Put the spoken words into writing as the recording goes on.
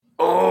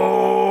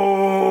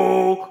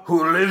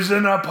lives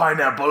in a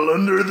pineapple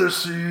under the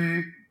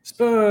sea.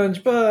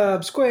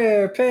 SpongeBob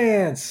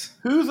SquarePants.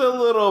 Who's a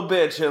little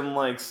bitch and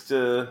likes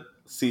to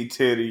see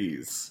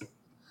titties?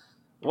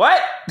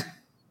 What?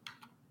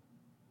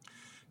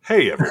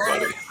 Hey,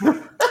 everybody.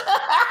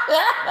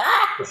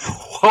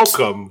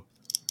 Welcome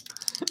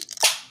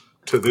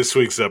to this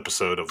week's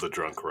episode of The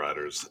Drunk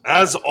Riders.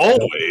 As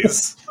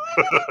always,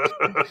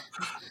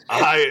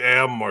 I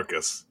am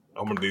Marcus.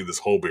 I'm going to need this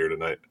whole beer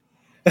tonight.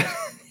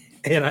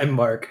 And I'm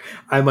Mark.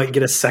 I might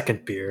get a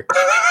second beer.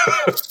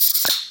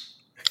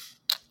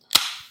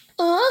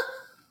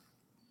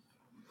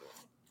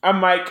 I'm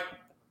Mike.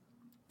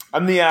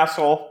 I'm the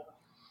asshole.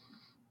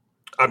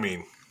 I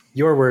mean,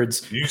 Your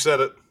words. you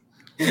said it.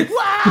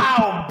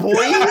 Wow, boys!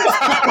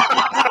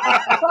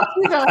 Fuck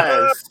you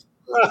guys.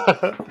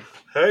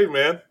 Hey,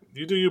 man.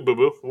 You do you,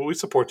 boo-boo. Well, we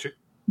support you.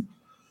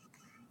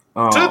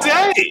 Oh.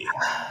 Today,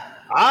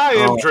 I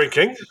am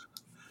drinking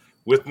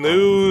with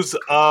news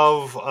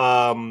of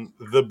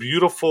the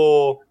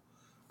beautiful...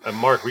 And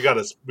Mark, we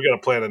gotta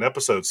plan an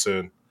episode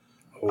soon.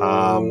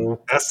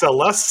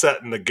 SLS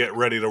setting to get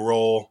ready to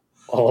roll.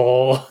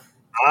 Oh,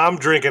 I'm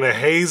drinking a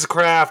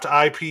Hazecraft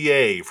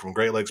IPA from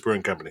Great Lakes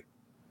Brewing Company.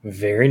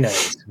 very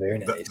nice. Very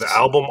nice. The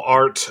album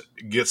art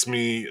gets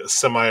me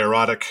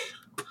semi-erotic.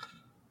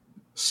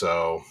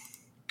 So,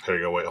 here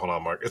you go. Wait, hold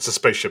on, Mark. It's a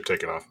spaceship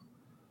taking off.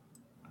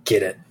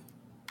 Get it.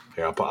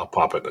 Yeah, I'll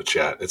pop it in the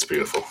chat. It's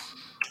beautiful.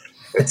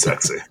 It's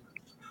sexy.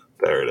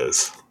 There it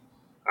is.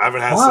 I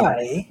haven't had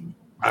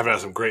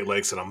some Great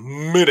Lakes in a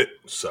minute,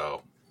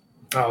 so.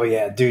 Oh,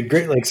 yeah, dude.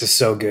 Great Lakes is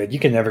so good. You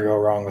can never go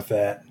wrong with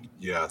that.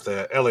 Yeah,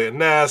 the Elliott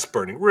Ness,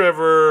 Burning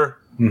River,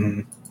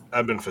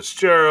 Edmund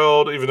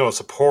Fitzgerald, even though it's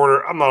a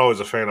porter. I'm not always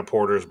a fan of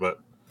porters, but.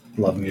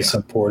 Love me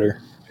some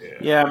porter.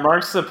 Yeah,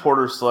 Mark's the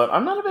porter slut.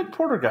 I'm not a big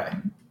porter guy.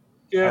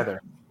 Yeah.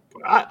 Either.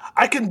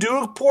 I can do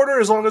a porter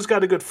as long as it's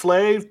got a good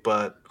flavor,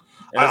 but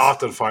I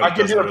often find I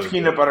can do a really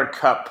peanut butter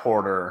cup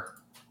porter.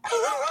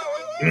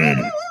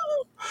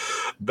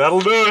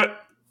 That'll do it.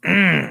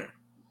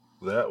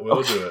 That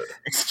will do it.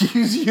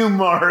 Excuse you,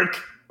 Mark.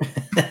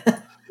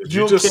 Did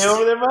You okay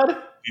over there, bud?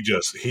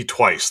 He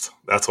twiced.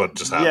 That's what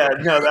just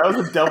happened. Yeah, no, that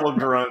was a double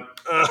grunt.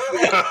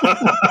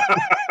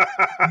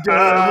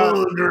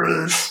 Double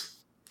grunt.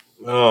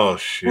 Oh,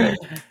 shit.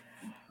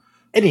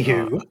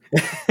 Anywho,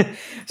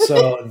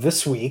 so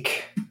this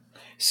week,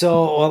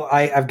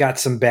 I've got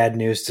some bad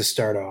news to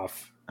start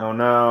off. Oh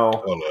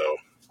no! Oh, no.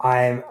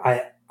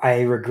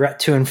 I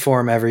regret to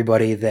inform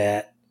everybody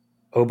that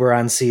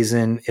Oberon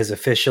season is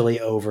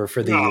officially over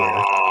for the year.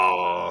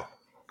 Oh.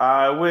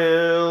 I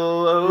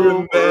will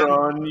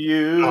Oberon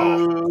you.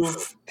 Oh.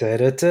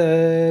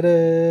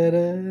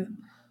 Da-da-da-da-da.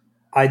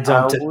 I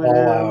dumped it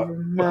all out.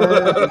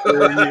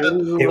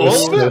 It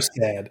was so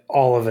sad.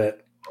 All of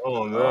it.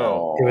 Oh,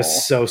 no. It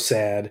was so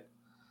sad.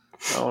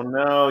 Oh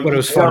no! But it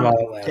was fun while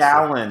it lasted.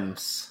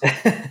 Gallons.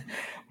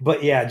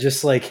 But yeah,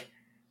 just like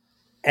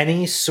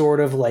any sort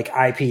of like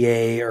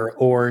IPA or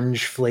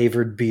orange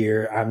flavored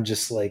beer, I'm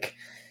just like,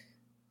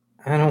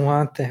 I don't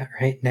want that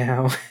right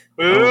now.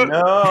 Oh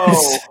no!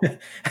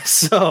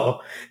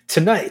 So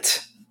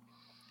tonight,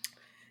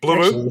 Blue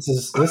Moon? actually, this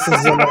is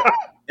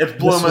It's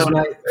Blue this was Moon.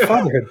 my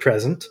fatherhood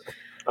present.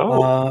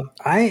 Oh.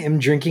 I am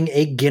drinking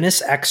a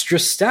Guinness Extra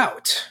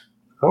Stout.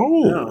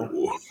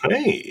 Oh.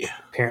 Hey.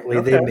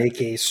 Apparently, they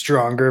make a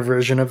stronger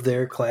version of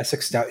their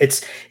classic stout.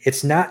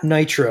 It's not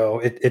nitro.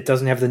 It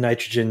doesn't have the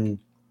nitrogen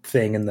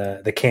thing in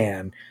the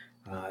can.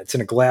 It's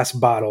in a glass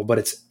bottle, but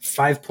it's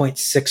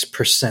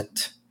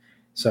 5.6%.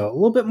 So a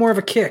little bit more of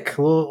a kick,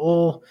 a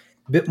little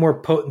bit more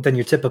potent than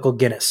your typical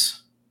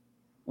Guinness.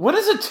 What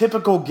is a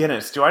typical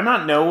Guinness? Do I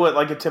not know what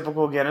like a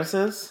typical Guinness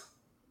is?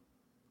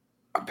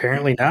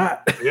 Apparently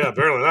not. Yeah,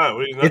 apparently not.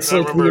 It's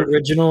like the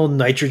original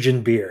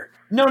nitrogen beer.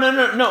 No.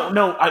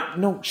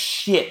 No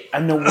shit. I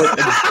know what.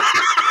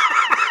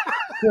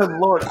 Good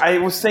Lord! I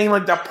was saying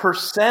like the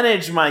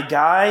percentage, my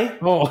guy.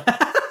 Oh,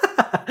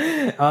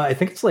 I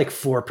think it's like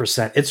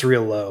 4%. It's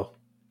real low.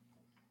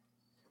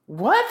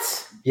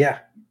 What? Yeah.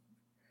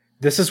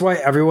 This is why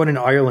everyone in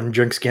Ireland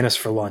drinks Guinness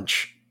for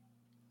lunch.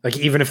 Like,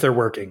 even if they're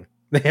working,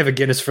 they have a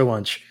Guinness for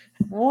lunch.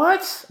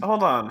 What?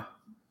 Hold on.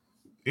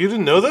 You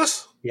didn't know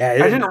this? Yeah,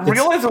 I didn't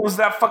realize it was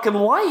that fucking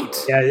light.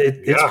 Yeah,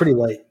 it's Yeah. pretty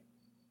light.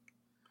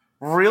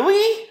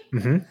 Really?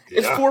 Mm-hmm.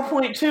 It's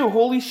 4.2.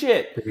 Holy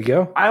shit. There you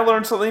go. I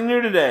learned something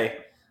new today.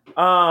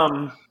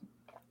 Okay,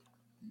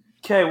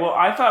 well,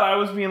 I thought I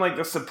was being like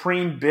the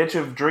supreme bitch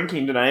of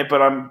drinking tonight,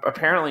 but I'm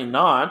apparently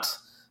not.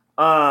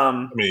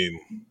 I mean...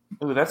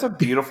 Ooh, that's a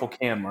beautiful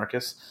can,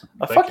 Marcus.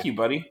 Thank Fuck you. you,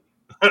 buddy.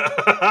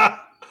 Oh,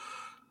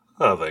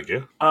 thank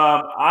you.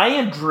 I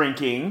am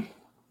drinking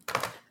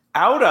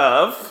out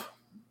of...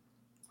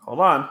 Hold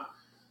on.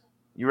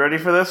 You ready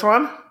for this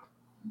one?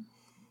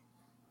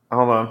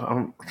 Hold on.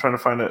 I'm trying to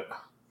find it.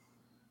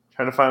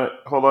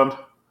 Hold on.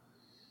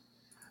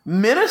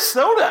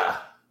 Minnesota.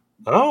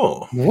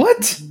 Oh.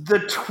 What? The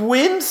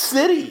Twin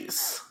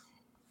Cities.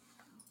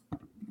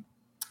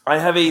 I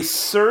have a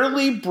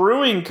Surly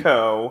Brewing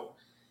Co.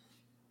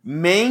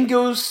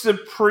 Mango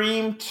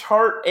Supreme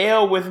Tart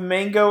Ale with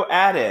mango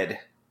added.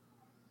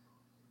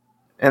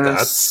 And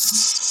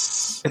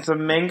That's it's a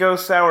mango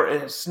sour.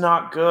 It's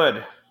not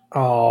good.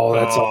 Oh,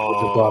 that's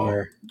always a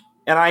bummer.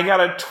 And I got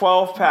a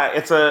 12-pack.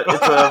 It's a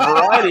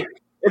variety.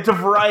 It's a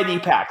variety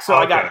pack. So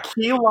I got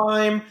key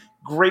lime,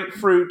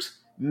 grapefruit,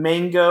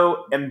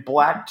 mango, and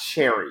black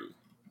cherry.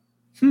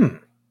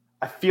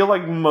 I feel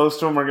like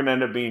most of them are going to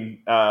end up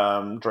being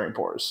drain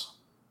pours.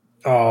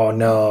 Oh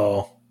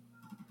no.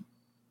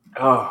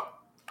 Oh.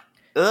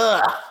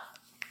 Ugh.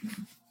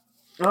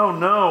 Oh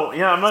no.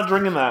 Yeah, I'm not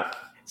drinking that.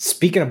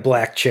 Speaking of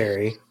black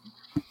cherry,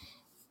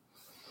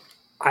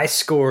 I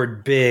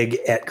scored big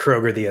at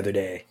Kroger the other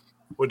day.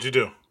 What'd you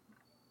do?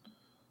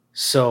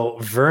 So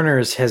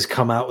Verner's has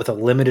come out with a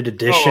limited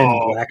edition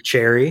black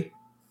cherry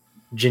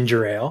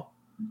ginger ale.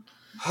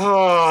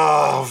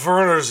 Oh,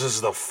 Verner's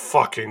is the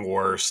fucking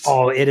worst.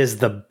 Oh, it is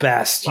the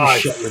best. You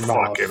shut your mouth.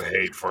 I fucking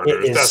hate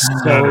Verner's. It is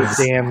so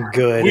damn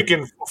good. We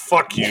can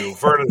fuck you.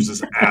 Verner's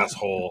is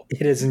asshole.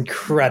 It is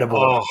incredible.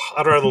 Oh,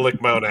 I'd rather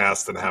lick my own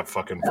ass than have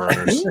fucking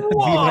Verner's. Be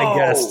my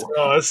guest.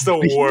 Oh, it's the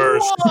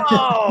worst.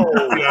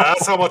 Yeah,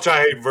 that's how much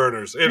I hate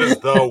Verner's. It is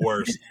the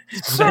worst.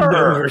 Bend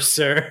over,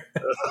 sir.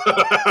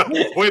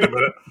 Wait a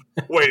minute.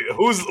 Wait,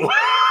 who's what?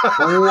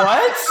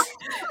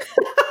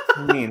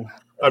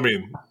 I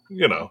mean,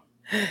 you know.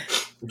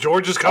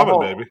 George is coming,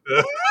 baby.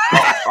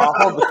 I'll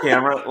hold the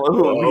camera.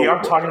 We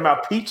are talking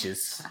about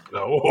peaches.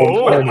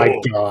 Oh my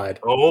god.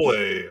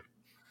 Holy.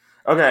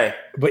 Okay.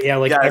 But yeah,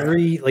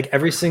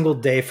 every single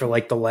day for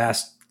like the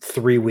last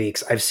 3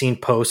 weeks, I've seen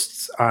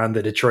posts on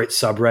the Detroit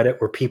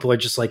subreddit where people are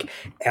just like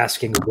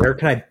asking, where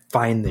can I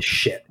find this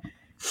shit?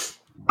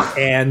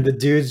 And the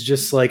dude's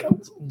just like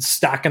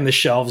stocking the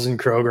shelves in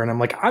Kroger, and I'm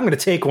like, I'm gonna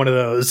take one of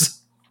those.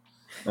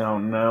 Oh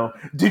no!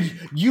 Did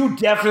you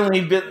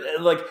definitely been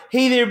like,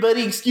 hey there,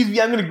 buddy? Excuse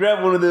me, I'm going to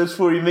grab one of those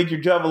for you. Make your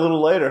job a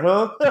little lighter,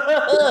 huh?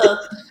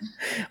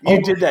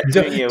 You did that,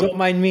 didn't you? Don't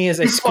mind me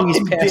as I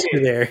squeeze past you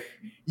there.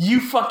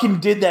 You fucking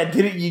did that,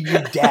 didn't you? You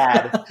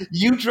dad.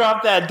 You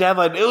dropped that dad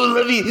like,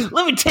 oh,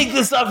 let me take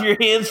this off your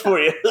hands for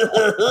you.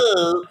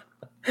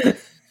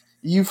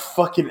 You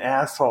fucking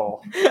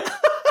asshole.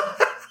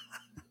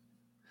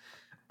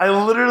 I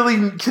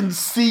literally can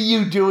see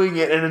you doing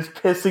it, and it's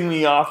pissing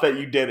me off that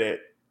you did it.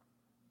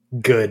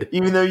 Good.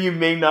 Even though you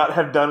may not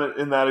have done it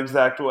in that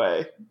exact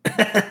way.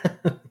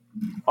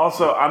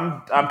 Also,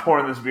 I'm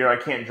pouring this beer. I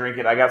can't drink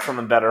it. I got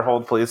something better.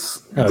 Hold,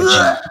 please.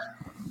 Oh,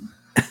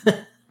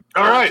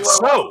 all right,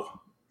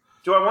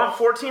 do I want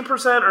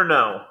 14% or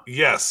no?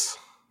 Yes.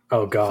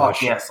 Oh gosh.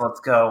 Fuck yes, let's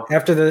go.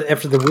 After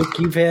the week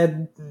you've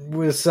had,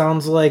 it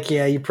sounds like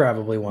you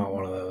probably want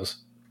one of those.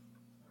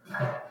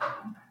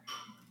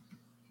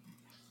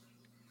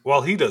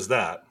 While he does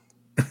that,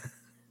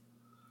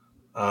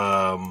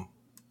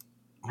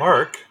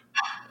 Mark.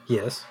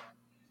 Yes.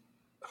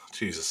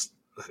 Jesus.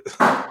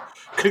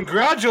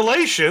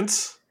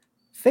 Congratulations.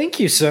 Thank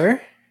you,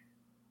 sir.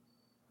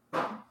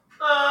 I'm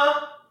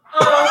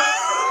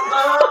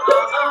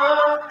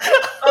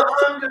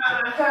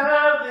gonna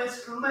have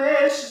this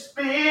delicious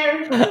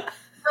beer.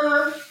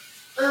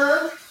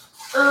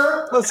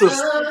 Let's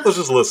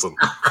just listen.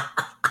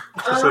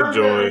 Just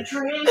enjoy.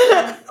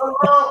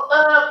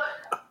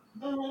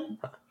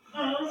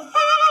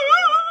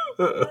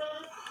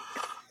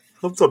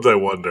 Sometimes I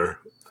wonder.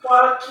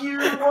 Fuck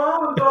you,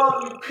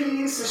 you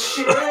piece of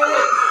shit.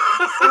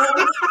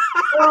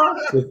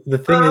 The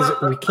thing is,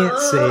 we can't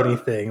say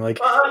anything. Like,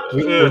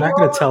 we're not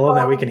going to tell them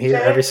that we can hear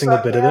every single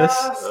bit of this.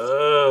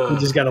 We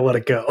just got to let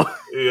it go.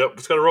 Yep,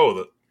 just got to roll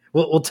with it.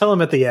 We'll tell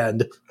them at the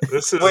end.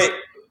 This is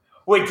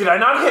Wait, did I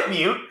not hit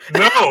mute?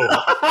 No.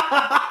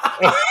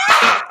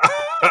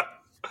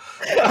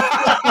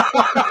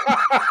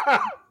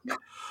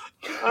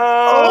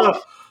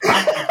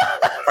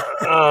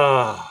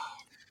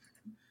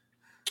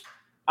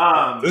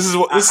 This is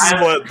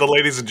what the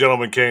ladies and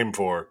gentlemen came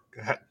for.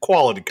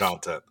 Quality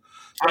content.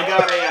 I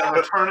got a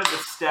return of the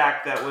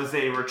stack that was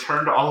a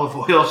return to olive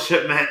oil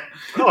shipment.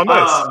 Oh,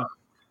 nice.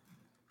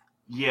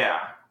 Yeah.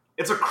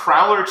 It's a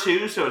crowler,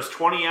 too, so it's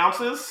 20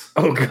 ounces.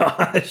 Oh,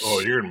 gosh. Oh,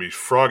 you're going to be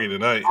froggy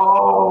tonight.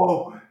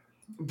 Oh,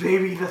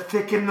 baby, the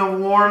thick and the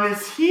warm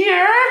is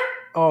here.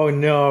 Oh,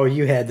 no,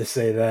 you had to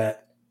say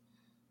that.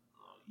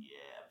 Oh,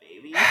 yeah,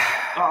 baby.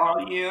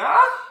 Oh, yeah.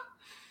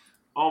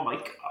 Oh, my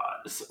God.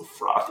 It's so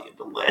frothy and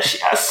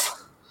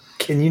delicious.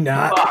 Can you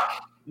not? Fuck.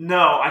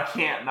 No, I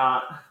can't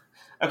not.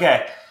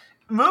 Okay.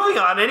 Moving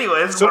on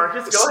anyways.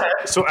 Marcus, go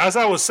ahead. So as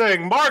I was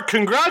saying, Mark,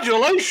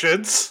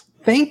 congratulations.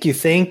 Thank you.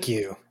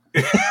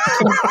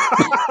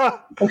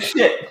 Oh,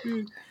 shit.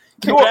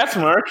 Congrats,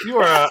 Mark. You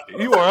are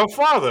a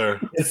father.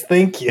 Yes,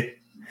 thank you.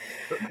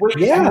 Wait,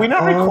 have we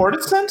not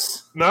recorded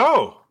since?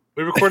 No.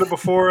 We recorded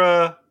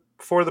before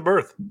the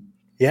birth.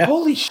 Yeah.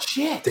 Holy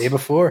shit. Day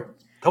before.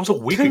 That was a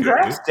week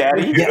Congrats, ago.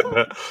 Daddy.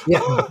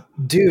 Yeah.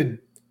 Dude,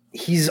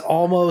 he's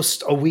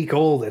almost a week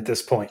old at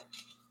this point.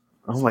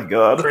 Oh my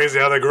God. Crazy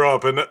how they grow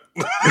up, isn't it?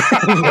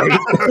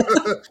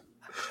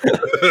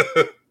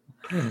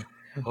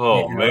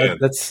 Oh, man.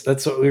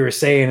 That's what we were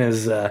saying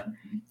is we're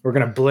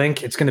going to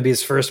blink. It's going to be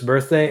his first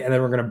birthday, and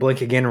then we're going to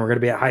blink again, and we're going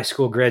to be at high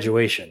school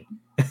graduation.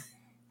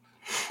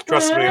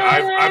 Trust me,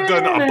 I've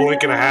done a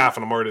blink and a half,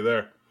 and I'm already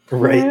there.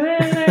 Right.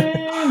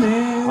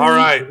 All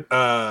right.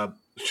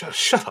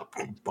 Shut up,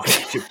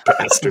 you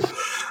bastard.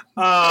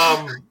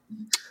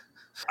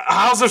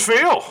 How's it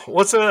feel?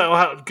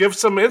 Give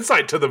some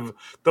insight to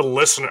the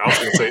listener.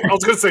 I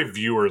was gonna say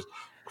viewers.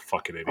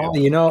 Fucking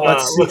idiot. Oh,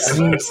 let's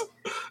see.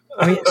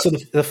 I mean, so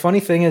the funny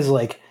thing is,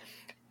 like,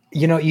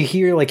 you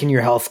hear, like, in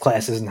your health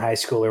classes in high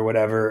school or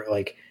whatever,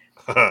 like,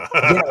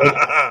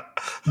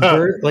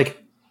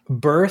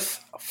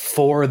 birth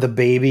for the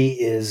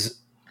baby is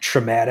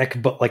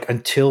traumatic, but, like,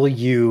 until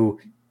you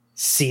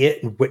see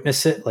it and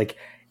witness it, like,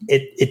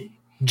 it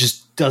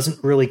just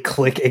doesn't really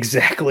click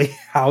exactly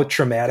how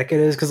traumatic it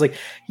is. Cause, like,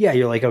 yeah,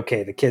 you're like,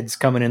 okay, the kid's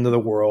coming into the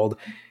world.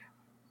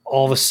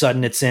 All of a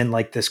sudden it's in,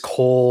 like, this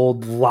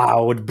cold,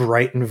 loud,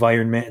 bright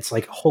environment. It's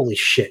like, holy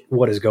shit,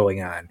 what is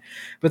going on?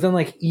 But then,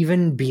 like,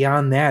 even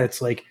beyond that,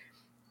 it's like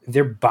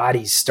their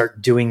bodies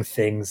start doing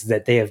things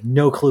that they have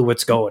no clue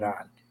what's going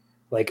on.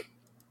 Like,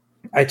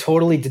 I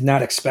totally did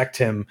not expect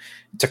him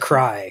to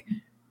cry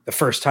the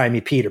first time he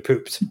peed or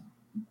pooped.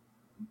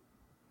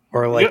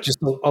 Or, like,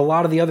 just a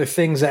lot of the other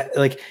things that,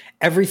 like,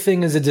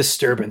 everything is a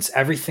disturbance.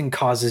 Everything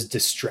causes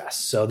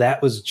distress. So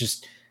that was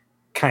just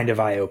kind of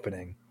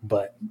eye-opening.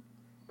 But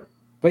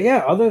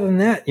yeah, other than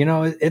that,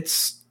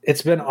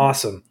 it's been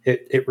awesome.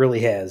 It really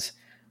has.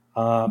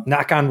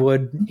 Knock on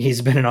wood,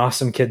 he's been an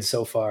awesome kid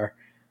so far.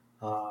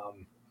 A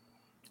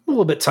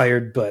little bit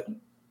tired, but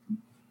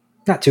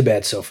not too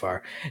bad so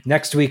far.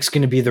 Next week's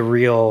going to be the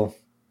real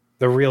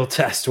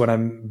test when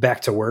I'm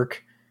back to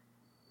work.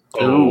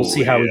 We'll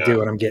see how we do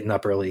when I'm getting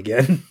up early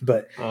again.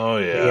 But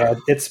yeah,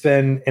 it's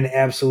been an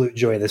absolute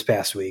joy this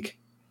past week.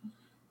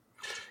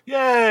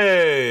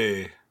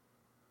 Yay!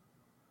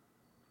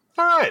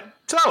 All right,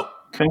 so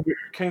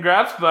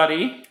congrats,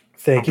 buddy.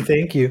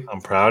 Thank you.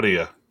 I'm proud of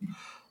you.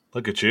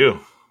 Look at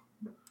you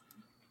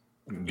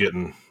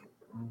getting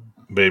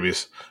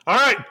babies. All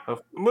right,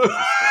 moving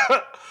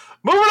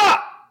on.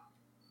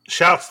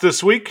 Shouts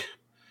this week,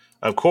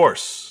 of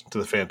course, to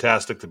the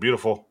fantastic, the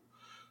beautiful,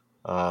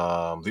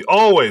 the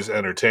always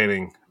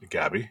entertaining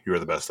Gabby. You're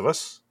the best of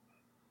us.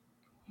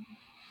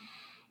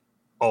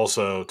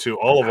 Also, to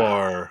all of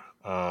our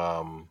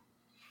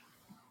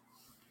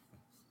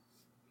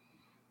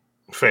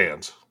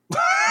fans.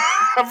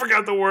 I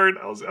forgot the word.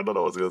 I don't know what I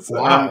was going to say.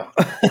 Wow.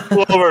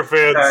 All of our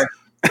fans.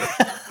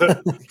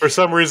 For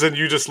some reason,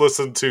 you just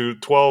listened to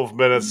 12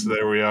 minutes.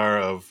 There we are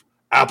of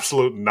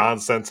absolute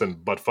nonsense and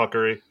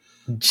buttfuckery.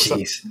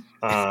 Jeez.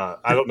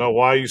 I don't know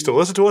why you still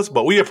listen to us,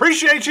 but we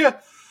appreciate you.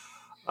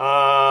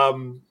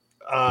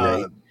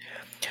 Right.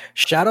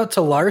 Shout out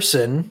to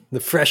Larson,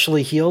 the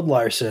freshly healed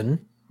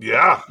Larson.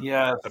 Yeah.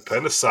 Yeah.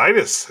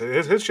 Appendicitis.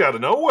 It hits you out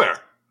of nowhere.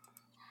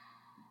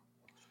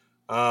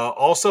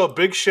 Also,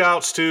 big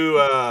shouts to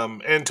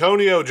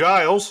Antonio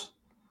Giles.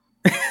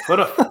 Put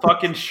a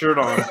fucking shirt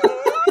on.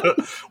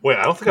 Wait,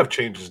 I don't think I've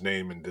changed his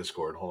name in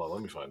Discord. Hold on,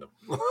 let me find him.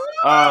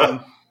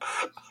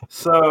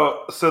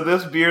 So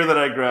this beer that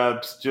I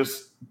grabbed,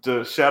 just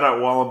to shout out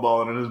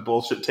Wallenball and his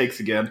bullshit takes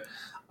again,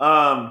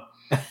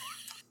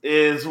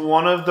 is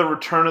one of the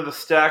Return of the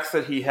Stacks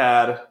that he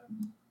had.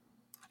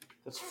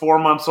 It's 4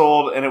 months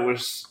old, and it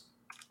was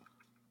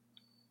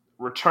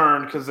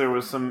returned because there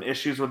was some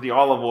issues with the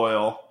olive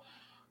oil.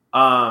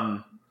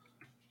 I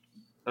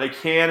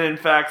can, in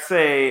fact,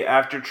 say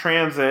after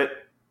transit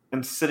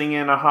and sitting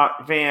in a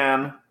hot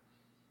van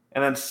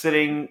and then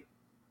sitting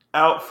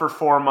out for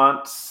 4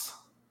 months,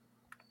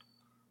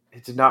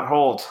 it did not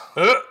hold.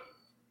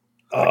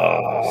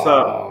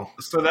 So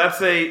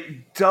that's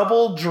a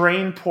double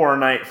drain pour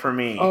night for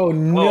me. Oh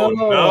no!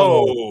 Oh,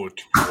 no!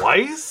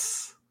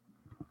 Twice?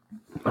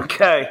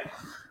 Okay,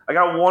 I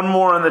got one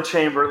more in the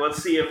chamber.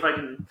 Let's see if I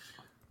can.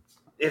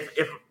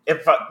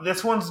 If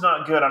this one's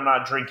not good, I'm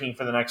not drinking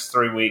for the next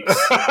 3 weeks.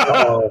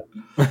 On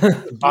the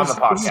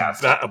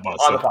podcast.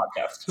 On the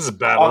podcast. This is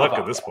bad luck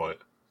at this point.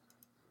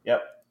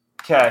 Yep.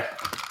 Okay.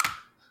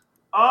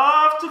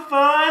 Off to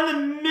find the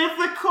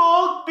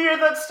mythical beer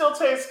that still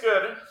tastes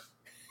good.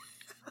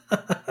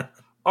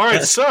 All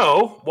right,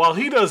 so while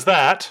he does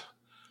that,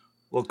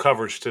 little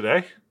coverage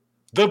today.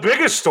 The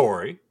biggest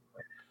story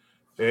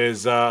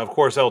is, of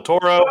course, El Toro.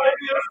 Hi,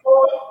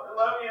 beautiful. I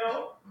love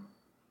you.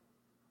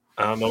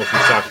 I don't know if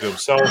he's talking to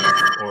himself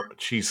or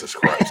Jesus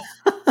Christ.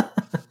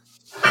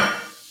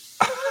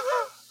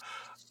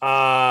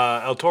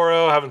 El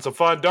Toro having some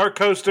fun. Dark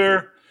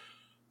Coaster,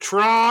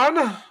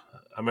 Tron,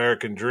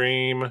 American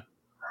Dream,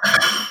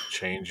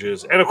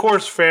 changes, and of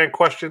course, fan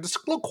questions. It's a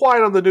little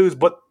quiet on the news,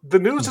 but the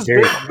news is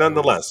big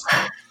nonetheless.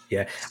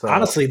 Yeah, so,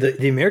 honestly,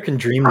 the American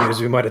Dream news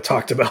we might have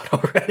talked about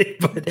already,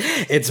 but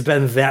it's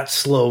been that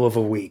slow of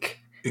a week.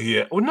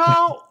 Yeah, well,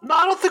 no,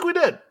 I don't think we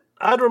did.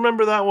 I'd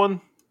remember that one.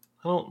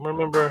 I don't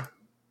remember.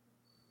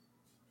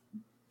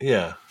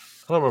 Yeah,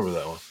 I don't remember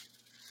that one.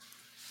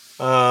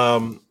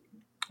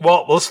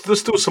 Well, let's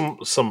do some.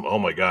 Oh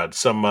my God,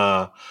 some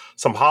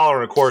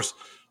hollering. Of course,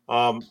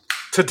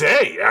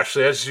 today,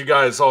 actually, as you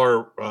guys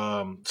are,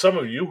 some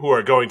of you who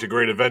are going to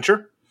Great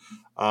Adventure,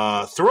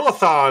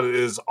 Thrillathon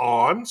is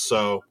on.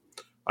 So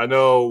I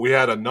know we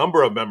had a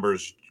number of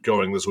members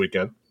going this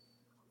weekend.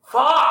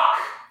 Fuck!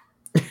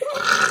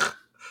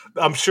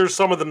 I'm sure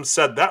some of them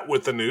said that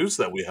with the news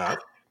that we had.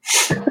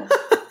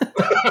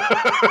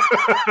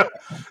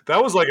 that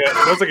was like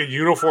a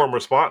uniform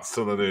response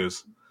to the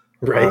news,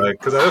 Right.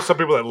 Because I know some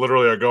people that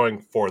literally are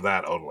going for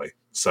that only.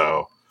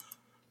 So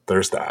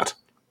there's that.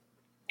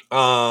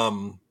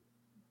 And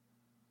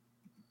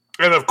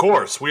of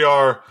course, we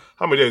are.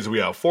 How many days are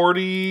we out?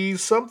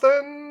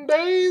 40-something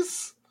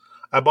days.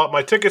 I bought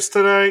my tickets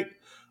tonight.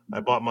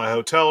 I bought my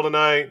hotel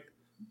tonight.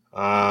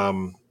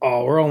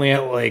 We're only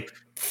at like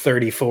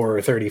 34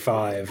 or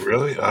 35.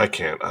 Really? I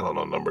don't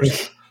know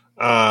numbers.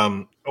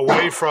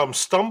 Away from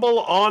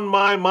Stumble on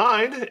My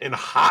Mind in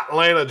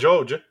Hotlanta,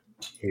 Georgia.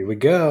 Here we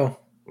go.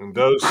 And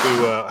those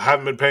who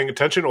haven't been paying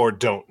attention or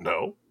don't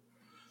know,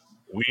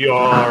 we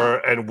are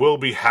and will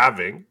be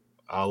having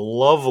a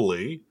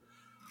lovely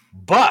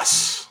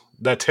bus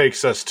that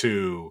takes us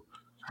to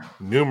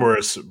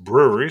numerous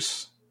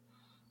breweries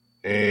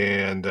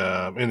and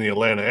in the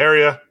Atlanta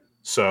area,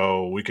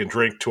 so we can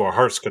drink to our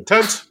heart's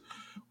content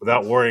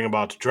without worrying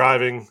about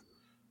driving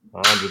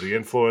under the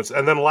influence.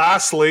 And then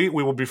lastly,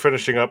 we will be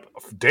finishing up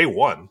day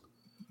one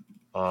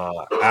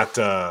at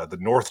the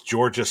North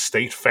Georgia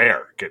State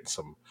Fair, getting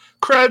some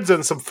creds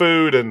and some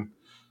food and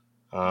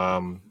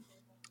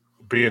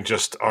being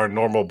just our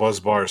normal Buzz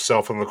Bar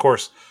self. And of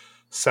course,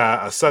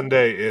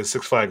 Sunday is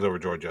Six Flags Over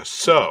Georgia.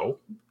 So,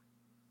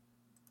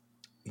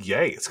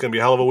 yay, it's going to be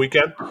a hell of a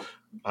weekend.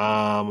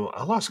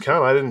 I lost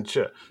count. I didn't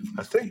check.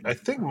 I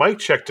think Mike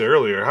checked it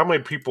earlier. How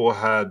many people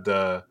had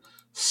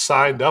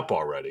signed up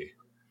already?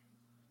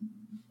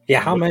 Yeah,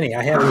 how many?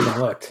 I haven't even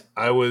looked.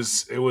 It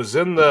was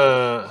in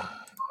the...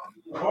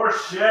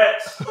 Horse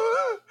shit.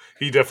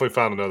 He definitely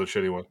found another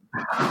shitty one.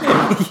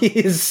 He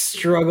is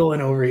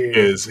struggling over here.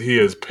 He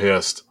is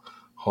pissed.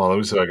 Hold on, let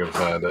me see if I can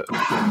find it.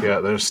 Yeah,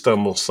 there's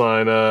Stumble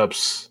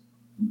signups.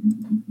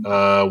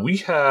 We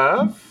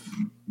have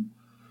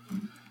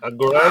a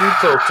grand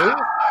total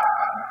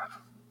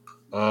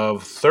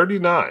of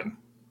 39.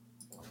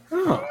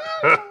 Oh.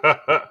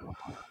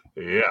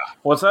 Yeah.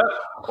 What's that?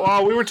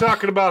 Well, we were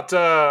talking about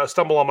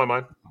Stumble on My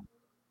Mind.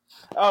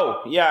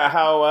 Oh, yeah,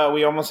 how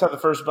we almost had the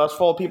first bus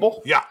full of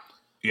people? Yeah.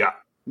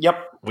 Yep.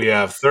 We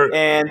have 30.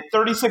 And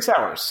 36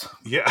 hours.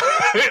 Yeah.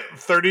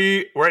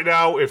 30. Right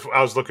now, if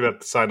I was looking at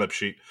the sign up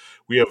sheet,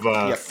 we have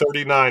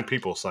 39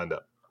 people signed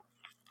up.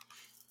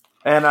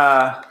 And,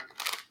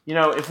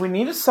 if we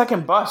need a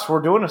second bus,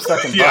 we're doing a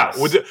second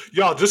bus.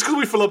 Y'all, just because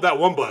we fill up that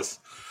one bus.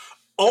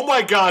 Oh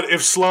my God,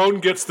 if Sloan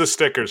gets the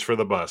stickers for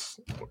the bus.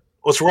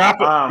 Let's wrap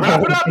it up,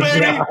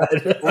 baby! God.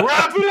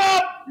 Wrap it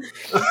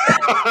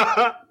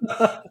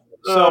up!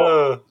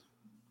 So,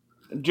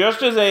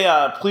 just as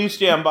a please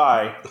stand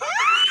by,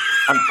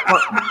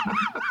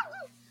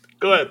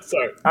 Go ahead,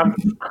 sorry. I'm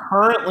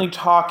currently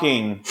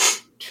talking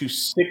to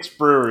 6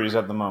 breweries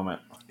at the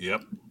moment.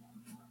 Yep.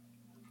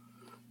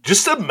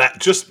 Just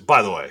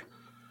by the way,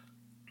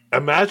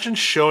 imagine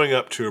showing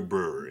up to a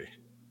brewery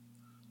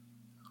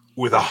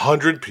with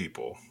 100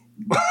 people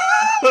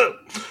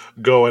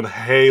going,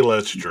 hey,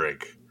 let's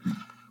drink.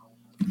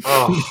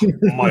 Oh,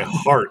 my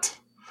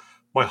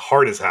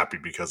heart is happy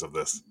because of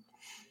this.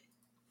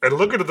 And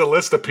looking at the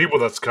list of people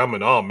that's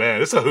coming, oh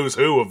man, it's a who's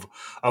who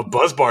of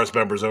Buzz Bars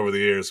members over the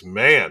years,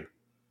 man.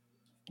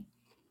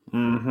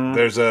 Mm-hmm.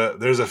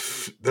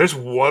 There's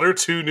one or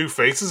two new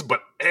faces,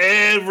 but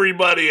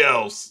everybody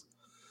else.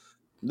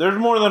 There's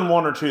more than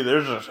one or two.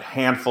 There's a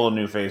handful of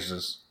new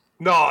faces.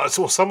 No,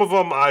 so some of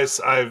them I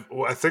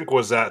think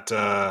was at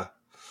like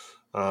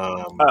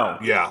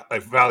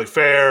Valley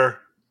Fair.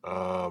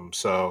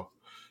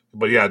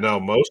 But yeah, no,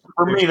 most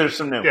for me there's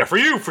some new. Yeah, for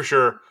you for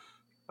sure.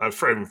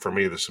 For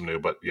me there's some new,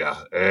 but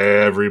yeah,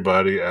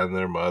 everybody and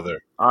their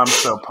mother. I'm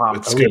so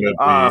pumped. It's gonna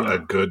be a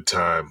good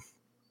time.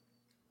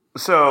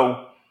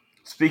 So,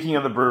 speaking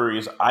of the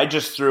breweries, I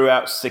just threw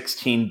out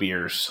 16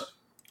 beers.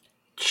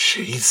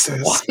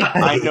 Jesus,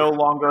 I no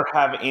longer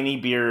have any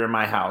beer in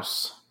my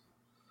house.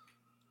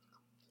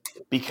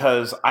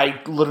 Because I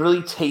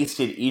literally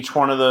tasted each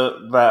one of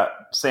that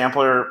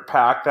sampler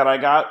pack that I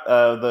got,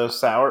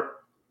 those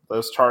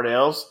charred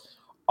ales.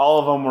 All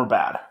of them were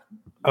bad.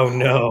 Oh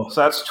no!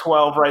 So that's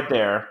 12 right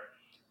there.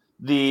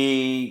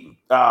 The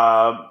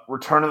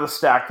Return of the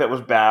Stack that was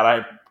bad,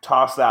 I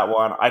tossed that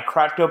one. I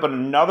cracked open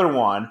another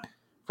one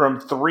from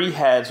Three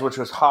Heads, which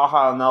was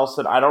Haha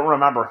Nelson. I don't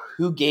remember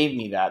who gave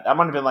me that. That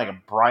might have been like a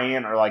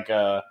Brian or like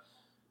a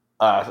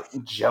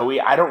Joey.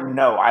 I don't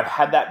know. I've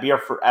had that beer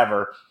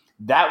forever.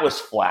 That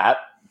was flat.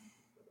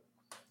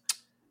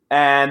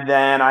 And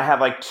then I had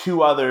like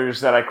 2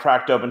 others that I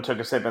cracked open, took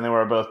a sip, and they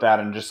were both bad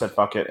and just said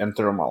fuck it and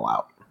threw them all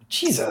out.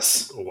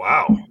 Jesus.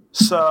 Wow.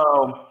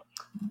 So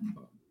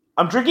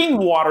I'm drinking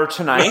water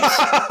tonight.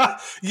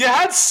 You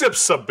had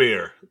sips of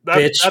beer.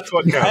 That's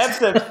what counts.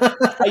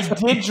 I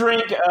did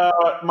drink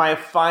my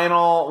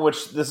final,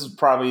 which this is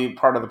probably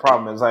part of the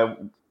problem, is I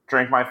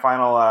drank my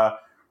final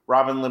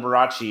Robin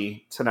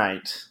Liberace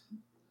tonight.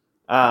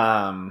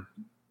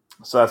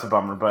 So that's a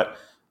bummer, but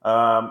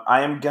I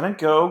am going to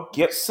go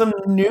get some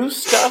new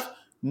stuff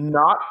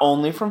not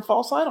only from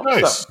False Idol.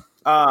 Nice.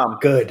 So,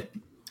 Good.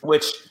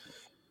 which,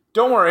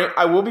 don't worry,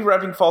 I will be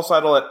repping False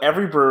Idol at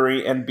every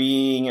brewery and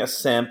being a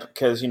simp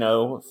because,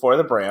 for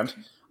the brand.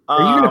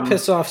 Are you going to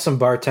piss off some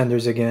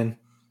bartenders again?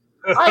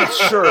 I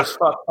sure as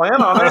fuck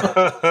plan on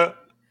it.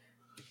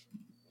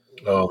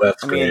 Oh,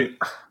 that's great. I mean,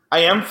 I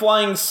am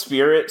flying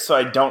Spirit, so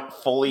I don't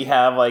fully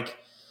have, I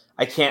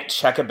can't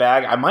check a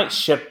bag. I might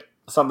ship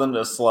something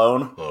to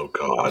Sloan. Oh,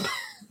 God.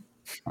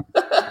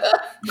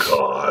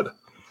 God.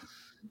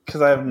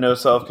 Because I have no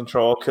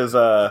self-control. Because,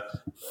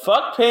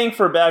 fuck paying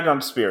for a bag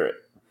on Spirit.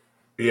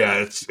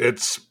 Yeah,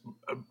 it's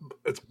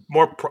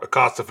more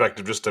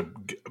cost-effective just to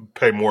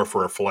pay more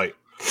for a flight.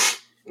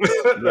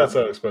 That's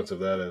how expensive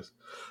that is.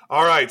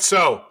 All right,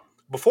 so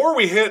before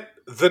we hit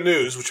the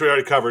news, which we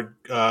already covered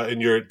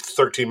in your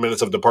 13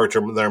 minutes of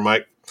departure there,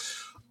 Mike.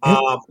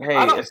 Hey,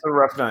 it's a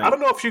rough night. I don't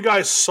know if you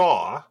guys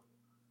saw.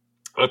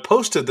 I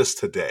posted this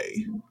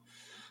today.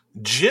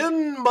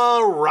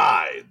 Jinma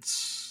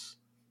Rides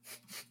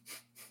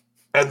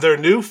and their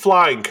new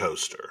flying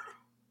coaster.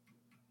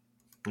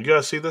 You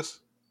guys see this?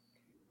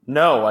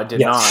 No, I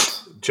did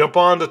not. Jump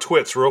on to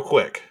Twits real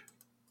quick.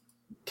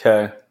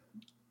 Okay.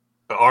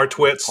 Our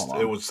Twits.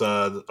 It was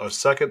our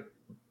second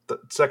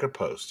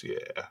post. Yeah.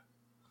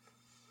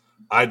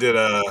 I did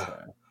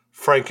a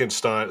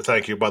Frankenstein.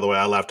 Thank you. By the way,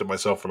 I laughed at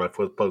myself when I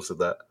posted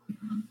that.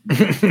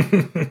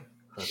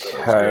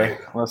 Okay.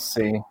 Let's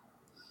see.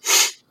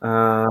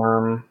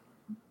 Jinma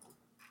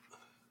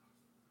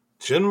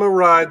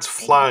Rides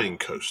flying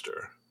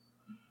coaster.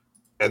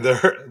 And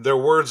their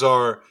words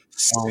are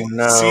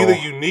see the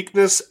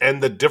uniqueness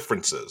and the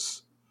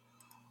differences.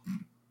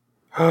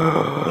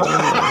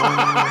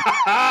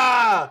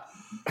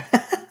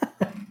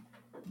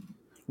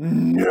 No.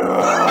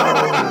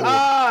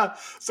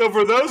 So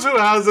for those who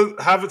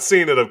haven't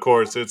seen it, of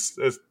course, it's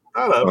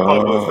not a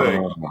popular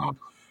thing.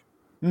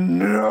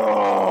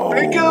 No.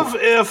 Think of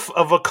if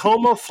a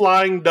Vekoma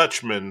Flying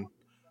Dutchman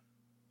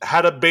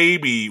had a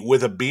baby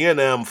with a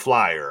B&M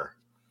flyer.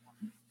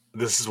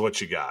 This is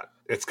what you got.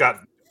 It's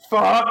got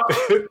Fuck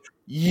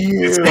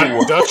you. It's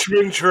got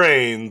Dutchman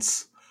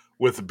trains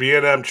with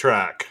B&M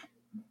track.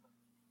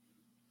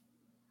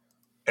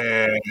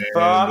 And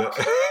Fuck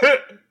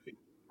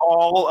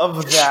all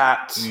of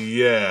that.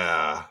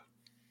 Yeah.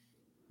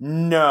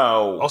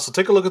 No. Also,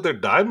 take a look at their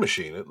dive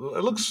machine. It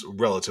looks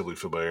relatively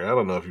familiar. I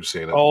don't know if you've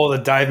seen it. Oh, the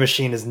dive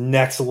machine is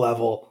next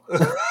level.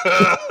 Hold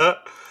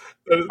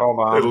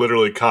on. They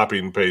literally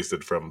copied and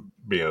pasted from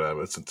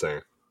B&M. It's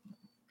insane.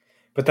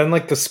 But then,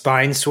 the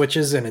spine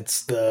switches, and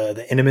it's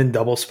the Intamin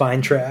double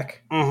spine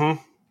track.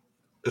 Mm-hmm.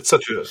 It's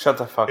such a Shut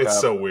the fuck up.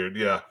 It's so weird.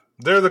 Yeah,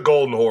 they're the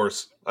golden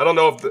horse. I don't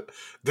know if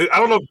I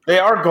don't know. They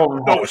are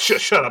golden No, horse.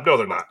 shut up. No,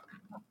 they're not.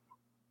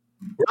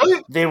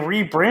 Really? They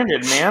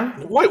rebranded,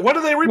 man. Wait, what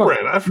did they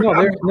rebrand? I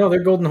forgot.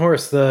 They're golden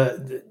horse.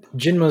 The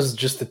Jinma's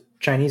just the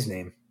Chinese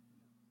name.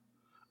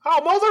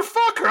 Oh,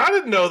 motherfucker! I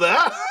didn't know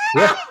that.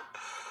 Yeah.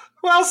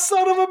 Well,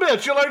 son of a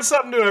bitch, you learn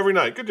something new every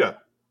night. Good job.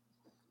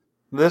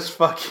 This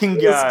fucking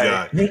This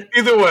guy. guy.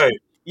 Either way.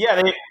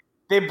 Yeah,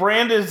 they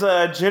brand as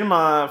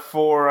Jinma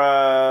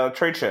for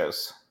trade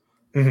shows.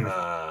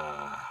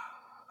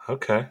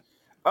 Okay.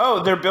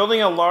 Oh, they're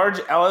building a large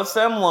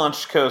LSM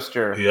launch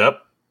coaster.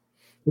 Yep.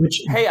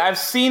 Hey, I've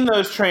seen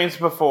those trains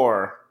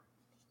before.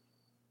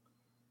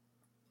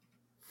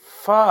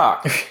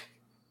 Fuck.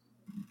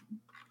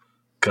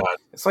 God.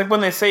 It's like when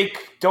they say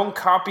don't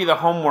copy the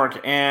homework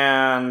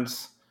and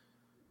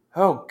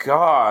oh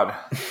god.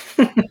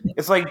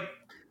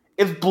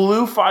 It's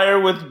Blue Fire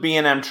with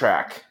B&M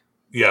track.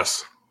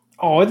 Yes.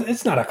 Oh,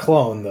 it's not a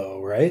clone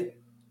though, right?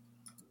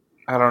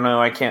 I don't know,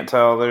 I can't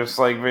tell. There's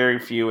very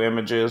few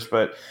images,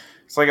 but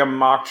it's like a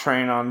mock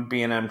train on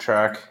B&M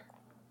track.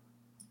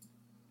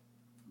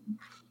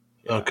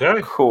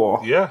 Okay.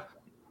 Cool. Yeah.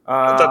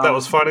 I thought that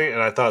was funny,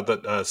 and I thought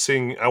that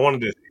I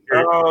wanted to.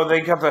 Oh,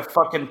 they got the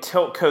fucking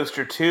tilt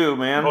coaster too,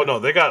 man. Oh no,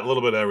 they got a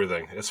little bit of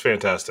everything. It's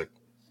fantastic.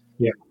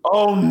 Yeah.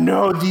 Oh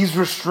no, these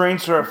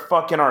restraints are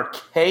fucking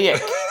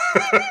archaic.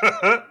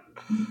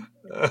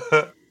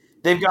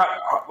 They've got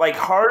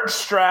hard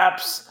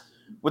straps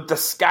with the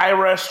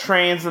Skyrush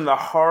trains and the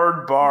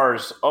hard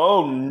bars.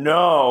 Oh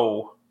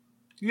no.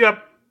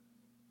 Yep.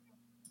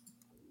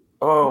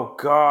 Oh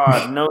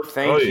god, no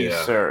thank you,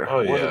 yeah. sir.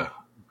 Oh yeah.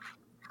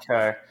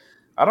 Okay.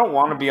 I don't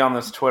want to be on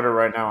this Twitter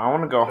right now. I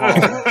want to go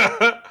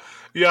home.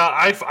 Yeah,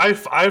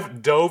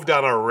 I've dove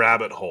down a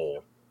rabbit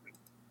hole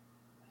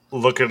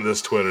looking at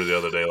this Twitter the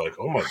other day,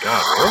 oh my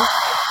god, really?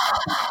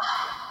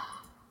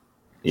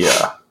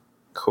 Yeah.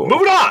 Cool.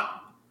 Moving on,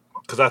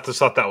 because I just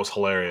thought that was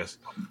hilarious.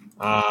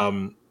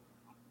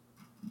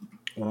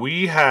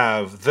 We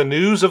have the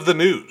news of the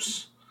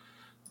news.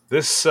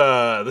 This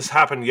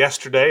happened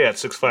yesterday at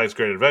Six Flags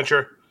Great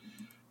Adventure.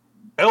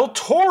 El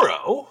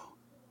Toro,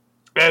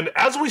 and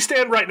as we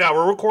stand right now,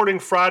 we're recording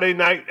Friday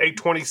night,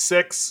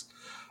 8/26.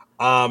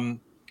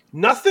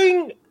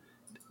 Nothing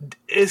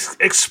is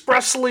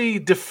expressly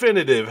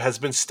definitive has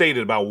been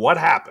stated about what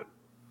happened.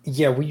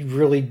 Yeah, we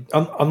really,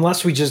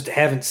 unless we just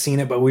haven't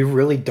seen it, but we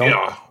really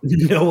don't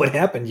know what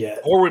happened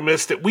yet. Or we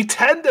missed it. We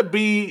tend to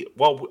be,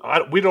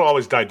 we don't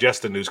always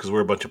digest the news because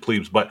we're a bunch of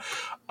plebes, but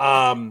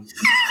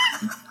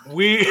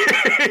we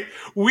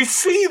we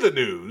see the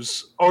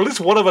news, or at least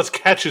one of us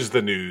catches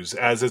the news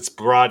as it's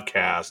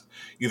broadcast,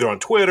 either on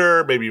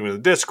Twitter, maybe even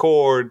in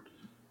Discord.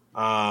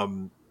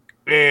 And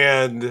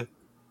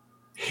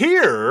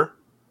here,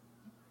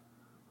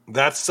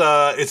 that's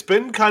it's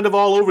been kind of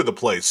all over the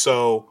place.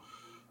 So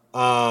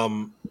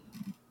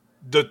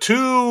the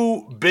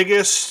two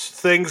biggest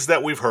things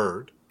that we've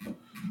heard,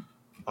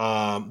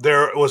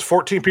 there was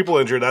 14 people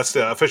injured. That's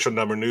the official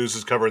number. News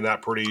is covering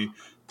that pretty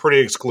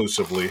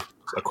exclusively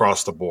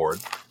across the board.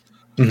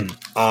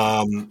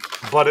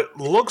 But it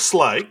looks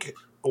like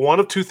one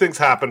of two things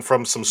happened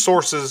from some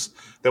sources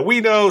that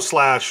we know /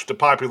 the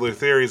popular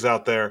theories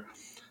out there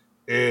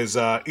is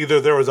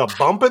either there was a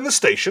bump in the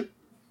station,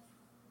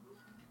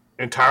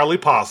 entirely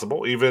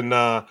possible. Even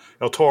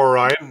El Toro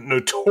Ryan,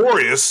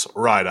 notorious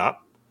ride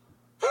up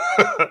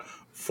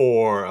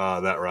for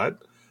that ride.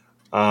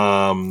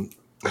 I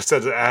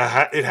said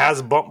it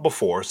has bumped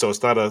before, so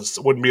it's not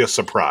wouldn't be a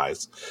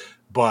surprise.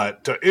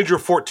 But to injure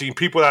 14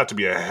 people, that have to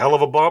be a hell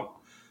of a bump.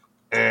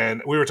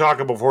 And we were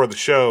talking before the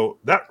show,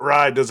 that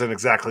ride doesn't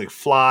exactly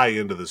fly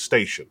into the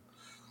station.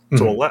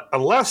 So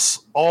unless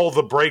all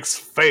the brakes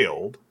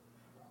failed,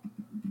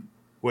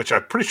 which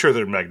I'm pretty sure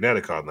they're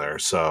magnetic on there,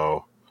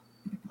 so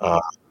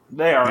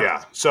they are.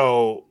 Yeah.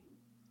 So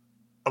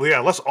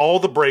unless all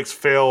the brakes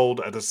failed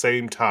at the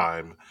same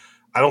time,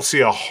 I don't see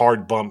a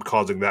hard bump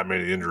causing that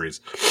many injuries.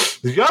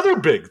 The other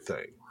big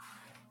thing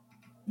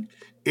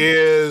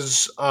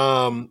is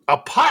a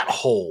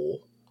pothole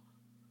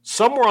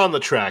somewhere on the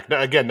track.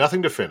 Now, again,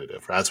 nothing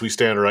definitive as we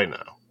stand right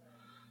now,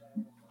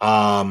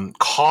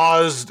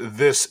 caused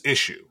this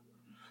issue.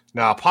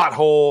 Now, a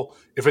pothole,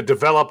 if it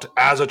developed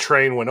as a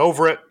train went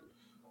over it,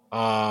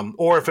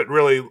 or if it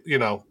really,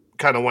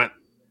 kind of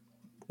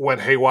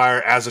went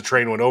haywire as a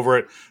train went over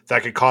it,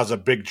 that could cause a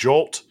big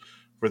jolt.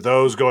 For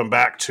those going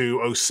back to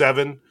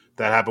 2007,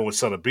 that happened with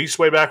Son of Beast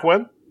way back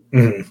when.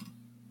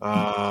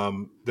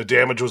 The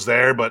damage was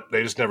there, but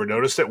they just never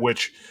noticed it,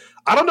 which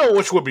I don't know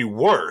which would be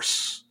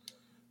worse.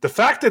 The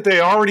fact that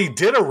they already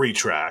did a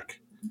retrack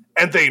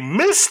and they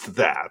missed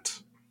that.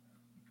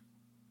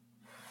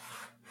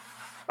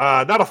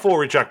 Not a full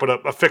retrack,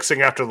 but a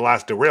fixing after the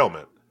last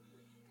derailment.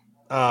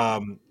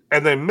 And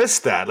they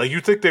missed that. Like,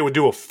 you'd think they would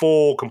do a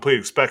full, complete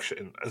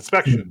inspection.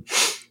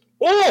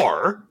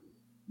 Or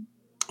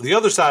the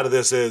other side of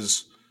this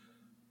is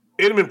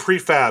Inman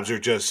prefabs are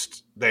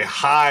just, they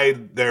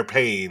hide their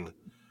pain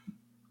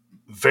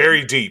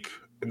very deep.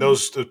 And the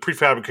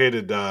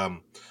prefabricated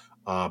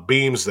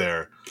beams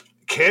there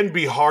can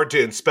be hard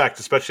to inspect,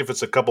 especially if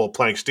it's a couple of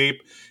planks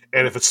deep.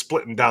 And if it's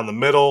splitting down the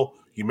middle,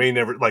 you may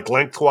never, like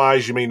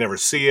lengthwise, you may never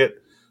see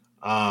it,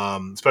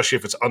 especially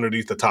if it's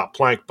underneath the top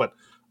plank. But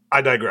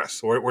I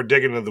digress. We're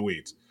digging into the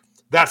weeds.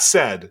 That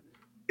said,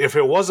 if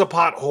it was a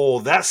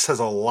pothole, that says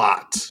a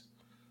lot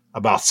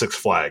about Six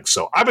Flags.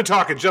 So I've been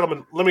talking,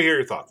 gentlemen. Let me hear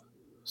your thoughts.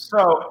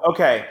 So,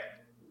 okay.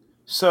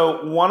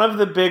 So one of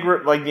the big,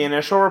 the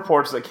initial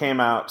reports that came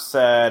out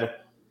said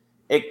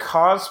it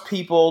caused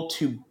people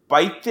to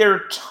bite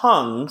their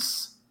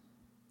tongues,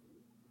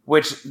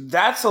 which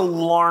that's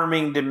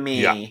alarming to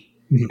me. Yeah.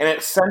 And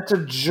it sent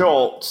a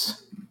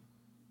jolt.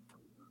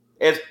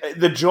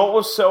 The jolt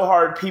was so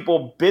hard,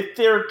 people bit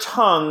their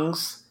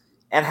tongues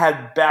and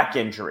had back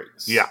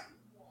injuries. Yeah.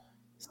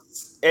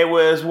 It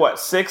was,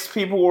 6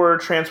 people were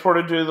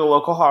transported to the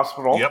local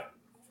hospital. Yep.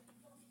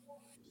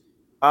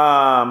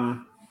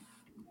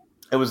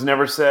 It was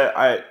never said,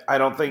 I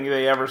don't think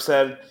they ever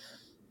said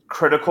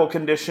critical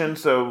condition,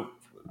 so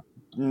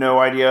no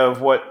idea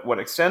of what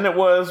extent it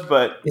was,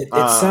 but it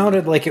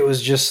sounded like it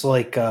was just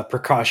like a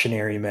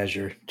precautionary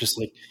measure. Just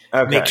like,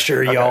 make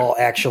sure y'all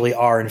actually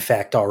are in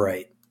fact all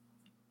right.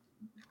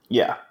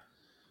 Yeah.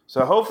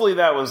 So hopefully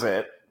that was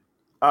it.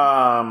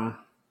 But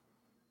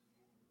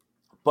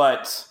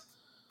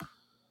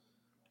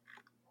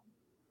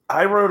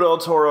I rode El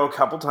Toro a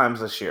couple times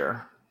this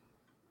year,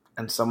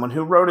 and someone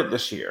who rode it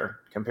this year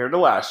compared to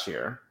last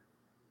year.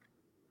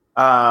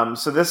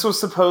 So this was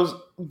supposed.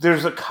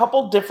 There's a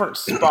couple different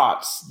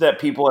spots that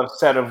people have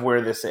said of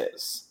where this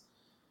is.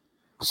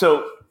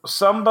 So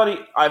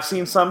I've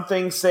seen some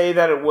things say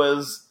that it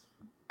was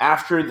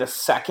after the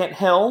second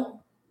hill,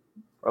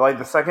 or like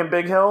the second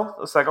big hill,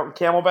 the second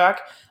Camelback.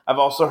 I've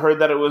also heard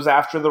that it was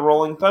after the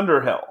Rolling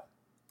Thunder Hill.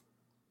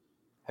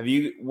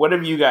 What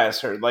have you guys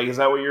heard? Like, is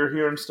that what you're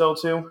hearing still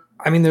too?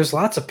 I mean, there's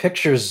lots of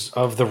pictures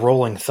of the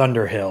Rolling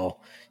Thunder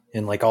Hill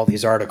in like all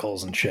these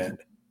articles and shit.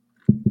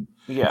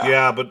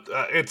 Yeah, but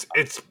it's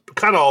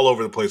kind of all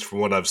over the place from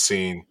what I've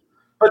seen.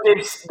 But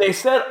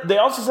they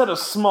also said a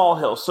small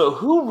hill. So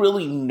who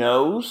really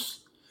knows?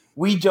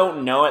 We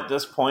don't know at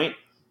this point.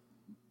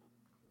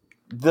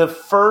 The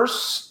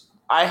first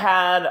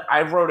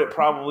I rode it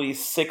probably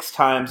 6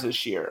 times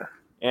this year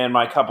in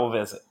my couple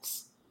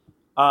visits.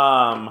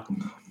 I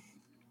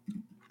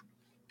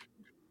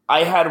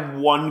had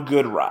one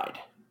good ride.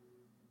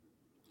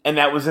 and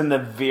that was in the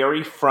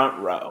very front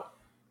row.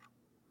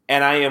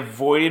 And I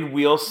avoided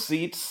wheel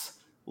seats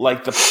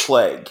like the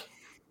plague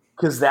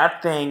because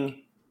that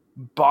thing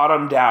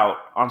bottomed out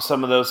on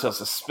some of those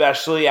hills,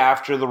 especially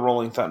after the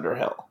Rolling Thunder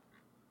Hill.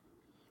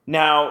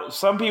 Now,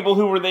 some people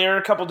who were there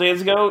a couple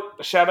days ago,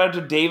 shout out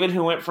to David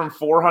who went from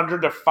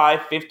 400 to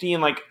 550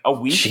 in like a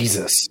week.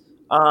 Jesus.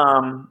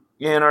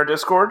 In our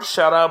Discord.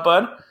 Shout out,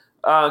 bud.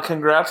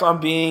 Congrats on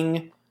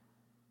being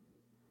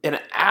an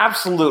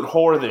absolute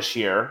whore this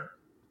year.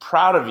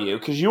 Proud of you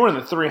because you were in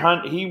the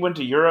 300. He went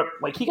to Europe.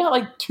 Like he got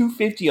like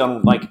 250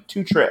 on like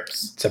 2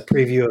 trips. It's a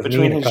preview of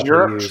between me in a his couple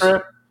Europe of years.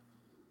 trip.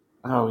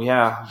 Oh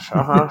yeah,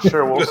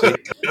 sure. We'll see.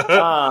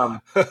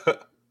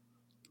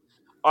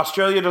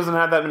 Australia doesn't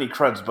have that many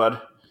cruds,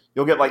 bud.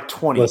 You'll get like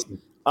 20. Listen.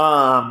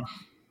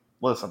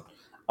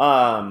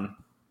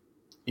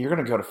 You're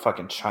gonna go to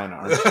fucking China,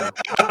 aren't you?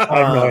 I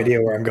have no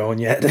idea where I'm going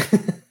yet.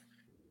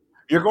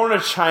 You're going to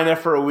China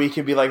for a week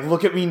and be like,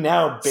 "Look at me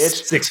now,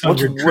 bitch."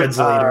 600 creds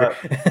later.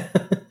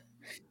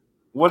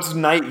 What's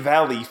Night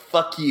Valley?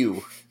 Fuck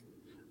you.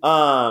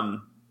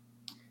 No,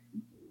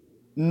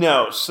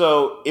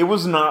 so it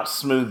was not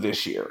smooth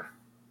this year.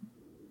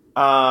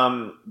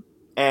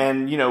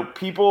 And, you know,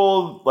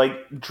 people like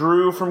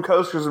Drew from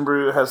Coasters and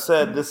Brew has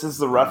said this is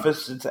the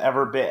roughest it's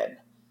ever been.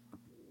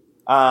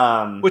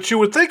 Which you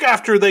would think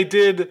after they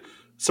did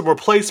some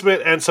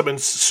replacement and some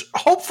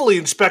hopefully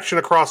inspection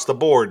across the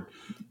board,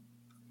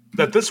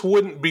 that this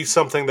wouldn't be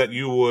something that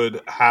you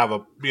would have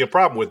be a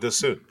problem with this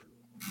soon.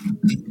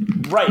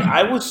 Right.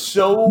 I was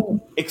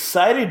so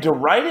excited to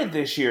ride it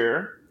this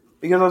year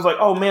because I was like,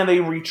 oh man, they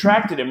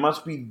retracted. It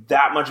must be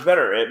that much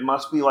better. It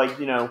must be like,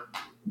 you know,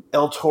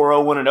 El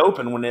Toro when it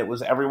opened, when it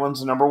was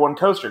everyone's number one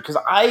coaster. Because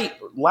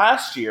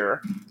last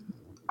year,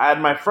 I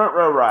had my front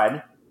row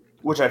ride,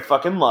 which I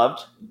fucking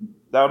loved.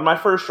 That was my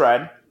first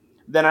ride.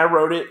 Then I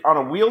rode it on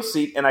a wheel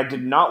seat, and I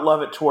did not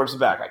love it towards the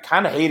back. I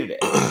kind of hated it.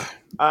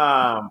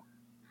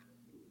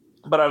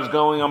 But I was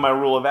going on my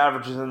rule of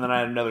averages, and then I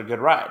had another good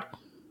ride.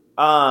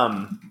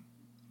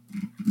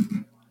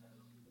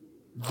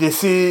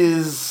 This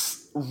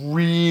is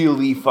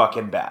really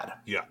fucking bad.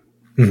 Yeah.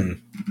 Mm-hmm.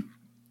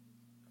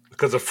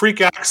 Because a freak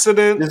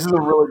accident... This is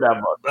a really bad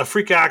look. A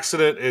freak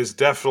accident is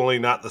definitely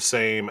not the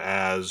same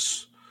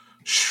as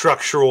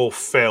structural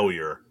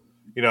failure.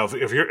 You know,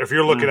 if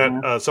you're looking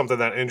at something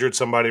that injured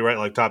somebody, right,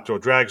 like Top Thrill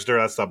Dragster,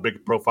 that's the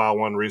big profile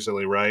one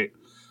recently, right?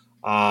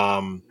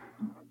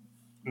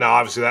 Now,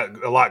 obviously, that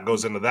a lot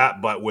goes into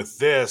that, but with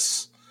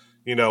this,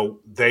 you know,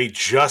 they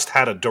just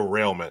had a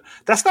derailment.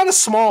 That's not a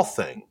small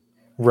thing,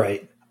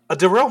 right? A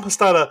derailment's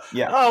not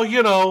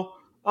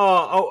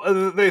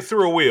they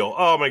threw a wheel.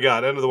 Oh my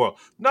god, end of the world.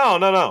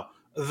 No.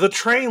 The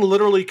train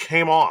literally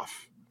came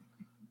off,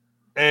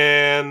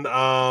 and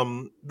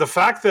the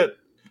fact that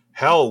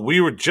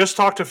we were just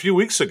talked a few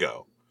weeks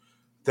ago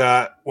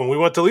that when we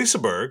went to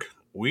Liseberg,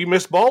 we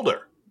missed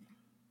Balder,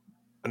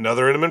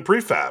 another Intamin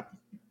prefab,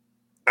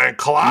 and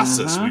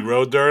Colossus we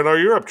rode during our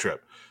Europe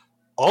trip,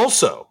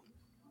 also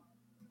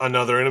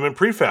another Intamin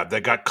prefab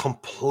that got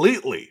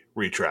completely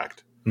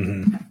retracked,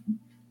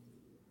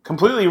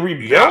 completely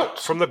rebuilt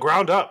from the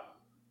ground up,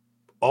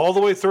 all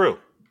the way through.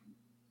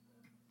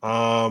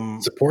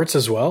 Supports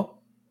as well?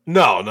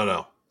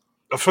 No.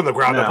 From the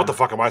ground up. What the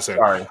fuck am I saying?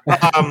 Sorry.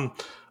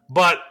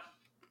 But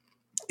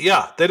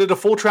yeah, they did a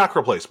full track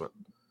replacement.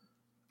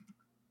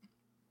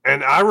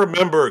 And I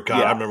remember,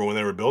 I remember when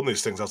they were building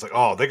these things, I was like,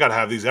 oh, they got to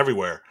have these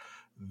everywhere.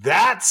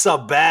 That's a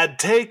bad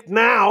take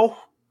now.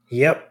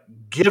 Yep.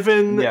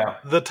 Given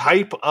the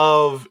type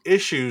of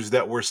issues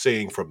that we're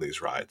seeing from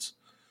these rides.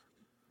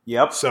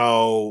 Yep.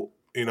 So,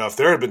 you know, if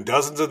there had been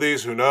dozens of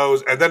these, who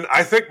knows? And then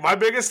I think my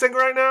biggest thing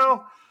right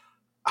now,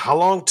 how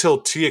long till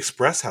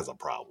T-Express has a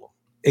problem?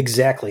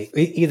 Exactly.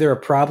 Either a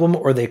problem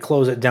or they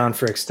close it down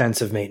for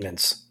extensive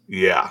maintenance.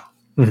 Yeah.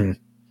 Mm-hmm.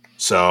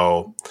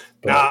 So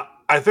now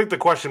I think the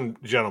question,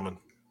 gentlemen,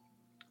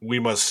 we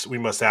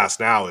must ask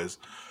now is,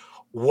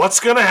 what's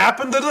going to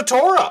happen to the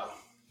Toro?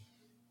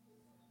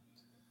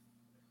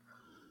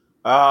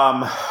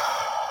 I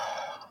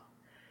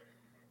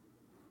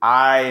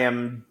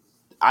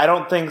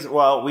don't think.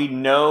 Well, we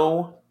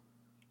know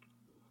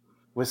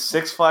with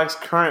Six Flags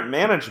current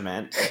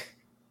management,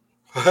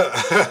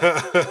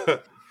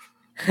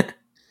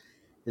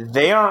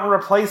 they aren't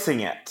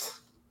replacing it.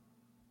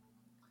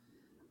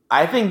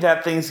 I think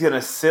that thing's going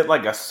to sit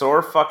like a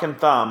sore fucking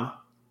thumb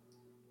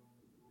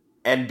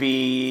and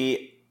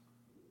be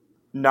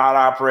not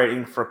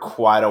operating for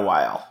quite a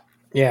while.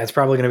 Yeah, it's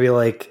probably going to be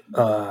like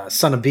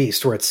Son of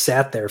Beast, where it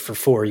sat there for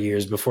 4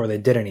 years before they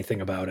did anything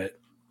about it.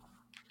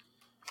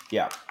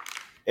 Yeah.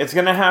 It's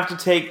going to have to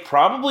take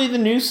probably the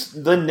next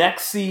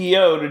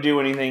CEO to do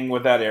anything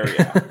with that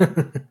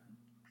area.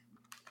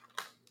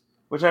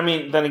 Which, I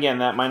mean, then again,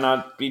 that might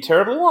not be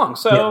terribly long.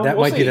 So that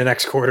we'll might see. be the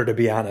next quarter, to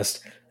be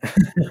honest.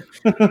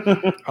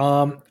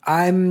 I'm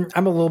a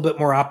little bit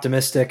more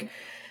optimistic.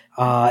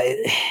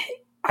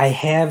 I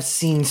have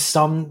seen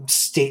some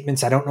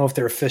statements. I don't know if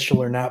they're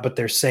official or not, but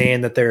they're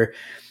saying that they're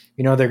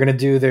going to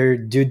do their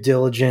due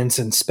diligence,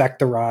 inspect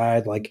the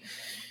ride, like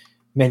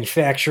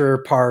manufacturer,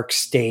 park,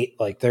 state,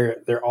 like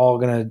they're all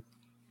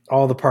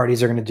the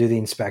parties are gonna do the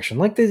inspection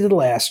like they did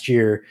last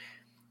year.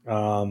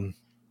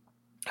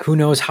 Who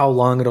knows how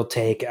long it'll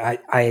take?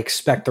 I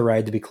expect the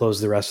ride to be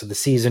closed the rest of the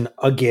season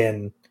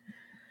again,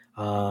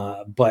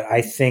 but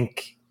I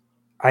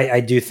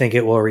do think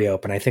it will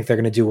reopen. I think they're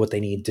going to do what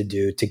they need to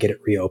do to get it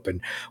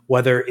reopened,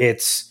 whether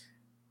it's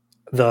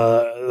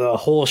the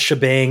whole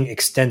shebang,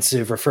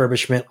 extensive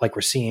refurbishment like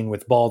we're seeing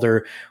with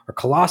Balder or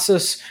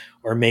Colossus,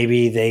 or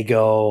maybe they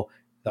go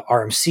the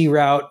RMC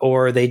route,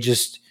 or they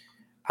just,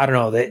 I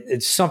don't know,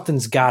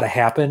 something's got to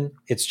happen.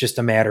 It's just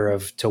a matter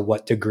of to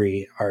what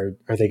degree are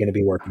they going to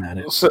be working on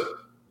it.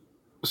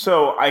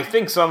 So I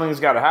think something's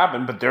got to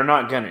happen, but they're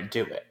not going to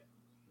do it.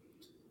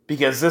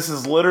 Because this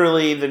is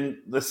literally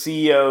the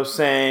CEO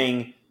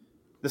saying,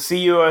 the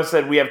CEO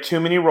said, we have too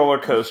many roller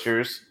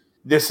coasters.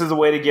 This is the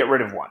way to get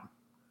rid of one.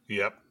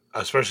 Yep.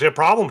 Especially a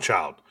problem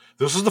child.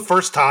 This is the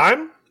first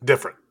time.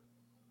 Different.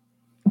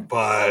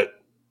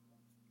 But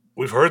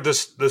we've heard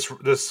this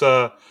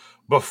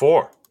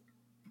before.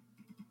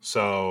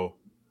 So.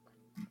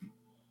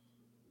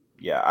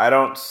 Yeah, I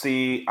don't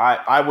see.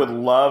 I would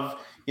love,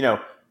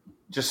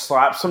 just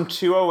slap some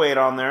 208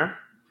 on there.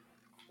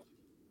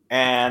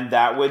 And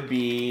that would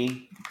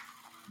be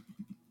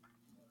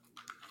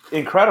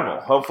incredible.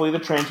 Hopefully the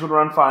trains would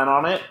run fine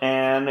on it,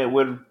 and it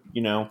would,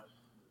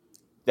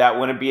 that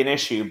wouldn't be an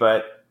issue.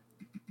 But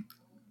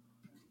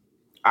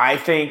I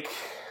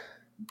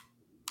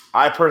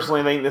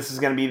personally think this is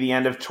going to be the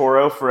end of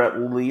Toro for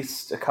at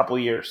least a couple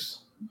years.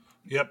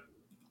 Yep.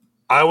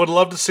 I would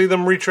love to see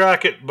them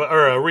retrack it,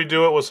 or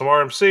redo it with some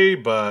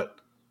RMC, but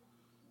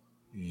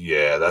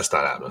yeah, that's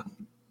not happening.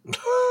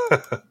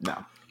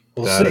 No.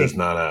 That is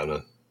not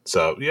happening.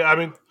 So yeah, I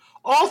mean,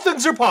 all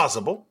things are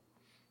possible,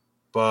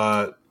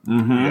 but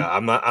yeah,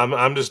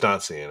 I'm just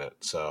not seeing it.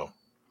 So,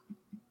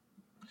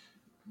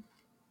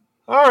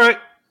 all right,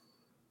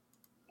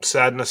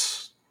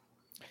 sadness.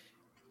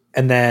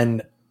 And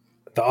then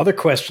the other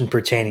question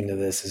pertaining to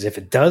this is, if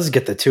it does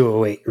get the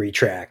 208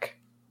 retrack,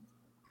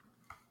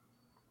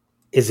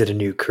 is it a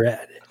new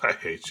cred? I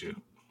hate you.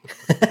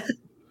 If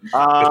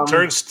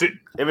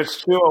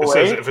it's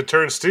 208, if it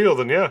turns steel,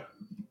 then yeah.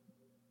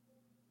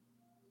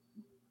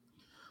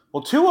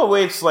 Well,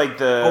 208's like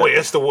the... Oh, wait,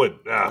 it's the wood.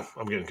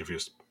 I'm getting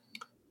confused.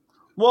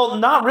 Well,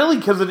 not really,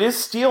 because it is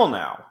steel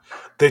now.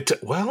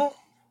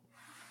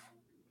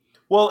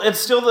 Well, it's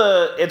still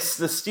the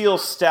steel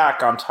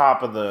stack on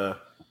top of the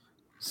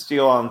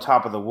steel on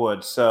top of the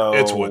wood. So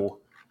it's wood.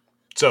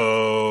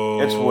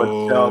 So it's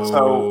wood still.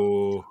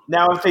 So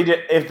now,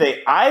 if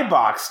they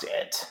eye-boxed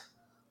it,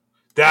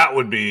 that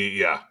would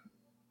be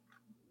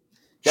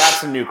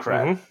that's a new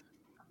cred. Mm-hmm.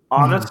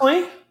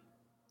 Honestly.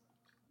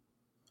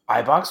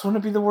 iBox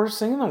wouldn't be the worst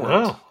thing in the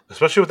world. No,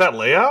 especially with that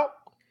layout.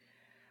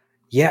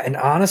 Yeah, and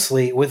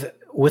honestly, with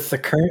the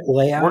current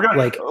layout,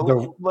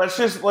 let's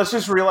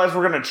just realize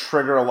we're going to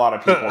trigger a lot of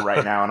people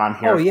right now, and I'm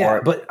here for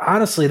it. But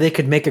honestly, they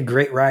could make a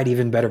great ride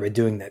even better by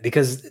doing that,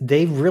 because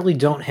they really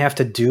don't have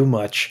to do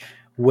much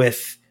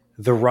with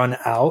the run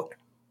out.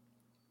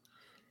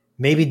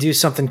 Maybe do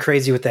something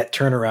crazy with that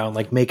turnaround,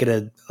 like make it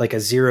a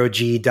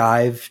 0G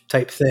dive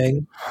type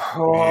thing.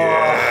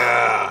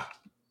 Yeah.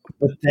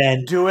 But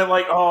then do it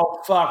like,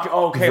 oh fuck,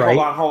 okay,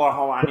 right? hold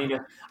on.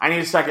 I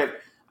need a second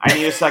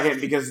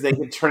because they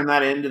could turn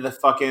that into the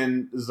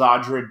fucking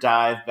Zadra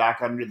dive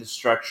back under the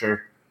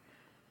structure.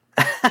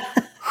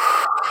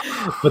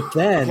 But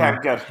then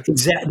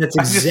that's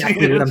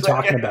exactly what I'm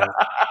talking about.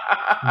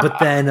 But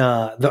then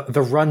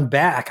the run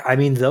back, I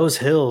mean, those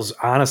hills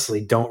honestly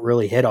don't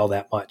really hit all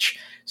that much.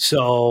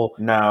 So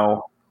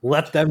no.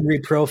 Let them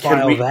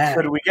reprofile that.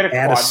 Could we get a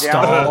add quad a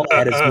stall, down?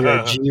 add a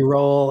 0G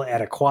roll,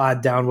 add a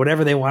quad down,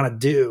 whatever they want to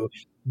do.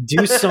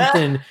 Do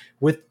something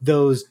with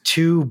those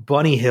two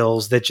bunny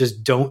hills that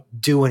just don't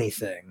do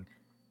anything.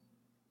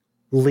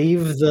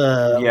 Leave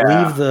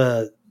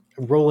the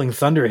Rolling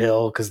Thunder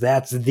Hill, because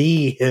that's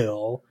the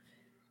hill,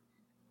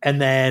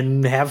 and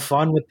then have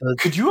fun with the.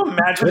 Could you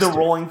imagine the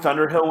Rolling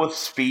Thunder Hill with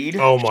speed?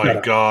 Oh my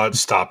God!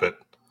 Stop it!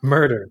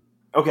 Murder.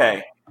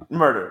 Okay,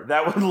 murder.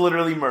 That would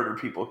literally murder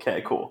people.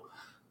 Okay, cool.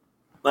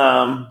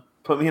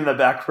 Put me in the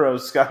back row,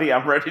 Scotty.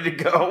 I'm ready to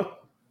go.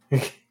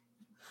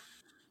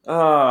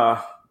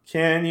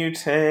 Can you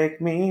take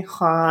me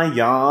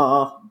higher?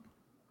 On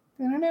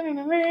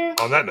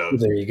that note.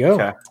 There you go.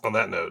 Okay. On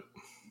that note.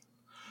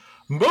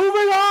 Moving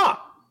on.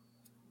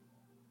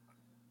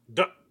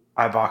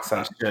 I box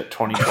that shit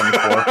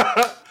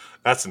 2024.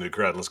 That's a new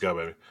cred. Let's go,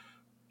 baby.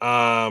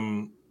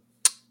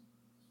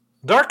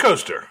 Dark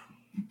Coaster.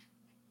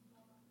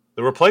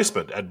 The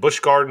replacement at Busch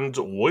Gardens,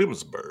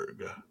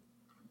 Williamsburg,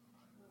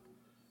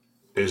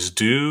 is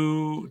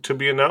due to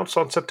be announced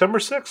on September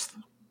 6th.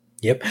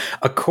 Yep.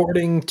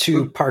 According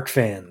to park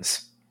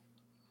fans.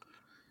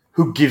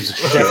 Who gives a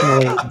shit?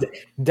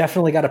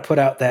 Definitely got to put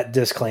out that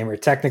disclaimer.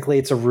 Technically,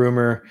 it's a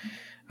rumor,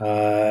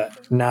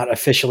 not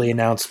officially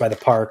announced by the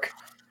park,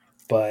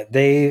 but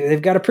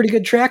they've got a pretty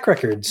good track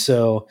record.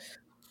 So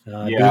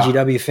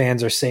BGW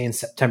fans are saying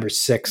September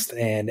 6th.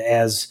 And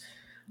as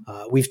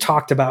We've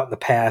talked about in the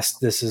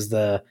past. This is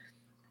the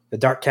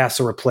Dark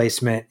Castle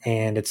replacement,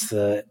 and it's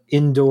the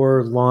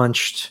indoor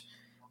launched.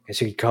 I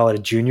guess you could call it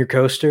a junior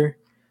coaster,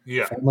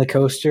 family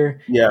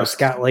coaster. Yeah. It's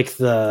got like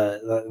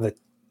the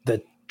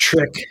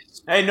trick.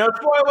 Hey, no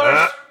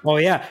spoilers. Oh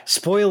yeah,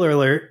 spoiler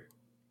alert.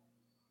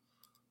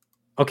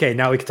 Okay,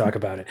 now we can talk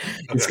about it.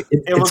 Okay.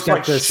 It's got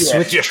like the shit.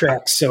 switch Yeah.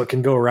 tracks, so it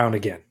can go around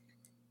again.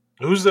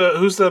 Who's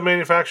the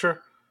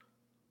manufacturer?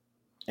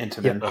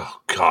 Intimate.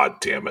 Oh, God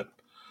damn it.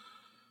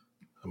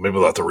 Maybe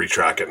we'll have to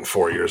retrack it in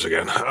 4 years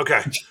again.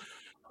 Okay.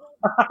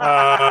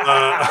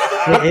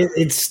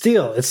 It's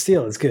steel. It's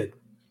steel. It's good.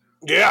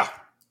 Yeah.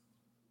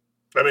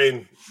 I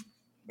mean,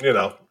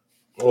 well,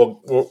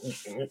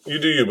 you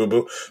do you,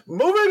 boo-boo.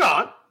 Moving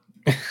on.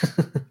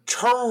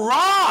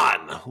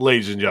 Tron,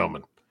 ladies and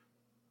gentlemen.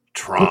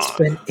 Tron. It's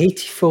been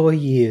 84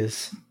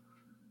 years.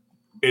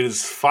 It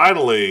is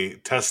finally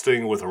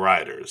testing with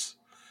riders.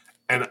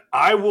 And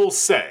I will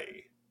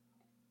say,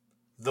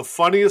 the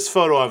funniest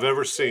photo I've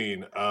ever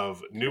seen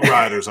of new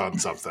riders on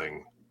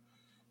something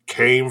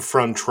came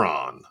from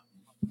Tron.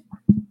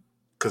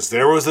 Because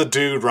there was a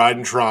dude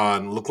riding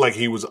Tron, looked like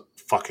he was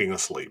fucking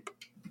asleep.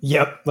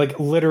 Yep, like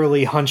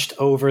literally hunched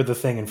over the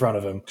thing in front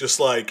of him. Just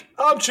like,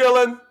 I'm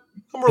chilling,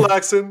 I'm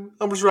relaxing,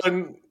 I'm just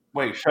riding.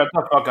 Wait, shut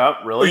the fuck up.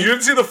 Oh, Really? you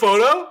didn't see the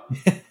photo?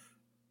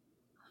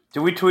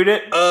 Did we tweet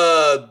it?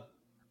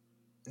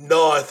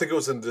 No, I think it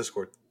was in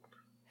Discord.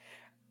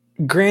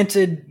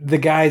 Granted, the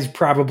guy's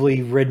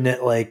probably ridden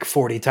it like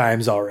 40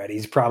 times already.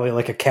 He's probably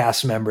like a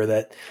cast member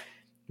that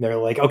they're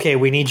like, okay,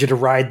 we need you to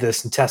ride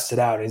this and test it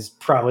out. And he's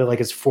probably like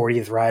his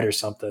 40th ride or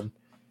something.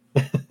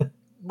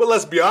 But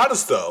let's be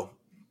honest, though.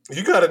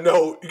 You gotta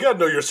know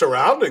your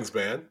surroundings,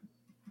 man.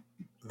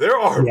 There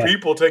are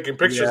people taking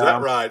pictures of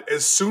that ride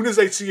as soon as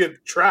they see a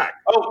track.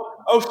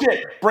 Oh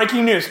shit!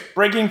 Breaking news!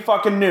 Breaking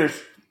fucking news!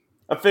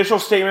 Official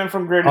statement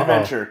from Great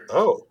Adventure.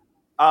 Oh.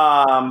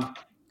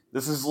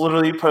 This is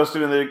literally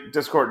posted in the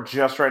Discord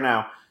just right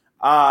now.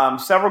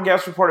 Several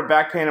guests reported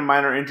back pain and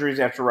minor injuries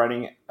after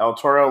riding El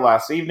Toro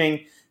last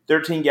evening.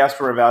 13 guests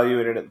were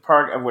evaluated at the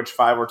park, of which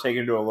 5 were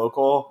taken to a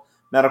local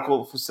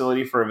medical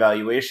facility for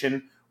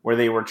evaluation, where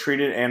they were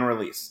treated and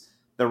released.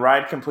 The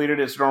ride completed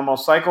its normal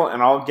cycle,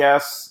 and all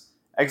guests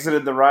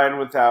exited the ride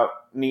without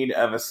need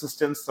of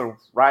assistance. The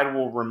ride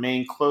will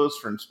remain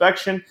closed for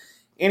inspection.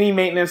 Any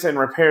maintenance and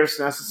repairs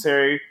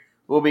necessary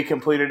will be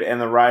completed, and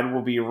the ride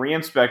will be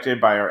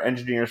re-inspected by our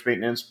engineers,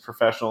 maintenance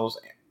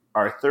professionals,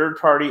 our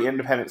third-party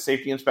independent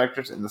safety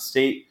inspectors in the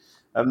state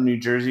of New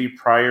Jersey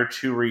prior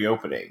to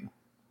reopening.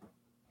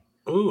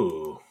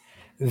 Ooh.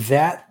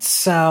 That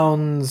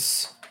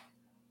sounds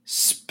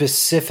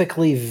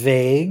specifically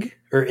vague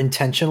or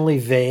intentionally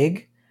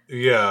vague.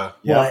 Yeah.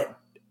 But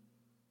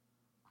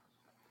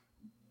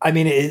I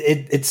mean,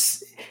 it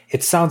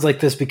sounds like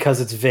this because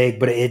it's vague,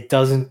 but it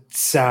doesn't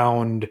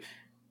sound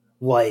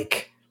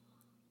like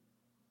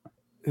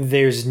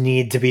there's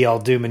need to be all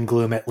doom and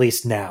gloom, at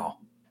least now.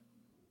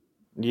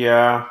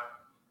 Yeah.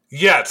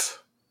 Yet.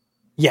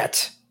 Yeah,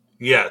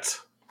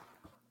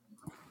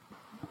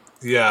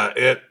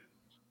 it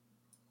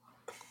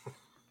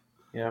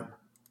Yep.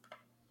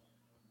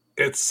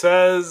 it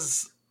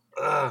says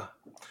it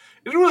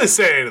didn't really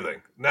say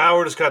anything. Now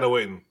we're just kind of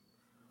waiting.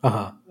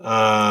 Uh-huh.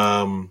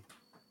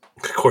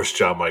 Of course,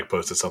 John Mike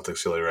posted something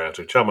silly right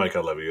after. John Mike, I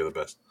love you. You're the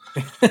best.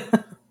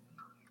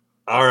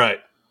 All right.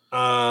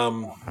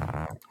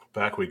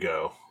 Back we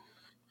go.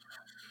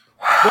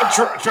 What,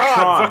 Tron.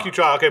 Fuck you,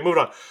 Tron. Okay, moving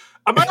on.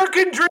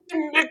 American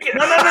Dream.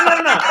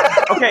 No.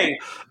 Okay.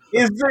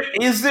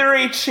 Is there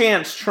a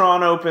chance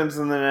Tron opens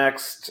in the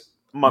next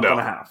month and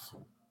a half?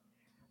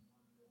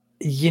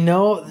 You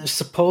know,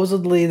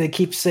 supposedly they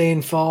keep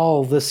saying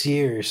fall this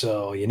year,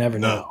 so you never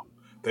know.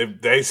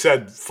 They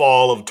said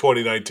fall of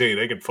 2019.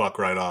 They can fuck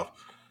right off.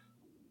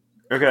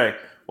 Okay.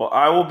 Well,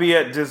 I will be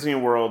at Disney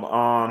World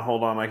on.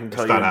 Hold on, I can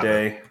tell you a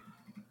day.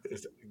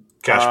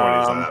 Cash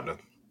money is not happening.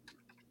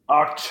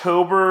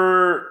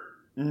 October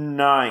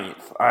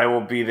 9th, I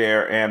will be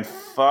there, and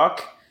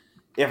fuck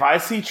if I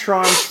see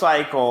Tron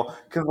Cycle,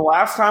 because the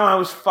last time I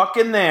was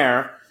fucking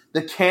there,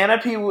 the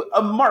canopy,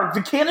 Mark,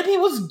 the canopy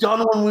was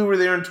done when we were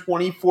there in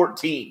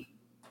 2014.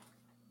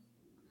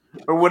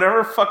 Or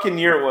whatever fucking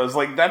year it was.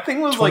 Like, that thing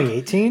was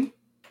 2018?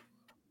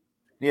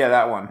 Yeah,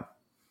 that one.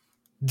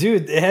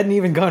 Dude, it hadn't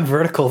even gone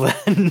vertical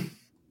then.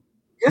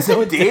 Yes,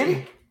 No, it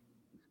did.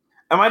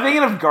 Am I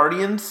thinking of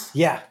Guardians?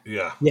 Yeah,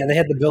 they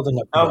had the building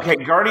up. Okay,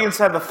 Guardians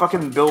had the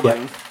fucking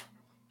building. Yeah.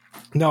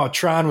 No,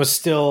 Tron was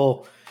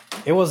still...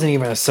 It wasn't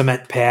even a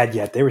cement pad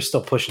yet. They were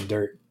still pushing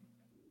dirt.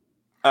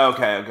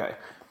 Okay.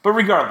 But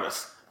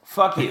regardless,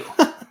 fuck you.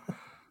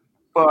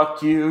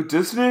 Fuck you,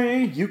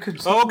 Disney. You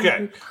could...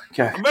 Okay.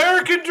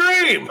 American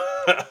Dream.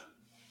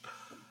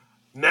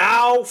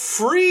 Now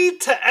free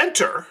to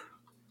enter,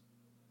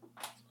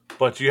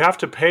 but you have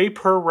to pay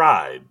per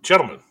ride.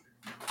 Gentlemen.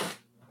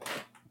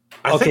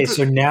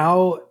 So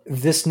now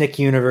this Nick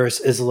universe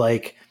is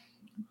like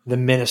the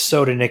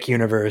Minnesota Nick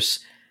universe.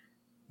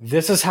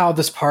 This is how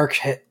this park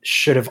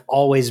should have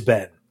always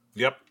been.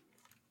 Yep.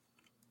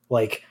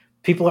 Like,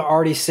 people are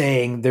already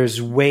saying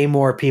there's way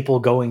more people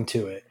going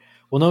to it.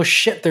 Well, no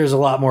shit, there's a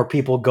lot more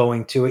people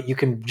going to it. You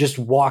can just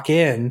walk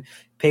in,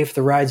 pay for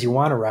the rides you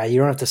want to ride. You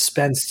don't have to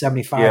spend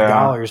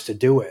 $75 to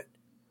do it.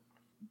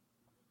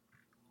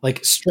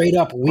 Like, straight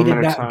up, we did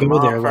Limited not time go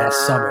there offer.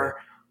 last summer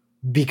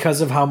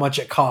because of how much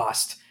it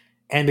cost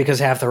and because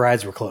half the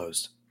rides were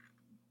closed.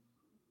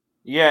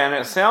 Yeah, and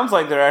it sounds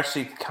like they're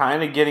actually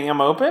kind of getting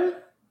them open.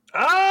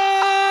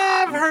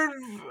 I've heard,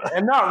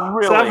 And not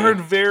really. so I've heard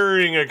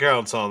varying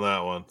accounts on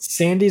that one.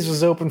 Sandy's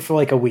was open for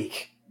like a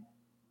week.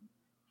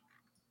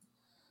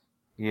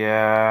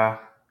 Yeah.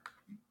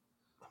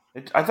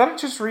 I thought it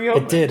just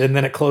reopened. It did, and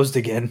then it closed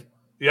again.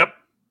 Yep.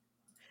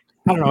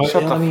 I don't know.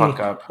 Shut the fuck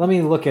up. Let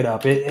me look it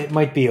up. It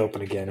might be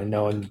open again, and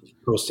no one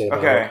posted about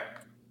Okay. it.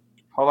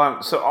 Hold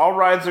on. So all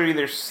rides are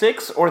either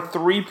 6 or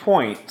 3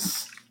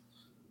 points.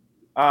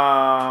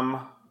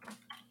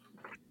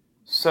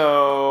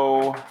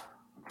 So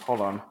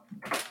hold on.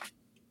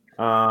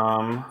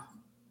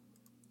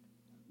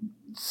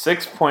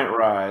 6-point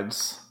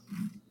rides.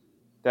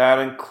 That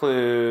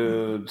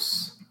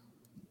includes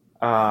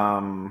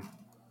I'm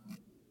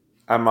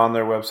on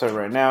their website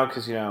right now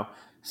because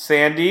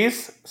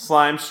Sandy's,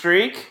 Slime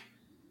Streak,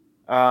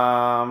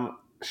 Shredder,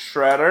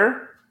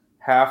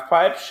 Half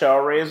Pipe, Shell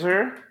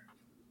Razor.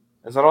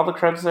 Is that all the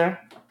creds there?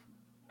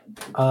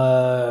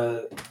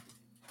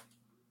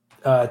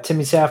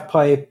 Timmy's Half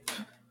Pipe,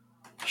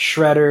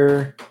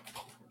 Shredder,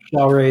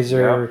 Shell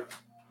Razor,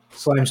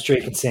 Slime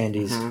Streak, and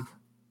Sandy's. Mm-hmm.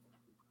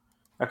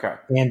 Okay.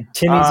 And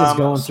Timmy's is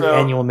going through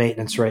annual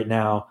maintenance right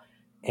now,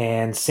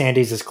 and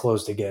Sandy's is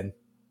closed again.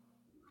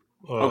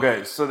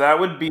 Okay, so that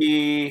would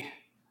be... What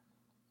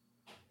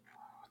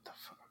the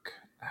fuck?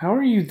 How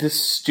are you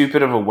this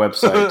stupid of a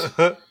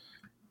website?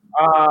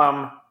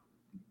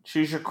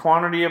 Choose your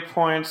quantity of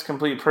points,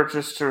 complete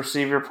purchase to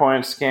receive your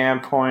points, scan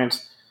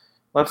points.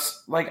 I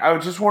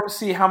just want to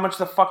see how much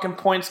the fucking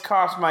points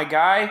cost, my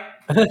guy.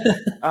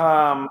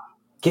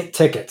 Get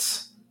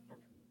tickets.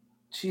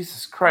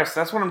 Jesus Christ,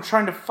 that's what I'm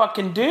trying to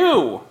fucking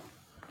do.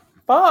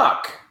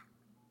 Fuck.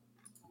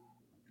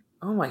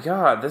 Oh my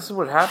god, this is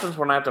what happens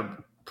when I have to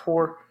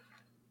pour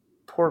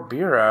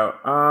beer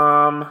out.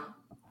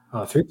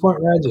 3-point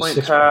rides or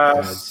 6-point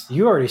rides?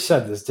 You already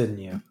said this, didn't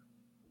you?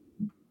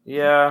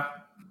 Yeah.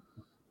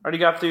 Already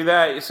got through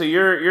that. So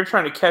you're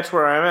trying to catch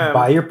where I am.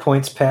 Buy your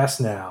points pass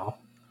now.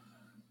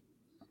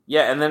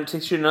 Yeah, and then it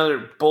takes you to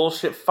another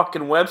bullshit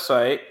fucking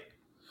website.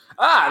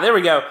 Ah, there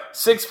we go.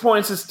 6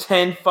 points is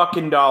 $10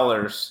 fucking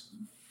dollars.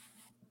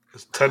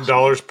 It's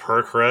 $10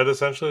 per cred,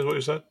 essentially, is what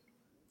you said?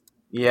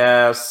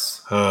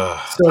 Yes.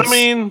 I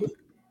mean,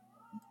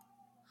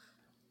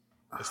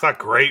 it's not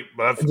great,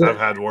 but I've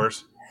had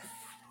worse.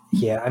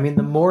 Yeah, I mean,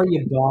 the more you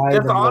buy,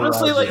 It's the more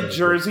honestly rides like you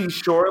Jersey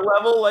Shore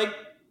level, like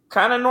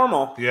kind of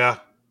normal. Yeah.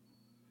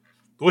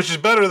 Which is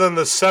better than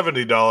the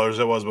 $70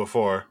 it was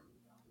before.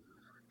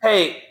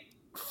 Hey,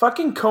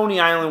 fucking Coney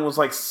Island was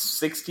like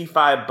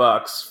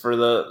 $65 for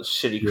the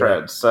shitty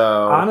cred.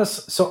 So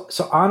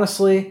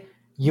honestly,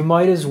 you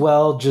might as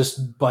well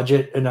just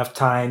budget enough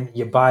time.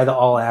 You buy the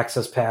all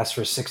access pass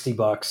for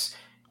 $60,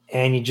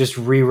 and you just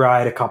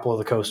re-ride a couple of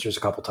the coasters a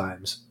couple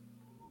times.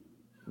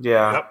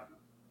 Yeah. Yep.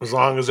 As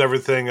long as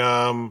everything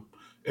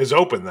is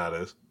open, that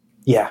is.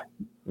 Yeah.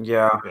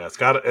 Yeah. Yeah. It's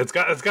got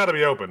to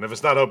be open. If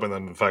it's not open,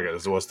 then fuck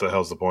it. What's the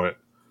hell's the point?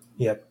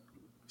 Yep.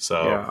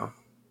 So. Yeah.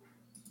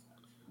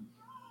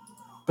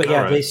 But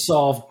yeah, right. They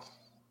solved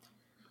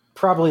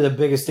probably the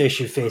biggest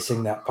issue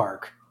facing that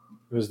park.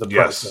 It was the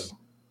pricing.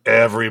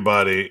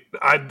 Everybody.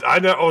 I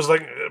know. I was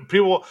like,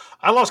 people.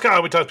 I lost count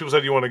how many times people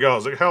said you want to go. I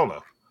was like, hell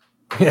no.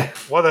 Yeah.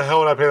 Why the hell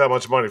would I pay that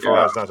much money for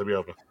rides not to be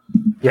open?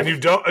 Yeah.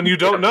 And you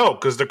don't know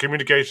because the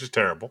communication is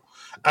terrible.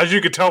 As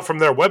you could tell from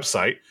their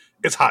website,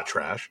 it's hot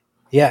trash.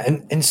 Yeah,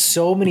 and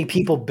so many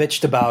people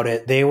bitched about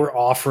it. They were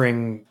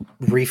offering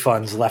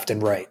refunds left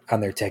and right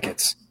on their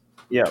tickets.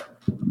 Yep.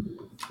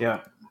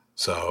 Yeah.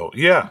 So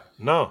yeah,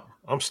 no,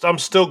 I'm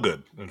still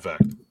good. In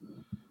fact,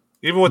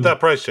 even with that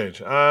price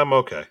change, I'm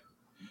okay.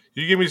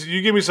 You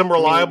give me some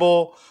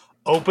reliable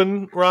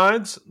open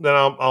rides, then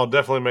I'll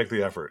definitely make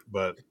the effort.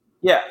 But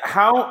yeah,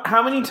 how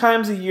many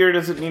times a year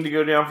does it need to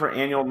go down for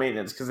annual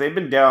maintenance? Because they've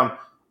been down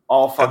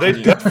all fucking year.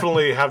 They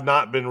definitely have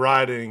not been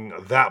riding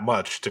that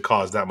much to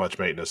cause that much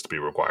maintenance to be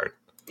required.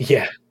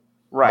 Yeah.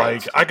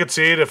 Right. Like, I could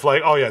see it if,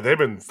 like, oh, yeah, they've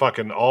been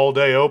fucking all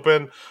day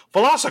open.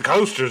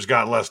 Velocicoaster's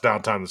got less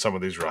downtime than some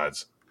of these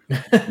rides.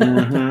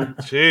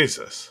 Mm-hmm.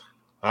 Jesus.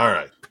 All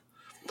right.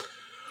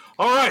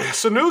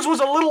 So news was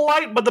a little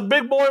light, but the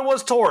big boy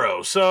was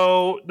Toro.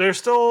 So there's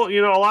still,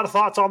 a lot of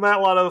thoughts on that,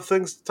 a lot of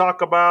things to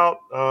talk about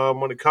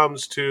when it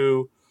comes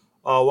to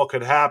what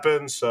could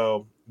happen.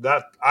 So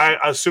that I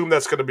assume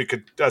that's going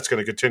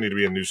to continue to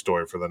be a news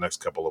story for the next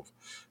couple of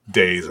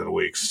days and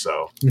weeks.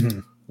 So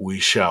we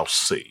shall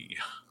see.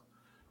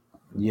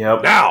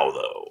 Yep. Now,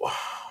 though,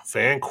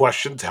 fan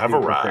questions have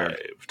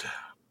arrived.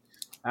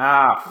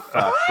 Fuck.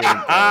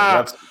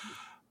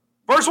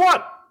 First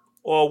one.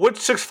 Well, which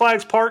Six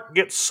Flags park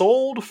gets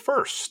sold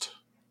first?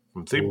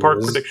 From Theme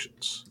Park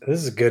Predictions. This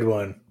is a good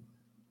one.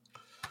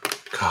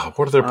 God,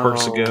 what are their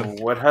perks again?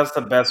 What has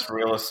the best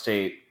real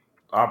estate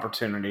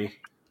opportunity?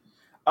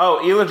 Oh,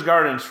 Elitch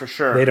Gardens for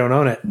sure. They don't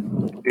own it.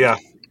 Yeah.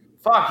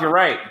 Fuck, you're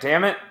right.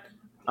 Damn it.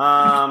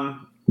 Well,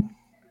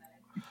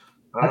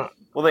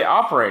 they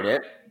operate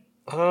it.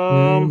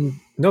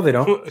 No, they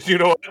don't. You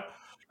know what?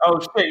 Oh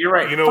shit, you're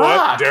right. You know Fuck.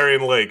 what?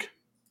 Darien Lake.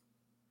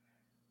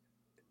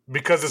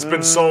 Because it's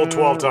been sold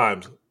 12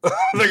 times.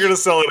 They're going to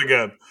sell it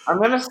again. I'm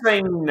going to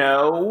say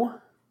no.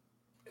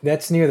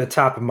 That's near the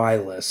top of my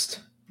list.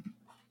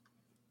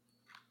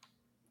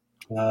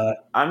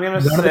 I'm going to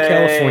None say of the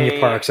California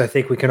parks. I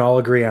think we can all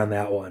agree on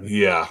that one.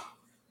 Yeah.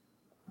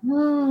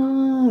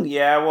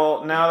 Yeah,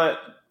 well, now that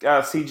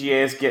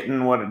CGA is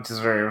getting what it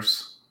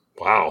deserves.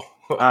 Wow.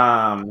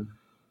 I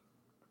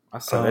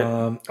said it.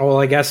 Well,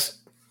 I guess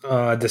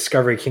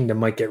Discovery Kingdom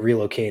might get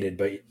relocated,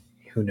 but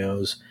who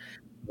knows?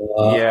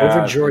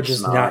 Over George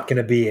is not going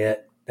to be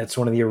it. That's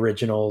one of the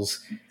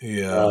originals.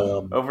 Yeah.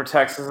 Over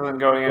Texas isn't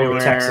going anywhere. Over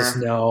Texas,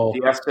 no.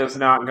 Fiesta's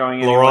not going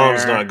anywhere.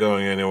 Laurent's not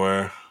going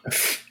anywhere.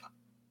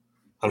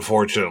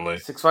 Unfortunately.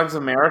 Six Flags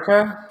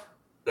America?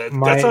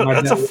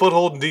 That's a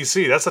foothold in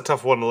DC. That's a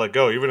tough one to let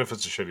go, even if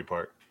it's a shitty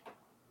park.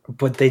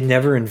 But they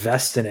never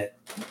invest in it.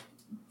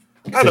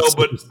 I know,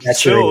 but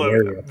still,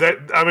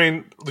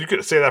 you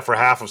could say that for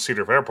half of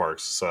Cedar Fair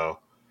parks. So,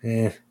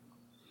 yeah.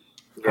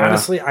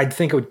 Honestly, I'd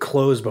think it would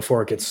close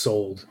before it gets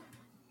sold.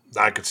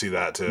 I could see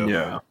that too.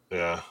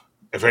 Yeah.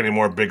 If any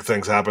more big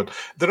things happen,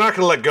 they're not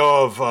going to let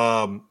go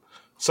of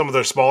some of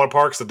their smaller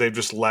parks that they've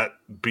just let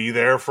be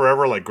there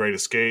forever, like Great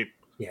Escape.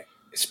 Yeah,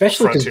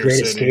 especially because Frontier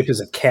Great City. Escape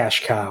is a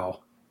cash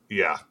cow.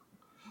 Yeah.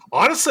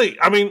 Honestly,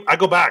 I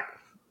go back.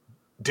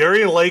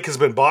 Darien Lake has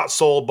been bought,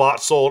 sold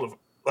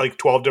like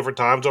 12 different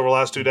times over the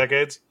last 2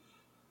 decades.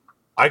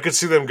 I could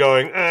see them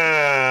going,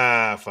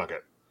 fuck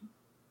it.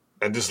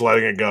 And just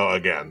letting it go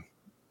again.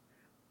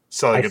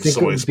 Selling it to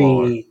somebody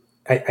smaller.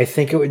 I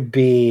think it would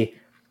be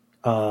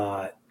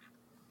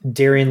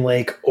Darien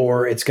Lake,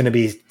 or it's going to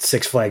be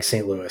Six Flags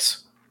St.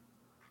 Louis.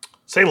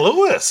 St.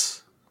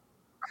 Louis?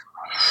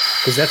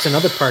 Because that's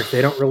another park.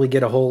 They don't really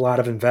get a whole lot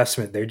of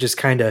investment. They're just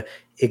kind of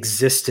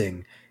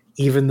existing,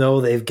 even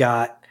though they've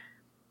got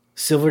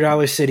Silver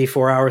Dollar City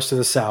 4 hours to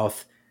the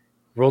south,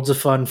 Worlds of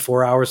Fun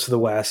 4 hours to the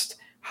west,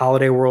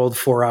 Holiday World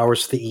 4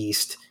 hours to the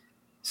east.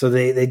 So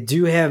they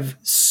do have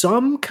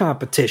some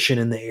competition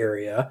in the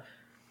area,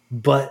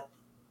 but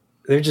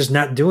they're just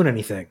not doing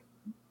anything.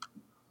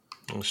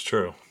 That's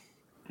true.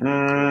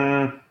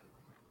 Man,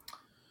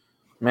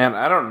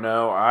 I don't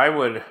know. I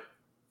would.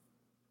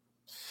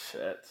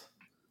 Shit.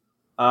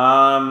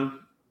 I'm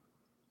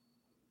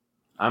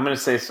going to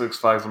say Six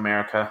Flags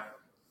America.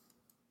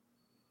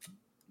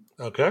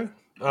 Okay.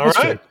 All That's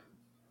right.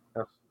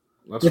 good.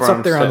 It's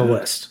up there on the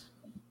list.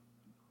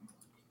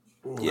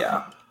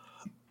 Yeah.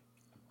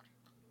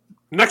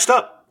 Next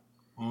up,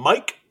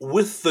 Mike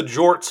with the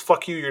Jorts.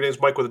 Fuck you. Your name's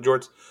Mike with the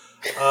Jorts.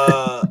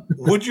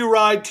 Would you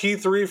ride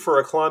T3 for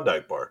a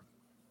Klondike bar?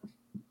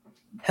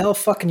 Hell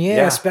fucking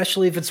yeah,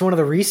 especially if it's one of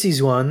the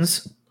Reese's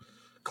ones.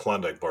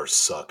 Klondike bars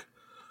suck.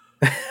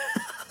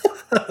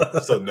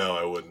 So no,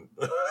 I wouldn't.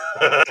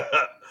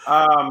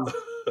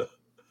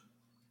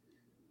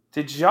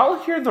 Did y'all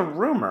hear the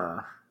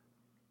rumor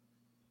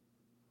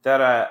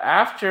that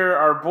after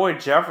our boy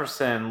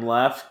Jefferson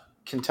left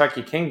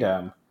Kentucky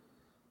Kingdom,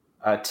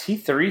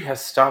 T3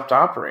 has stopped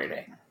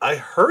operating? I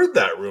heard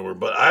that rumor,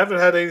 but I haven't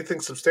had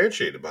anything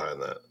substantiated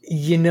behind that.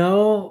 You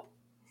know,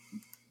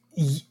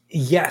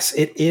 yes,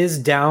 it is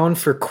down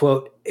for,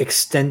 quote,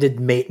 extended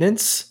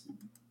maintenance.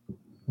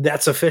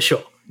 That's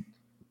official.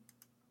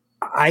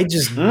 I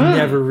just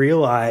never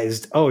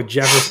realized,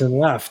 Jefferson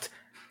left.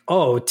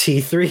 Oh,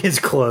 T3 is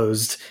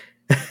closed.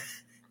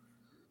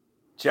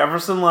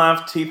 Jefferson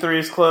left, T3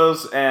 is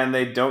closed, and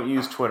they don't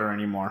use Twitter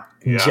anymore.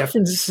 Yeah.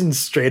 Jefferson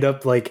straight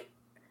up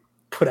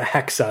put a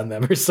hex on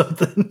them or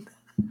something.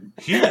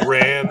 He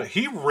ran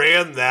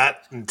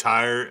that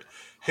entire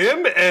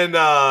him and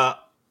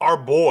our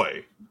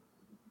boy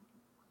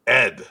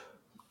Ed.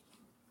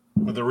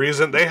 For the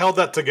reason they held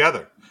that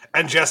together.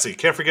 And Jesse,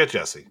 can't forget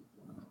Jesse.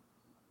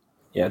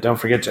 Yeah, don't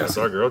forget Jesse. That's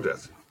our girl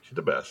Jesse. She's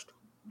the best.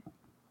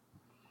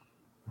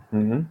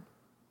 Mm-hmm.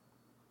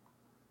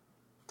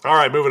 All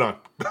right, moving on.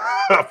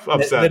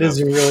 That is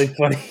a really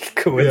funny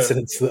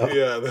coincidence, though.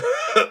 Yeah,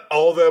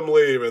 all of them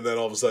leave, and then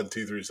all of a sudden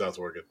T3 stops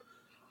working.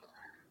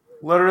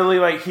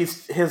 Literally,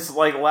 his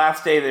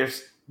last day, they're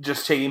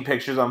just taking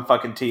pictures on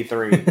fucking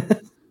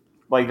T3.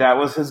 That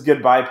was his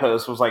goodbye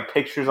post, was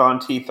pictures on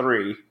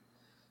T3,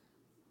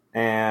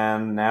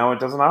 and now it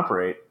doesn't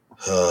operate.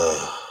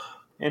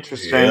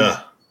 Interesting.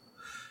 Yeah.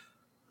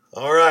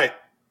 All right.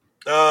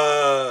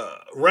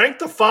 Rank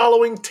the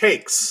following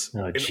takes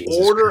in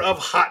order of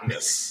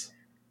hotness.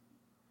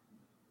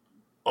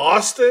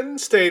 Austin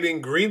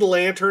stating Green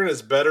Lantern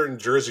is better than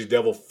Jersey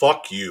Devil.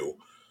 Fuck you.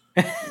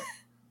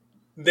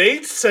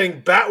 Nate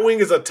saying Batwing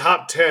is a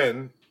top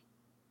 10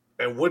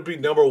 and would be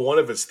number 1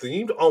 if it's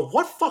themed. On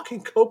what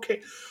fucking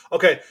cocaine?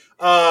 Okay.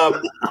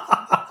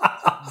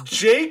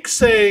 Jake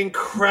saying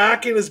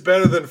Kraken is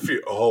better than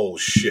Fear. Oh,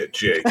 shit,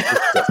 Jake.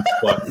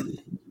 What the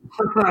fuck?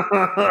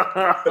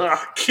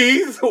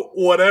 Keith,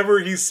 whatever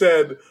he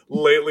said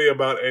lately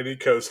about any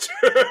coaster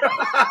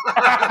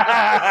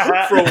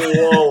from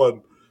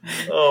Wallen.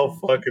 Oh,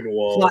 fucking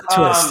Wallen. Plot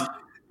twist.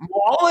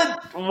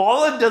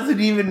 Wallen doesn't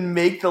even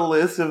make the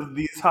list of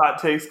these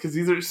hot takes because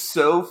these are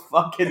so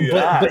fucking Yeah.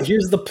 bad. But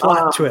here's the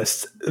plot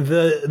twist.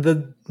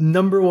 The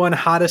number one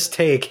hottest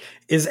take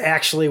is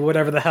actually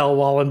whatever the hell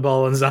Wallen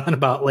Ballen's on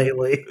about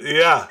lately.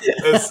 Yeah.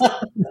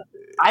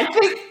 I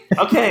think,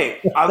 okay,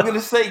 I'm going to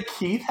say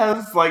Keith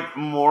has like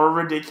more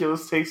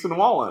ridiculous takes than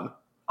Wallen.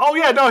 Oh,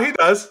 yeah, no, he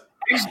does.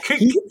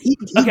 He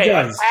Okay,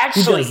 does.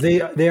 actually- he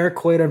does. They are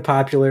quite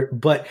unpopular,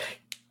 but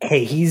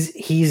hey,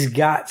 he's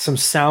got some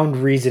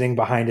sound reasoning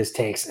behind his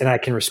takes, and I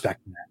can respect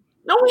that.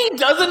 No, he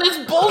doesn't.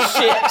 It's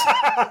bullshit.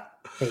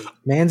 Hey,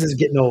 Mans is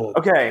getting old.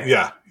 Okay.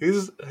 Yeah.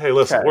 Hey,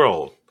 listen, Okay. we're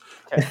old.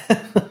 Okay.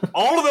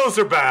 All of those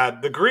are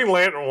bad. The Green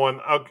Lantern one,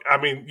 I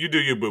mean, you do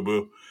you,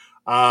 boo-boo.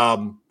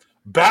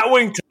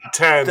 Batwing top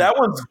 10. That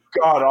one's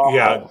god awful.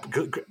 Yeah.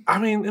 I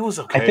mean, it was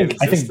okay.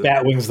 I think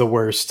Batwing's the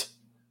worst.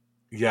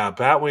 Yeah,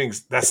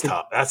 Batwings, that's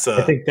tough. That's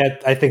I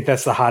think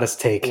that's the hottest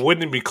take.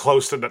 Wouldn't it be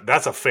close to that?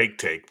 That's a fake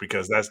take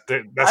because that's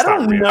I not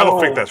don't real. I don't know.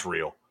 think that's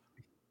real.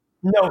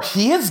 No,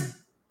 he is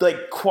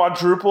like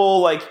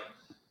quadruple, like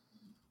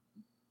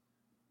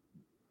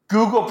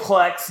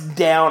Googleplex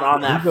down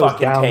on that He goes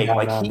fucking down take. on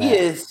Like that. he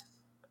is.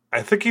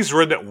 I think he's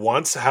ridden it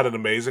once, had an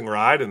amazing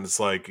ride, and it's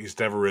like he's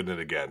never ridden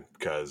it again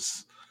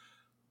because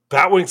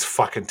Batwing's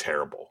fucking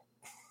terrible.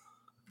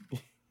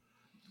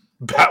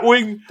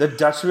 Batwing, The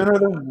Dutchmen are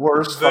the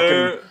worst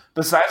They're- fucking.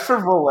 Besides for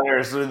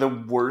Volaris, they're the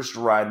worst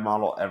ride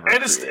model ever.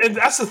 and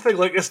that's the thing.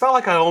 Like, it's not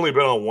like I've only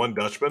been on one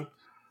Dutchman.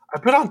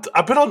 I've been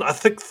on I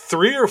think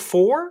 3 or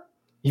 4.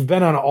 You've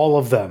been on all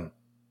of them,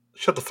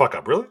 Shut the fuck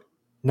up, really?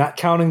 not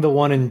counting the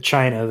one in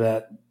China.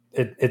 That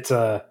it's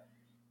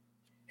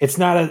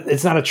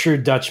not a true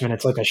Dutchman.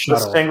 It's like a the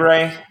shuttle.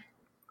 Stingray.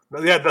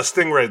 Yeah, the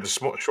Stingray,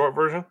 the short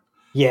version,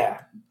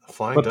 Yeah, the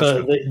Flying but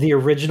Dutchman. the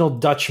original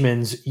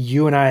Dutchmans,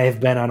 you and I have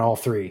been on all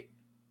 3.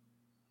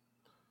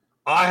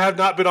 I have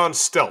not been on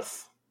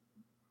Stealth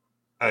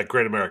at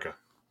Great America.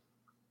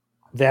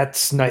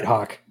 That's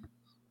Nighthawk.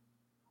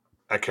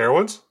 At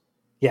Carowinds?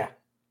 Yeah.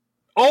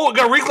 Oh, it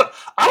got reclaim.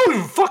 I don't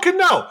even fucking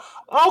know.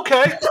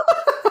 Okay.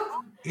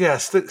 Yeah,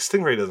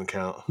 Stingray doesn't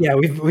count. Yeah,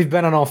 we've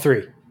been on all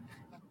 3.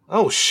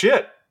 Oh,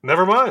 shit.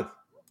 Never mind.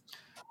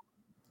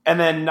 And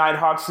then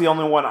Nighthawk's the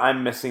only one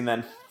I'm missing.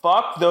 Then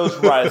fuck those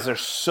rides. They're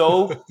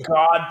so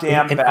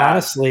goddamn And bad.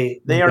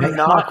 honestly, They are Nighthawk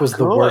not was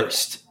the good.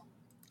 worst.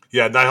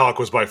 Yeah, Nighthawk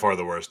was by far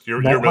the worst.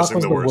 You're Nighthawk missing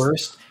was the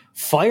worst.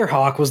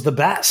 Firehawk was the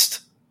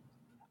best.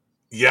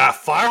 Yeah,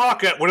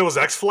 Firehawk, when it was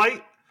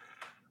X-Flight,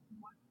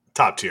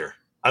 top tier.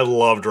 I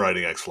loved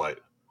riding X-Flight.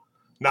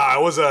 Now, I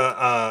was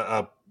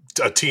a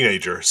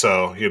teenager,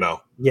 so,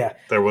 Yeah,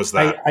 there was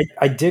that.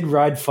 I did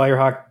ride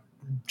Firehawk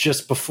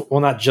just before.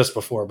 Well, not just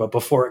before, but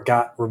before it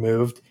got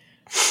removed.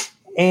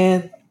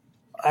 And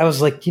I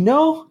was like,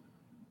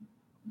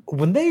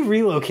 when they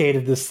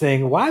relocated this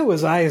thing, why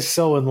was I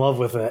so in love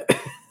with it?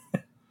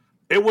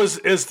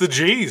 It's the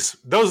G's.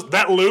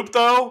 That loop,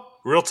 though,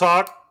 real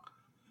talk,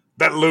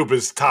 that loop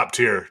is top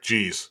tier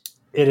G's.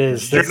 It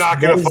is. You're not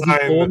gonna that is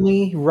find- the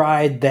only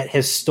ride that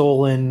has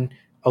stolen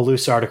a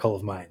loose article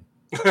of mine.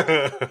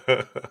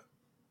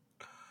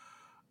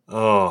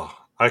 Oh,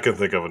 I can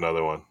think of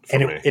another one for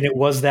And me. it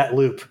was that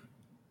loop.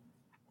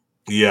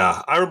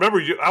 Yeah, I remember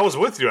you. I was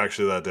with you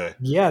actually that day.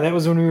 Yeah, that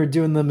was when we were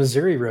doing the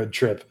Missouri road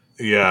trip.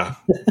 Yeah.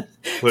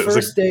 It was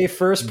First day,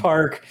 first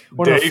park,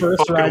 one of the Day first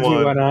fucking rides we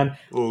one. went on.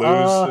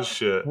 Lose as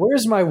shit.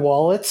 Where's my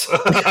wallet?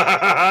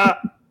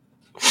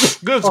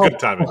 Good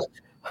timing.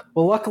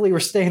 Well, luckily we're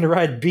staying to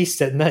ride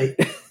Beast at night.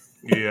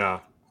 Yeah.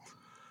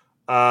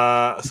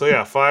 So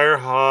yeah,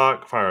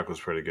 Firehawk was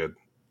pretty good.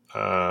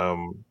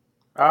 Firehawk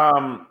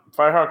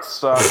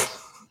sucks.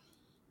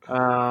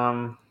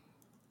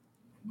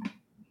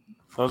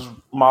 Those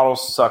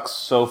models suck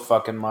so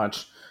fucking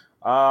much.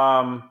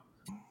 I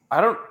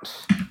don't.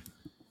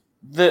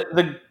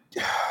 The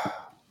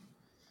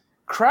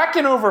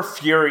Kraken over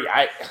Fury.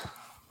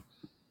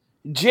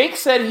 Jake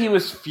said he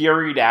was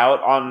furied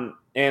out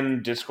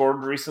in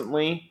Discord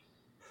recently.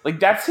 Like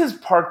that's his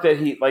park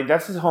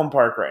that's his home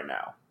park right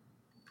now.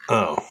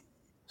 Oh.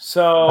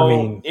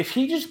 So if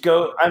he just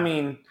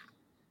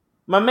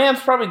my man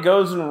probably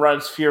goes and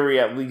rides Fury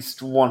at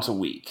least once a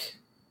week.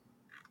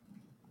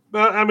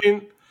 I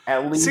mean,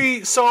 At least.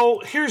 see, so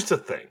here's the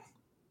thing.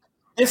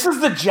 This is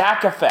the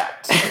Jack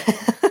effect.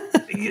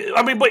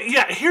 I mean, but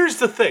yeah, here's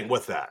the thing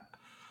with that.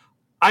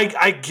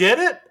 I get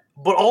it,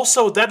 but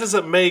also that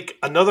doesn't make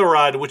another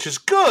ride, which is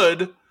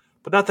good,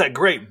 but not that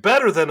great,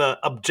 better than an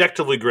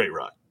objectively great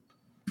ride.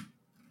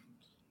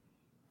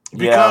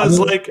 Because,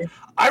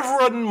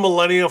 I've ridden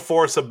Millennium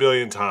Force a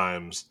billion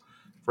times,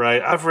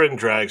 right? I've ridden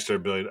Dragster a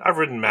billion. I've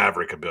ridden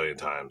Maverick a billion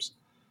times.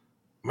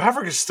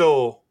 Maverick is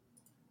still,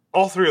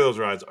 all 3 of those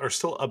rides are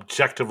still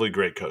objectively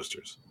great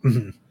coasters.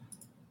 Mm-hmm.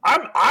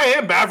 I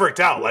am Mavericked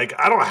out. Like,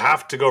 I don't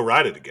have to go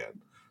ride it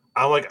again.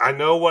 I'm like, I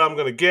know what I'm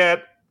going to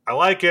get. I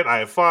like it. I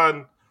have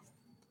fun.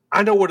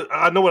 I know what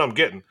I'm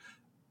getting.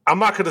 I'm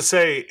not going to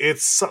say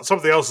it's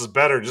something else is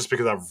better just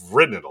because I've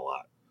ridden it a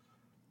lot.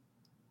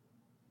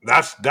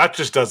 That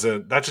just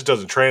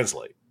doesn't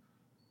translate.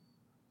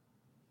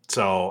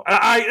 So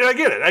I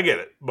get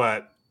it,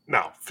 but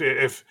no,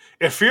 if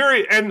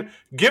Fury, and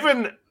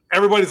given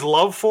everybody's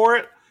love for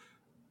it,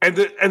 and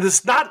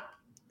it's not,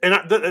 and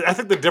I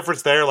think the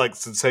difference there, like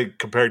say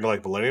compared to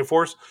like Millennium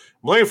Force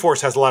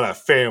has a lot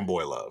of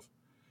fanboy love.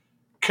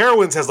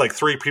 Carowinds has like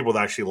 3 people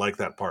that actually like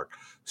that park.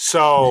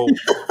 So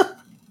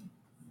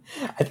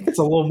I think it's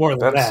a little more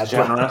than That's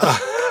generous.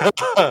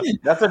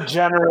 That's a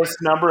generous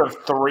number of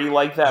 3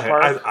 like that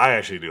park. I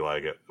actually do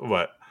like it,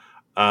 but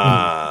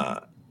I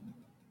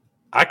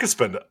could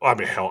spend. I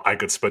mean, hell, I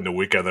could spend a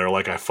weekend there.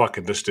 Like I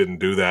fucking just didn't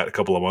do that a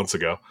couple of months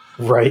ago,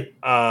 right?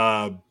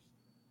 But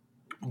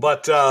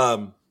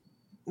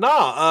no.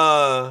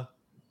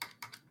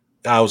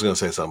 I was gonna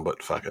say something,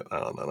 but fuck it. I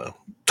don't know.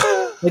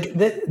 Like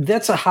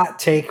that's a hot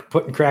take,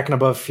 putting Kraken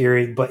above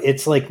Fury, but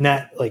it's like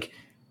not like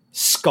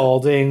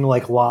scalding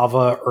like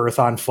lava, earth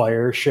on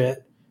fire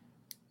shit.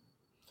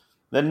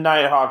 The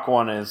Nighthawk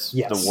one is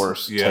Yes. the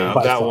worst. Yeah,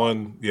 take. that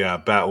one.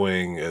 Yeah,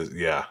 Batwing is.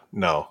 Yeah,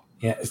 no.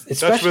 Yeah,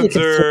 especially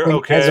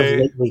considering as of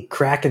lately,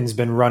 Kraken's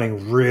been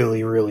running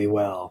really, really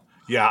well.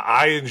 Yeah,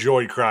 I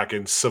enjoyed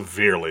Kraken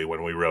severely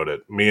when we rode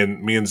it. Me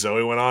and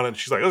Zoe went on it, and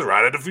she's like, "Let's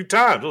ride it a few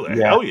times." I was like,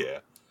 "Hell yeah!"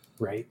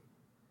 Right.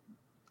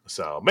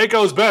 So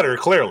Mako's better,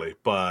 clearly,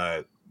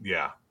 but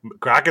yeah,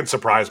 Kraken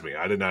surprised me.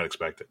 I did not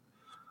expect it.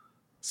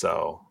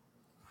 So,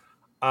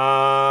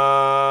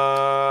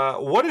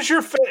 what is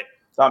your favorite?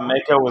 Thought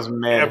Mako was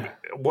mid.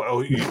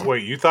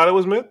 Wait, you thought it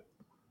was mid?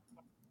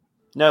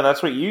 No,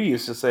 that's what you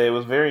used to say. It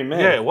was very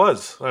mid. Yeah, it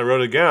was. I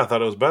wrote it again. I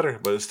thought it was better,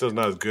 but it's still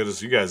not as good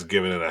as you guys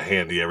giving it a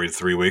handy every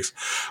 3 weeks.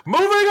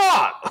 Moving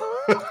on.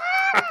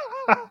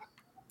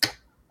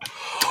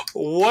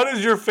 What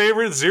is your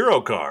favorite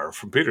Zero car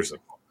from Peterson?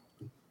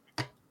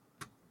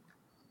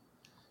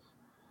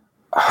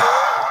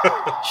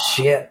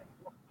 Shit.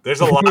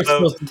 There's a lot of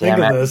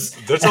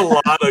there's a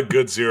lot of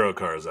good Zero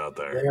cars out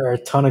there. There are a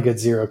ton of good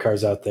Zero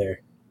cars out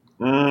there.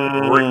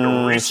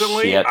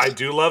 Recently, shit. I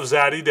do love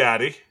Zaddy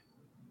Daddy.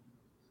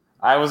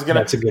 I was gonna.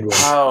 That's a good one.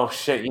 Oh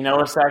shit! You know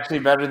what's actually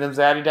better than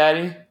Zaddy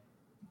Daddy?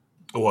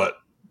 What?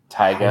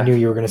 Tyga. I knew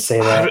you were going to say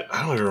that.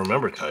 I don't even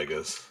remember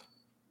Tygas.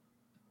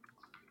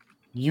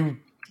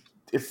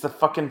 It's the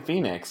fucking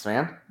Phoenix,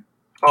 man.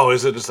 Oh,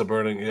 is it just a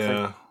burning?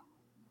 Yeah.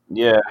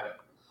 Yeah.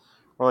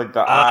 Or like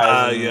the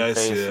eyes. And yeah, I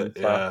face see and it.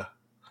 stuff.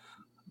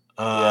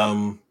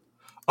 Yeah.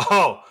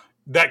 Oh,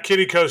 that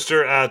kitty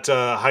coaster at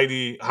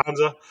Heidi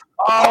Hansa.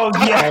 Oh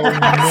yeah.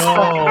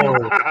 No.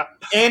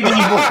 Andy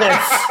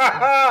Blitz.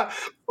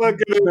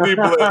 Fucking Andy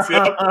Blitz.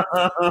 Yep.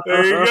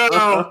 There you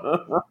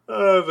go.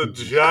 The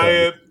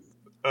giant,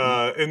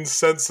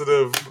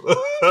 insensitive.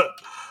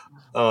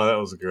 Oh, that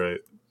was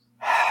great.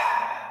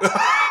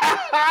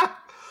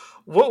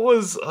 What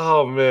was?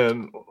 Oh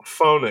man,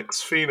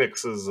 Phoenix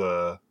is.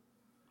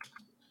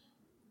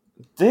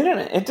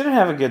 It didn't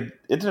have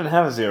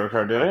a Zero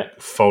car, did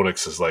it?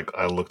 Phoenix is like,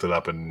 I looked it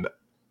up and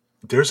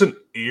there's an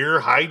ear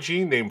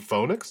hygiene named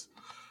Phoenix.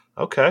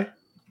 Okay.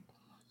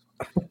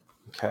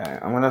 Okay,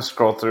 I'm gonna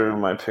scroll through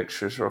my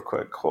pictures real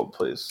quick. Hold,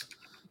 please.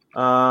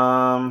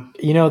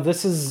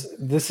 This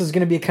is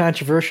going to be a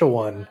controversial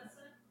one.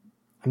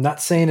 I'm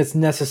not saying it's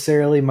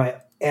necessarily my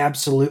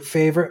absolute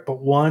favorite, but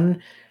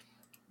one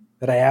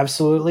that I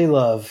absolutely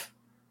love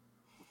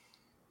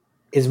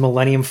is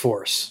Millennium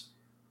Force.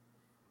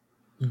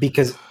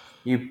 Because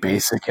you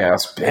basic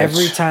ass bitch.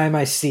 Every time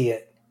I see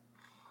it,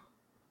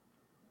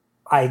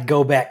 I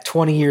go back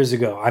 20 years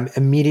ago. I'm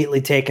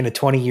immediately taken to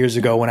 20 years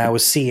ago when I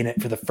was seeing it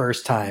for the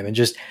first time. And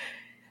just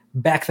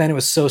back then it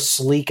was so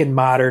sleek and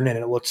modern and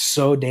it looked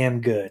so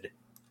damn good.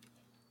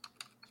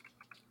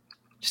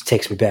 Just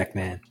takes me back,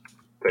 man.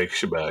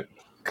 Takes you back.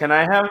 Can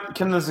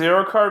the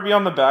Zero car be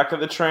on the back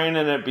of the train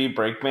and it be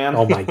Brakeman?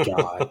 Oh my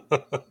God.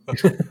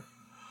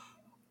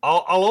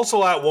 I'll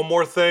also add one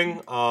more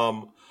thing.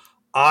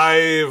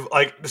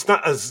 It's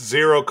not a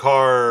Zero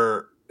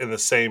car in the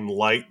same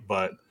light,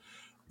 but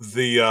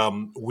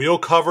the wheel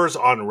covers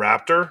on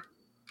Raptor.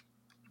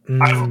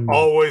 I've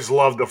always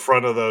loved the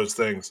front of those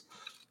things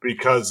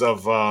because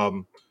of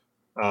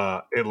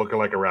it looking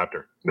like a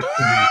Raptor.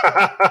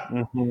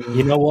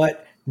 You know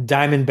what?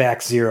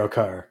 Diamondback Zero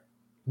car.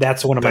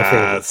 That's one of my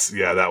favorites.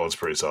 Yeah, that one's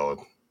pretty solid.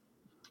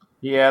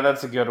 Yeah,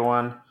 that's a good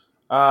one.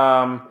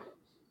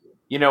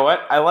 You know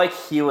what? I like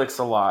Helix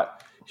a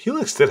lot.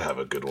 Helix did have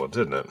a good one,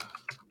 didn't it?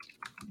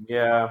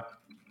 Yeah.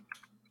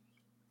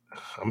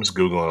 I'm just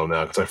Googling them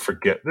now because I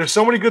forget. There's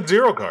so many good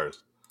Zero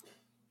cars.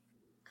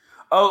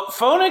 Oh,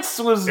 Phoenix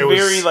was clean.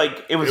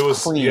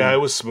 Yeah, it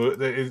was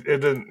smooth. It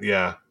didn't,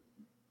 yeah.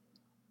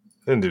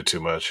 It didn't do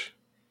too much.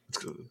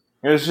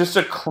 It was just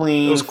a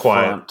clean It was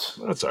quiet. front.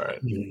 That's all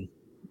right.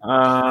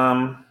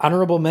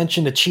 Honorable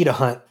mention to Cheetah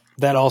Hunt.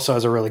 That also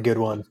has a really good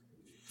one.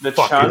 The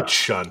fucking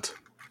chunt.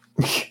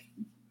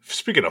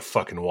 Speaking of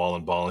fucking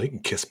Wallen Ballin, he can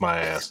kiss my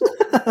ass.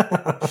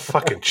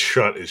 Fucking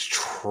Chut is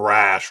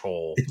trash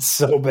hole. It's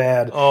so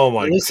bad. Oh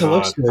my At least it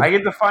looks god! good. I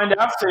get to find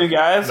out soon,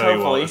 guys. No, you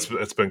Hopefully,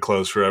 won't. It's been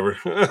closed forever.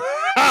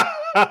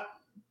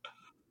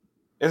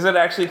 is it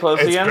actually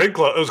closed It's again? been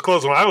closed. It was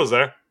closed when I was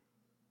there.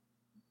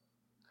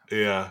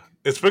 Yeah,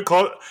 it's been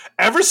closed.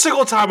 Every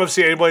single time I've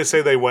seen anybody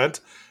say they went,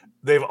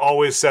 they've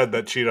always said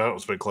that Cheetah Hunt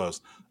has been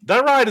closed.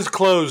 That ride is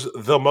closed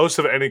the most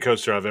of any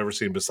coaster I've ever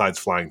seen besides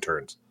Flying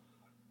Turns.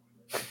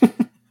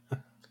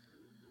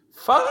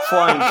 Fuck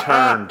Flying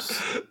Turns.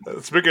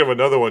 Speaking of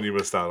another one you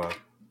missed out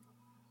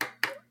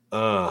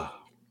on.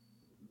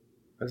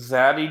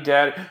 Zaddy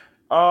Daddy.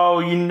 Oh,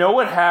 you know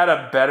what had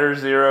a better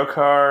Zero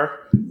car?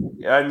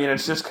 I mean,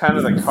 it's just kind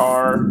of the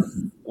car.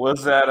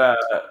 Was that a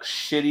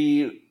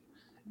shitty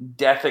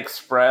Death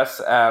Express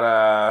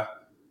at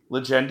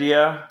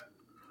Legendia?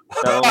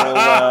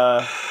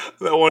 That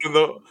That one in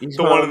the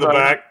one in the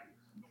back.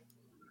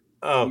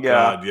 Oh Yeah.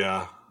 god,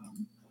 yeah.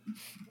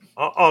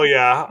 Oh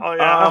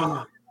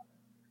yeah.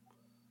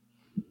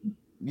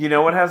 You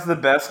know what has the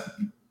best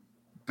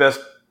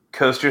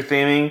coaster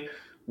theming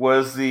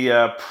was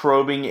the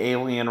probing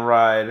alien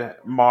ride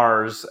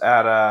Mars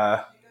at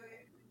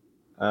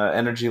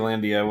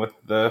Energylandia with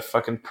the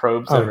fucking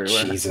probes Oh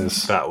everywhere.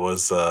 Jesus! That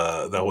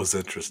was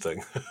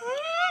interesting.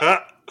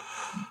 Yep.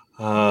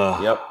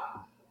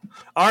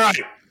 All right.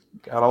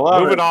 Gotta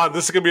love Moving it. on.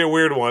 This is gonna be a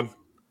weird one.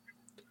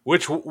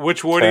 Which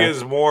Woody Okay.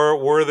 is more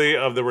worthy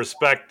of the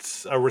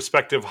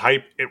respective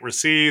hype it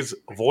receives,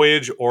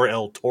 Voyage or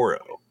El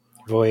Toro?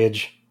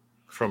 Voyage.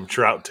 From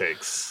Trout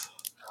Takes.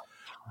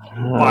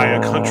 By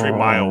a country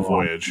mile,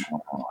 Voyage.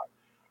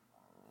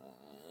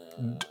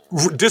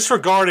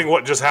 Disregarding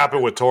what just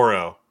happened with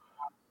Toro.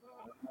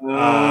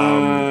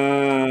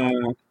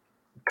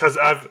 Because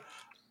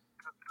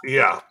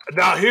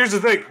Now, here's the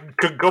thing.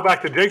 Could go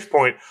back to Jake's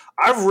point.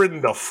 I've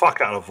ridden the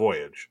fuck out of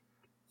Voyage.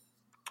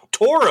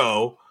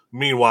 Toro,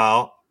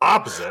 meanwhile,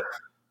 opposite.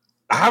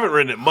 I haven't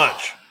ridden it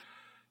much.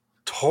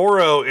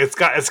 Toro, it's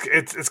got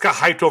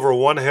hyped over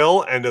one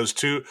hill and those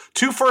two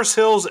first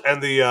hills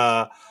and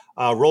the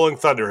Rolling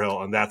Thunder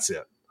Hill, and that's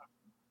it.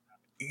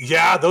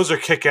 Yeah, those are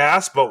kick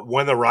ass, but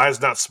when the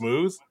ride's not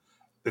smooth,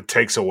 it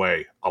takes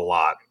away a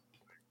lot.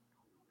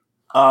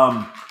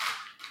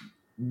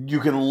 You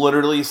can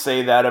literally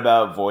say that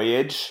about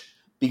Voyage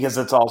because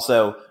it's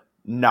also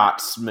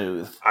not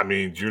smooth. I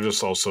mean, you're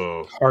just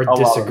also Hard A lot of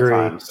the disagree.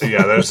 times.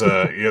 yeah. There's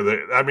it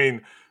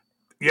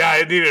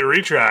needed a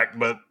retract,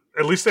 but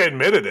at least they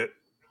admitted it.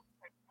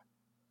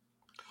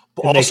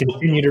 And they Also,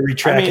 continue to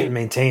retract I mean- it and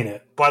maintain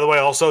it. by the way,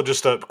 also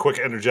just a quick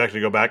interjection to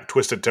go back.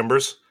 Twisted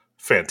Timbers,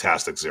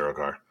 fantastic Zero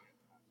car.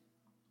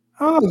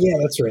 Oh yeah,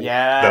 that's right.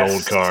 Yes. That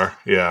old car,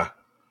 yeah.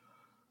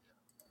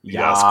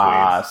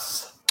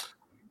 Yes.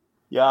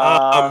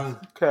 Um,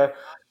 Okay.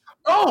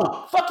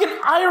 Oh, fucking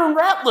Iron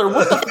Rattler!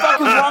 What the fuck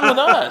is wrong with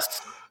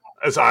us?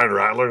 It's Iron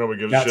Rattler. Nobody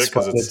gives a Got shit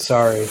because spotted, it's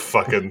sorry.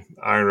 fucking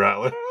Iron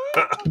Rattler.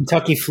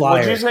 Kentucky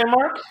What'd you Flyer. say,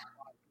 Mark?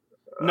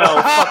 No,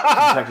 fuck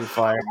Kentucky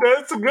Flyer.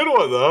 That's a good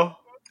one though.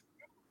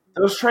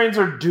 Those trains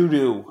are doo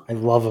doo. I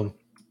love them.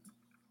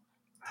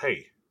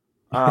 Hey,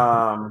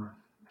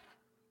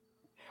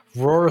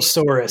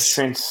 Rorosaurus.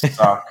 Trains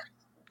suck.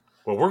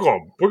 well, we're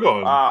going.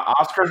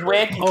 Oscar's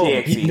Wacky Oh,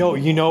 Taxi. you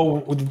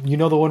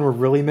know the one we're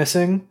really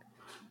missing?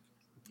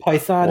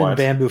 Python What? and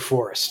Bamboo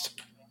Forest.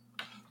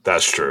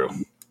 That's true.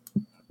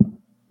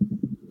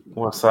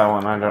 What's that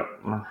one? I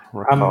don't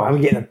recall.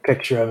 I'm getting a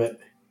picture of it.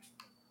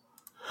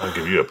 I'll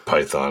give you a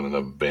python and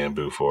a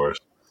bamboo forest.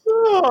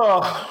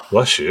 Oh,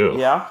 Bless you.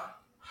 yeah.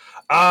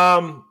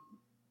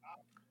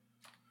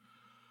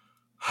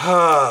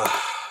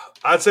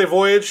 I'd say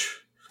Voyage.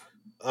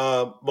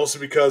 Mostly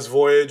because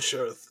Voyage,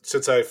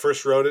 since I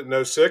first rode it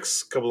in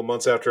 06, a couple of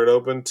months after it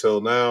opened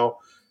till now,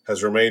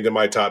 has remained in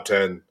my top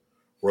 10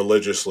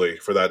 religiously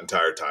for that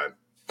entire time.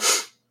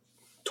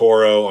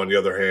 Toro, on the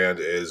other hand,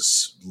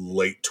 is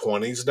late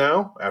 20s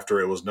now, after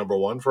it was number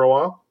one for a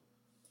while.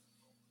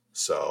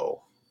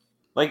 So,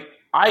 Like,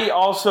 I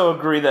also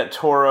agree that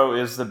Toro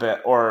is the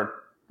best, or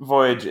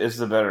Voyage is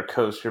the better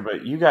coaster,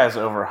 but you guys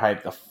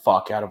overhype the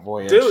fuck out of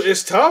Voyage. dude,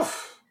 it's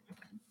tough.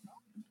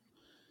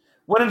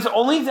 When it's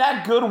only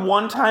that good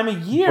one time a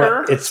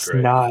year. But it's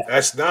Great. not.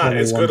 That's not. only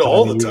It's one good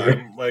all time the a year.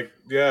 time. Like,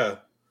 yeah.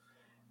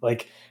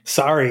 Like,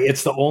 sorry,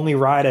 it's the only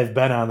ride I've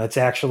been on that's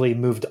actually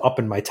moved up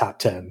in my top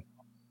 10.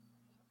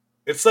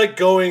 It's like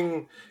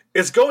going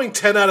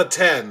 10 out of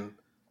 10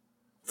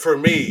 for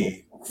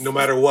me, no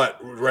matter what,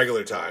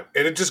 regular time.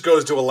 And it just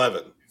goes to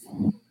 11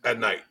 at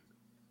night.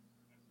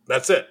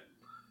 That's it.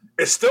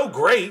 It's still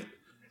great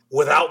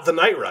without the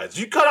night rides.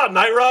 You cut out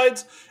night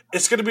rides,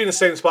 it's going to be in the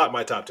same spot in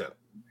my top 10.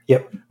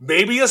 Yep.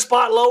 Maybe a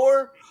spot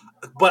lower,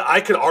 but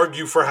I could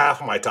argue for half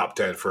of my top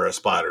 10 for a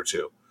spot or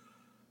two.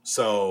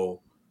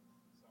 So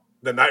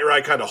the night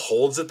ride kind of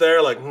holds it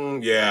there. Like,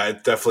 yeah,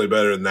 it's definitely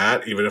better than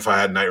that. Even if I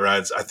had night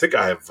rides, I think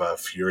I have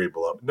Fury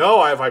below. No,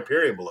 I have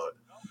Hyperion below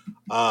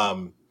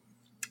it.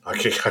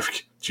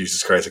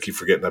 Jesus Christ, I keep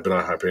forgetting I've been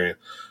on Hyperion.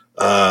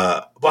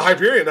 But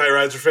Hyperion night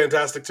rides are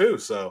fantastic too.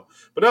 So,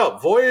 but no,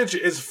 Voyage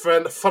is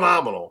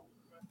phenomenal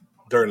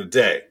during the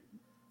day,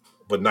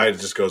 but night it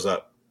just goes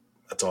up.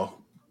 That's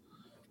all.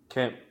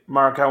 Okay,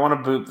 Mark, I want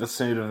to boot the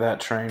suit of that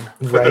train.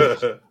 Right.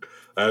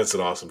 That's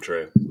an awesome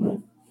train.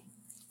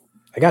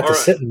 I got All to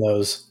right. sit in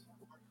those.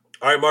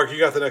 All right, Mark, you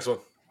got the next one.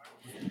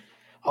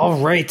 All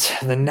right,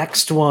 the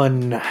next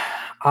one.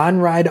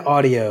 On-ride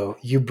audio.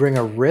 You bring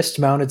a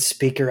wrist-mounted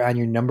speaker on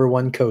your number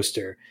one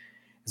coaster,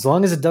 as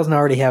long as it doesn't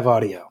already have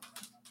audio.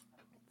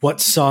 What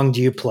song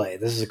do you play?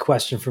 This is a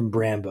question from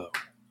Brambo.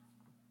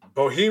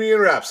 Bohemian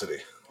Rhapsody.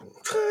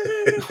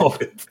 Oh,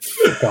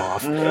 fuck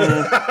off.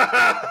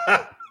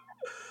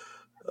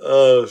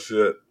 Oh,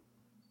 shit.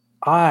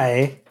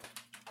 I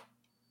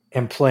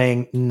am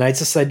playing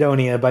Knights of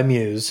Sidonia by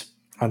Muse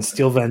on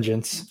Steel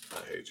Vengeance,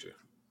 I hate you.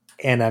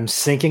 and I'm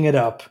syncing it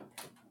up.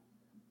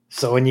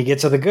 So when you get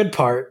to the good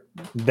part,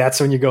 that's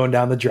when you're going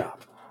down the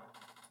drop.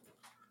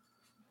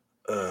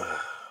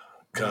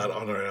 God,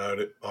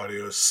 on-ride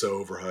audio is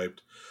so overhyped.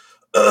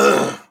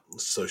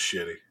 It's so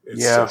shitty.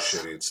 It's so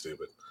shitty and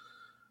stupid.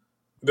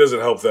 It doesn't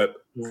help that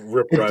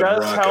Rip It Ride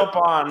does Rocket. help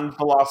on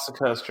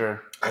Velocicoaster.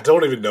 I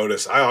don't even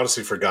notice. I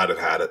honestly forgot it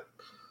had it.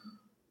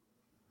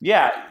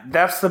 Yeah,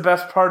 that's the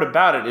best part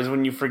about it is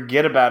when you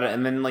forget about it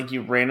and then like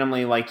you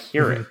randomly like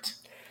hear it.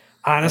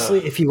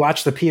 Honestly, if you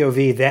watch the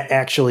POV, that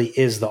actually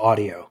is the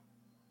audio.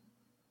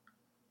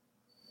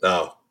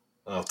 Oh,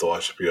 I'll have to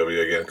watch the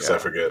POV again because I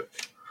forget.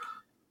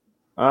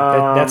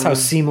 That's how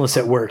seamless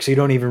it works. You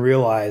don't even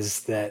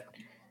realize that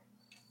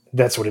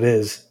that's what it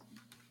is.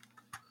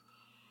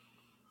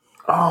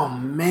 Oh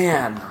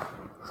man,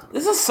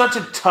 this is such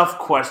a tough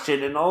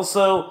question, and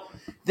also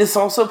this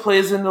also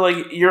plays into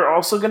like you're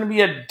also going to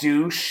be a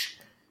douche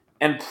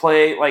and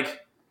play like.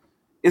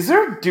 Is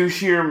there a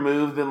douchier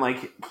move than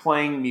like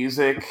playing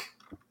music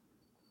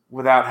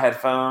without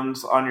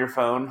headphones on your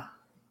phone?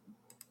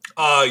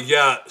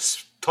 Yeah,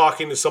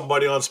 talking to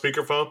somebody on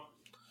speakerphone.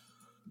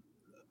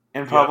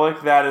 In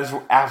public, that is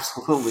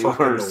absolutely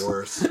Fucking worse. the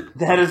worst.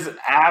 That is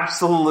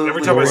absolutely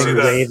Every time I see Wearing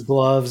that- wave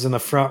gloves in the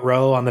front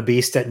row on the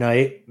Beast at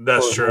night.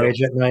 That's or true.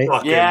 Voyage at night.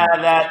 Fucking, Yeah,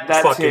 that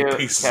fucking too.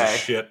 pieces Okay. of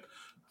shit.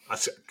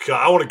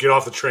 I want to get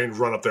off the train,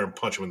 run up there, and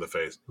punch him in the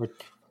face.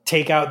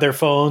 Take out their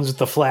phones with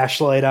the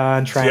flashlight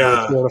on, trying to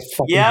record a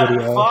fucking Yeah,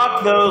 video.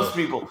 fuck those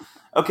people.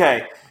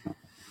 Okay.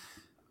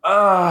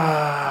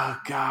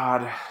 Oh,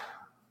 God.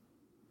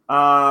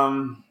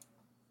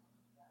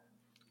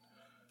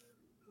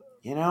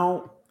 You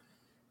know,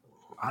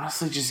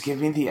 honestly, just give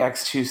me the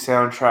X2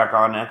 soundtrack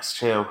on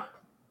X2.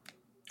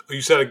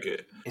 You said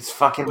it. It's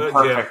fucking Well,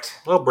 perfect.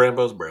 Yeah. Well,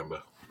 Brambo's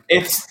Brambo.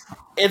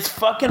 It's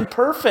fucking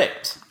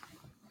perfect.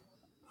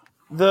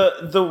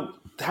 The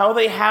how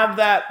they have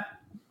that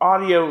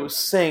audio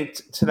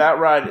synced to that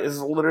ride is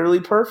literally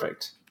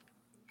perfect.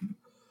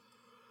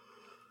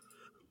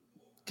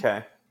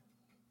 Okay.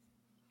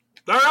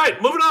 All right,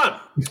 moving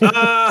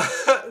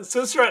on.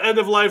 Since we're at end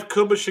of life,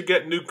 Kumba should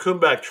get new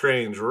Kumbak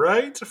trains,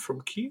 right?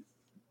 From Keith?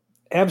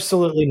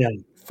 Absolutely not.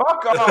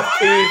 Fuck off,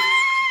 Keith.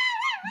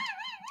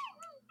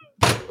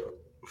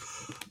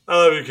 I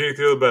love you, Keith.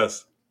 You're the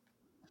best.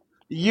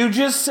 You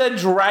just said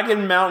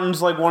Dragon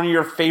Mountain's like one of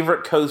your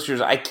favorite coasters.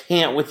 I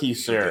can't with you, You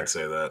sir. did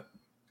say that.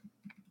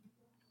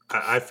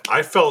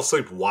 I fell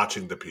asleep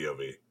watching the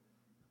POV.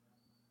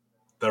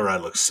 That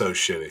ride looks so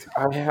shitty.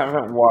 I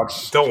haven't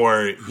watched. Don't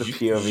worry, The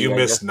POV, you I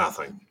missed guess.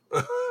 nothing.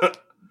 I'm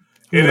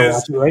It gonna is.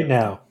 watch it right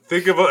now.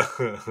 Think of a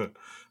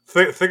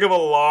think of a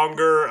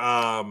longer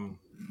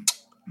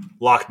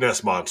Loch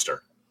Ness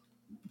monster.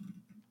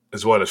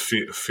 Is what it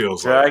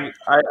feels like.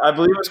 I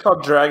believe it's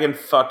called Dragon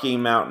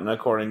Fucking Mountain,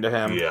 according to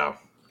him. Yeah.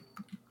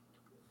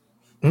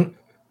 Hmm.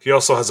 He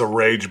also has a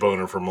rage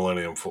boner for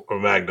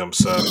Magnum.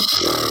 So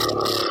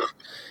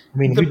I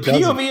mean, The who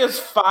doesn't? POV is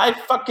 5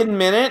 fucking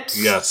minutes.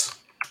 yes,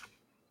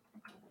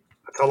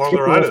 that's how long Skip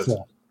the ride the is. rest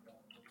of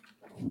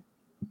it.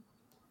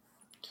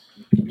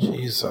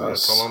 Jesus.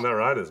 That's how long that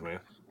ride is, man.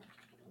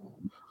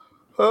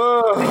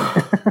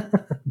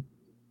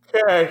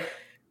 Okay.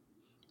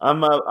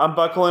 I'm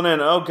buckling in.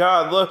 Oh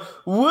God,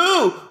 look.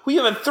 Woo! We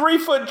have a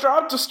 3-foot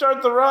drop to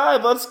start the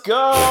ride. Let's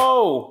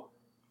go.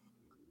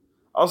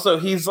 Also,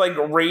 he's like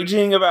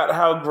raging about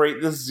how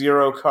great this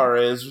Zero car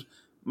is.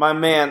 My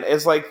man,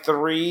 it's like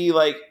 3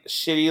 like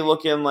shitty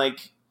looking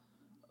like.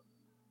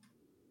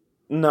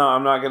 No,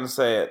 I'm not gonna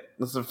say it.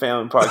 This is a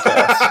family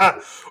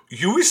podcast.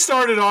 We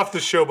started off the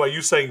show by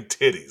you saying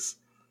titties.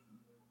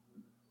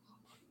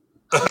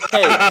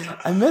 Hey,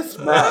 I miss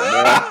Matt,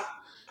 man.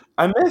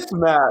 I miss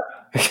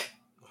Matt.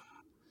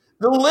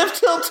 The lift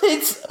hill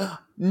takes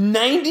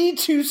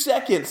 92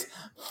 seconds.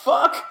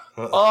 Fuck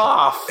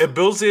off. It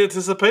builds the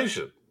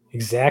anticipation.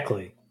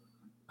 Exactly.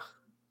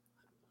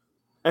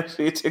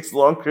 Actually, it takes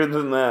longer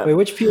than that. Wait,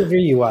 which POV are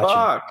you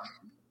watching?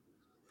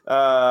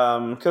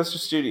 Fuck. Coaster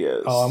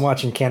Studios. Oh, I'm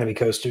watching Canopy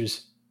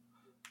Coasters.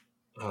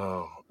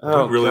 Oh,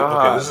 Oh, really?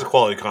 God. Okay, this is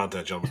quality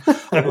content, gentlemen.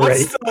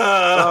 Right.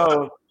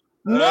 Oh.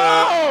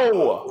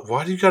 No!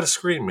 Why do you got to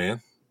scream,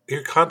 man?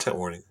 Your content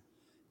warning.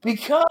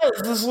 Because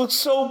this looks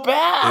so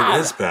bad.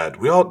 It is bad.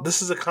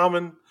 This is a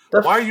common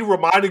Why are you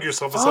reminding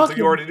yourself of something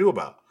you already knew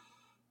about?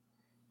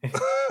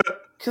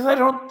 Because I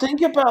don't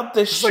think about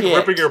this It's shit. like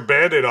ripping your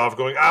Band-Aid off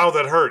going, ow,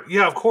 that hurt.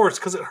 Yeah, of course,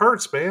 because it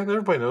hurts, man.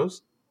 Everybody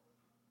knows.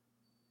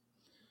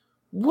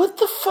 What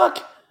the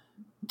fuck?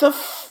 The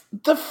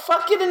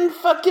fuck?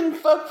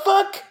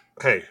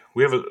 Hey,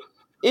 we have a...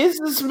 Is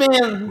this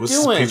man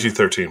This doing? is a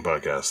PG-13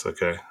 podcast,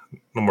 okay?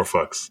 No more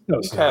fucks. No,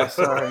 it's Okay, not.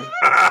 sorry.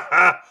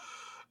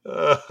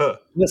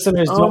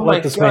 Listeners, Oh don't my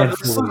let this god, man this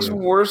fool looks you.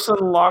 worse than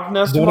Loch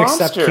Ness Don't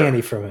Monster. accept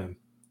candy from him.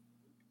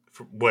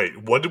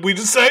 Wait, what did we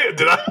just say?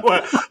 Did I...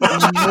 What? What? All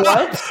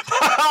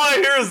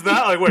I hear is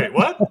that. Like, wait,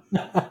 what?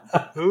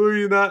 Who are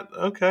you not?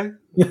 Okay.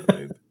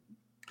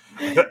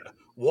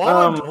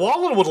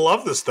 Wallen would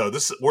love this, though.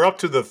 We're up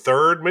to the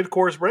third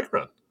mid-course break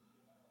run.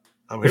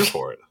 I'm here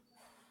for it.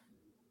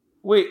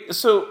 Wait,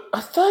 so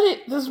I thought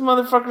this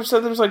motherfucker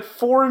said there's like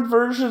 4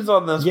 inversions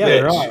on this Yeah, bitch.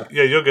 there are.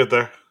 Yeah, you'll get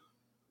there.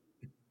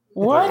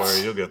 What? Don't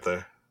worry, you'll get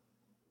there.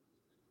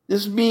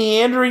 This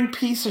meandering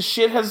piece of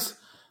shit has...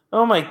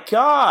 Oh my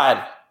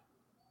god.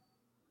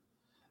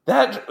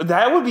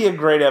 That would be a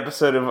great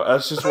episode of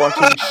us just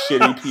watching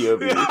shitty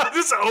POV. Yeah,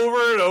 just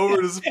over and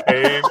over, just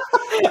pain.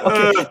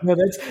 Okay, no,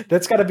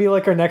 that's got to be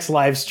like our next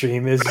live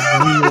stream. Is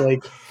we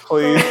like,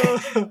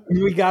 Please.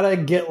 we gotta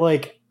get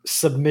like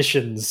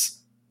submissions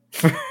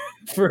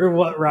for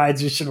what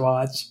rides you should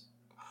watch.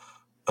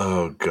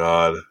 Oh,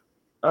 God.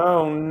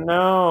 Oh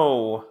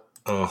no.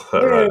 Oh, that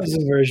ride. There's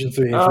version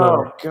 3 and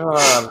 4. Oh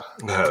god.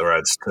 That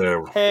ride's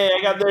terrible. Hey,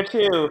 I got there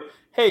too.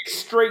 Hey,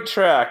 straight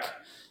track.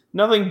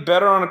 Nothing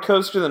better on a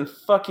coaster than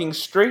fucking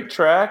straight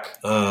track.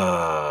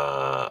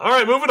 All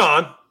right, moving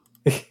on.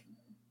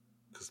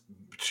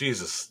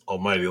 Jesus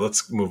almighty,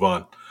 let's move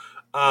on.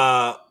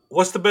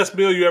 What's the best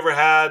meal you ever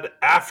had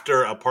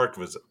after a park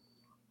visit?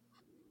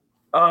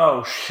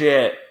 Oh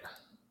shit.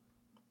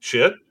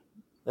 Shit?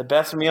 The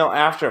best meal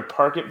after a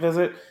park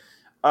visit?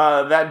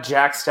 That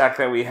Jack Stack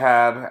that we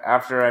had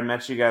after I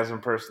met you guys in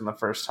person the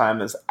first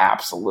time is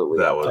absolutely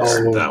That was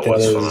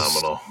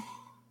phenomenal.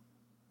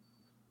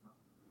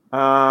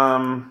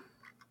 God,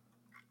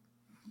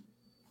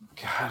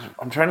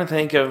 I'm trying to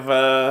think of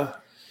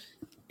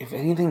if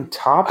anything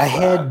tops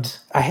that.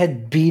 I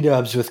had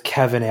B-dubs with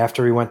Kevin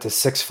after we went to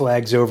Six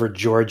Flags Over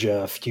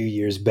Georgia a few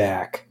years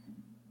back.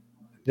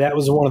 That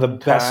was one of the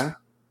best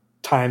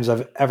times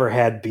I've ever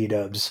had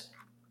B-dubs.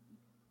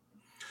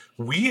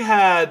 We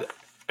had,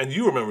 and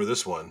you remember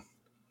this one,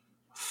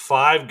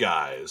 Five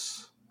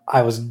Guys.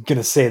 I was going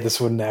to say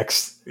this one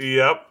next.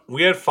 Yep.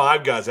 We had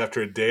Five Guys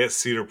after a day at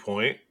Cedar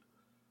Point.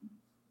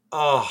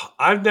 Oh,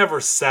 I've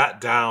never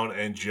sat down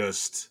and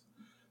just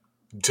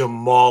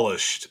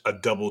demolished a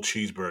double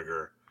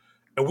cheeseburger.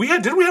 And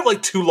didn't we have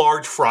like 2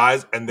 large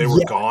fries and they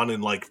were gone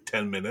in like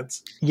 10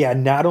 minutes? Yeah,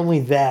 not only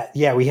that,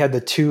 we had the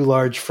 2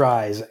 large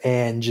fries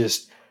and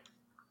just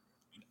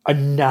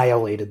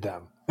annihilated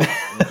them.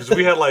 Because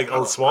we had like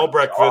a small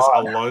breakfast,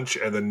 a lunch,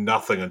 and then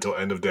nothing until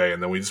end of day.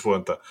 And then we just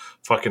went the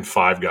fucking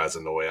Five Guys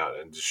on the way out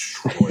and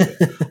destroyed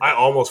it. I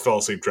almost fell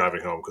asleep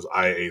driving home because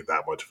I ate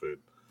that much food.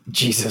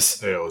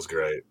 Jesus. Yeah, it was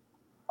great.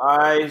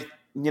 I'm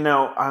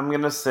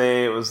going to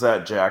say it was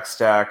that Jack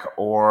Stack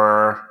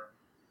or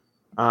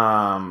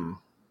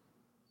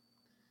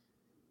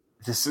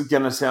this is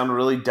going to sound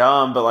really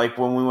dumb, but like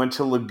when we went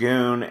to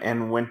Lagoon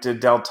and went to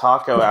Del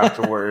Taco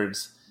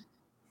afterwards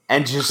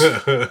and just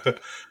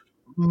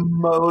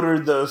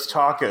motored those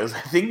tacos.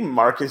 I think,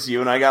 Marcus,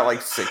 you and I got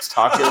like 6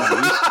 tacos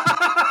each.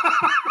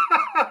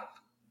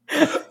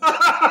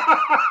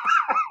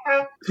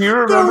 Do you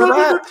remember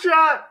that?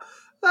 Chat.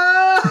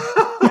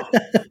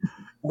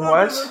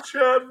 What?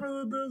 Chat for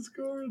the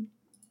Discord.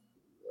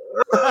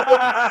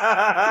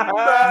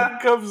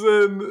 Matt comes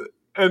in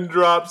and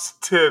drops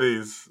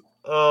titties.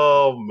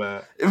 Oh,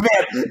 man. Man,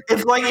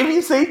 it's like if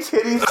you say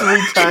titties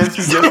 3 times,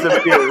 he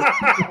disappears.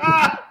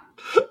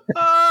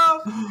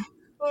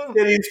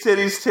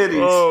 Titties.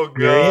 Oh, God.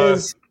 There he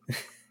is.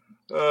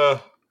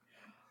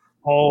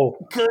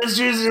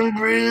 Coasters and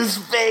Brews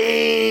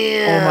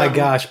fan. Oh, my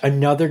gosh.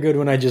 Another good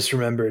one I just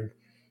remembered.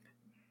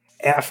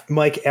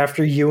 Mike,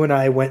 after you and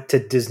I went to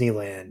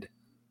Disneyland.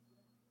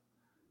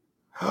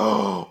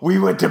 We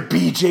went to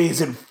BJ's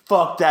and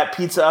fucked that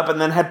pizza up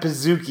and then had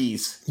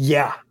Pizookies.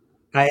 Yeah.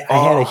 I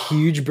had a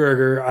huge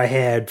burger. I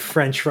had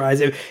French fries.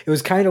 It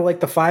was kind of like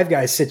the Five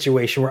Guys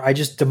situation where I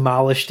just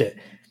demolished it.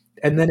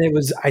 And then it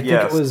was, I think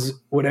it was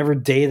whatever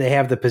day they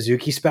have the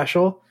Pizookie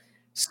special.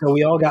 So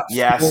we all got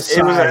it was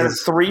a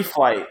 3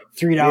 flight.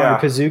 $3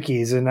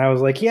 Pizookies. And I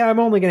was like, I'm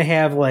only going to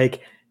have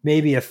like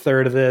maybe a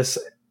third of this.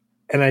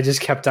 And I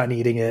just kept on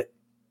eating it.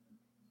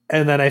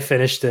 And then I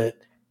finished it.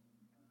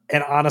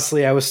 And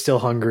honestly, I was still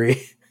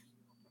hungry.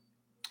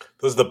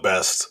 Those are the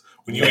best.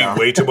 When you eat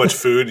way too much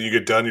food and you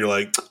get done, you're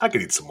like, I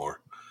could eat some more.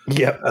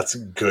 Yep. That's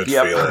good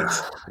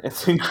feelings.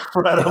 It's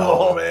incredible.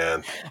 Oh,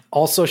 man.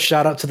 Also,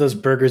 shout out to those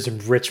burgers in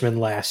Richmond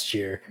last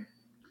year.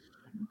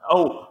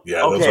 Oh,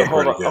 yeah, okay,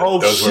 hold on. Oh,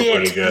 those shit.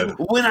 were pretty good.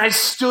 When I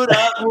stood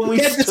up,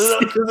 because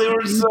they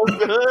were so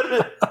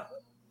good.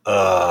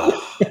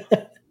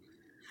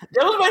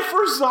 That was my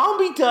first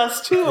zombie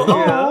dust, too.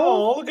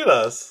 Oh, look at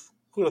us.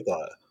 Who would have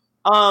thought?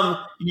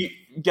 You,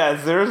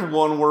 guys, there's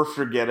one we're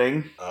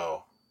forgetting.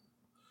 Oh,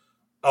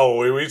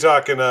 are we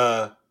talking?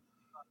 Are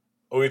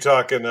we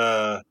talking?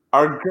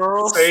 Our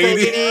girl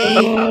Sadie.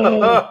 Sadie.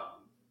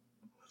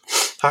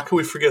 How can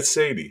we forget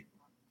Sadie?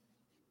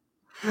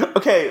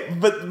 Okay,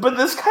 but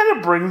this kind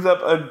of brings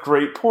up a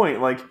great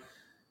point. Like,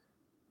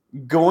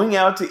 going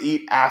out to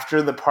eat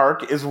after the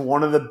park is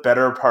one of the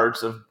better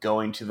parts of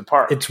going to the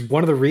park. It's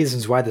one of the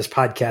reasons why this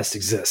podcast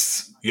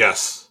exists.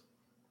 Yes.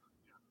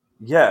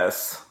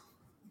 Yes.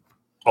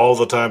 All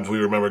the times we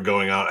remember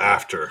going out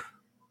after.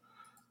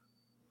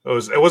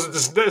 It's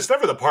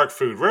never the park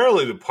food.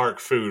 Rarely the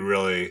park food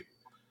really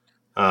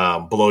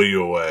blow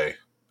you away.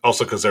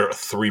 Also because they're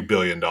 $3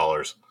 billion.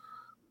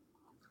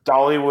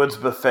 Dollywood's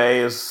buffet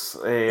is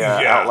a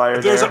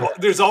outlier.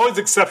 There's always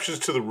exceptions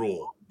to the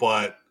rule,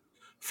 but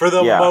for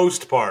the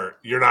most part,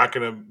 you're not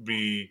going to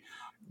be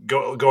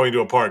going to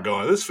a park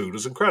going, this food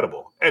is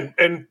incredible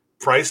and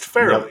priced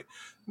fairly. Yep.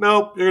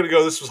 Nope, you're going to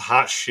go, this was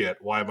hot shit.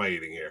 Why am I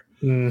eating here?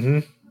 Mm-hmm.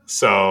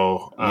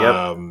 So,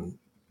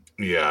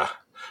 yeah.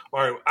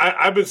 All right,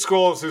 I've been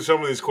scrolling through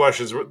some of these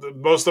questions.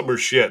 Most of them are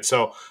shit.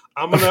 So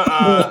I'm going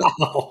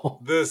to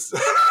this.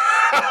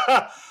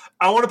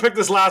 I want to pick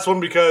this last one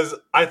because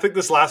I think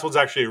this last one's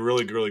actually a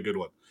really, really good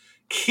one.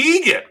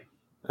 Keegan.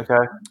 Okay.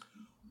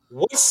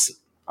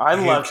 I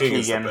love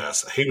Keegan. The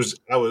best.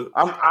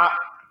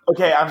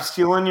 I'm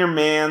stealing your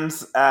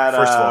man's at.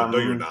 First of all, no,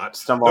 you're not.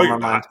 Stumble no, on you're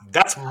my not. mind.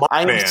 That's my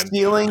I'm man.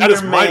 stealing that your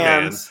is my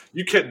man's. man.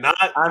 You cannot.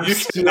 I'm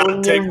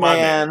stealing take your my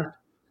man.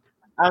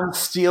 I'm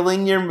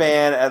stealing your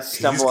man at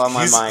Stumble on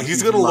My Mind.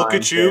 He's going to look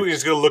at you,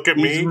 he's going to look at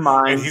me,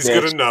 and he's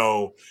going to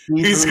know.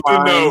 He's going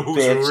to know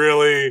who's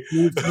really.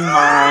 He's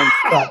mine.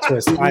 Plot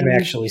twist. I'm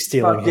actually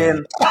stealing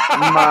him.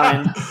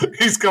 Mine.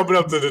 He's coming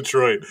up to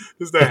Detroit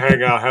just to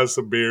hang out, have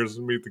some beers,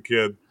 and meet the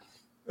kid.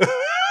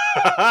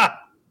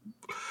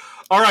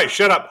 All right,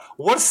 shut up.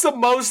 What's the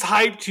most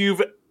hyped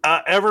you've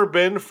ever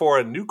been for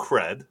a new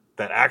cred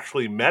that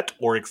actually met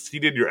or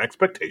exceeded your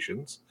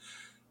expectations?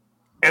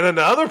 And then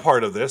the other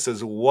part of this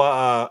is,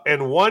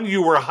 and one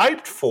you were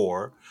hyped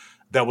for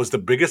that was the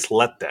biggest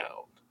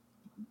letdown.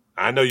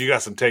 I know you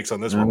got some takes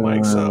on this one,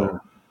 Mike. So,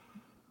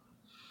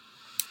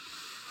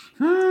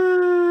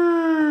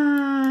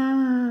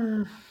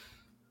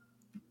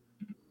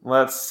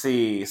 let's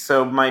see.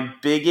 So my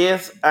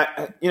biggest,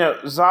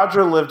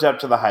 Zadra lived up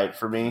to the hype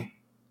for me.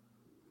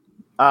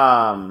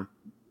 So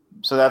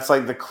that's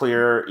like the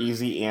clear,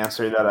 easy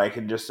answer that I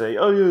can just say,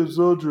 oh yeah,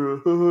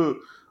 Zadra.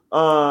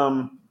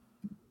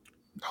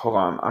 Hold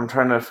on, I'm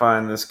trying to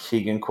find this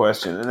Keegan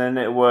question. And then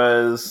it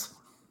was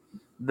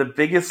the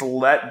biggest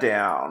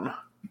letdown.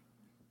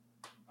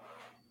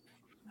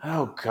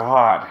 Oh,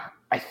 God.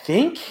 I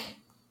think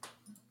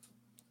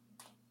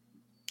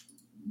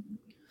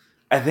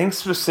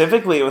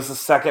specifically it was the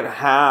second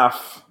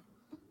half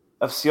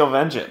of Steel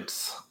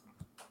Vengeance.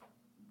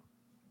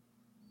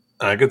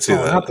 I could see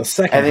that. Not the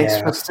second half.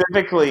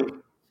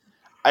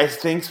 I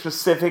think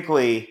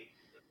specifically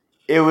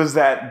it was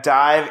that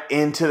dive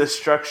into the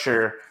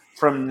structure.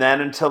 From then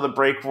until the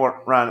break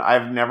run,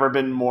 I've never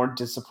been more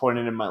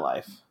disappointed in my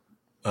life.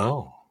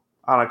 Oh.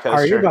 On a coaster.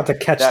 Are you about to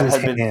catch that these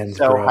had hands, been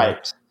so bro?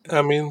 hyped.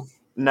 I mean,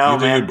 no,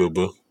 man.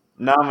 Boo-boo.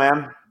 No,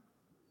 man.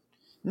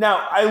 No,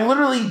 I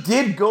literally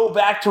did go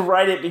back to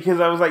ride it because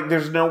I was like,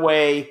 there's no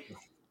way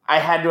I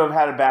had to have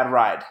had a bad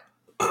ride.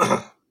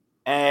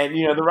 And,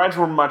 the rides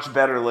were much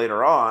better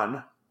later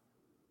on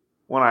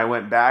when I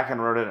went back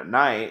and rode it at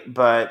night.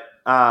 But,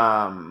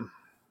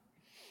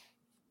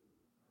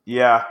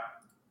 yeah.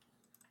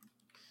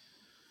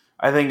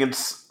 I think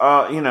it's,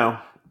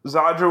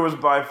 Zadra was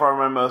by far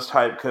my most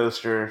hyped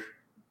coaster,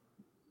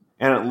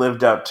 and it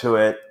lived up to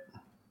it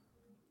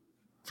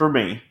for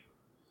me.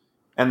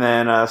 And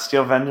then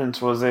Steel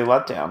Vengeance was a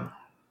letdown.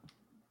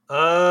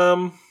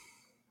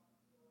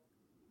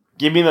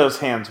 Give me those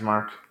hands,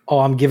 Mark.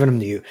 Oh, I'm giving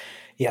them to you.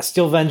 Yeah,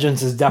 Steel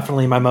Vengeance is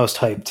definitely my most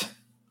hyped.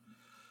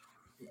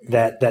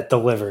 That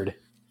delivered.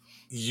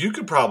 You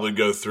could probably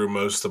go through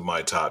most of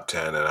my top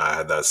 10, and I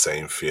had that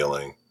same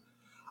feeling.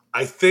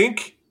 I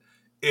think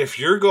if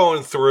you're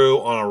going through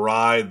on a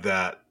ride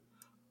that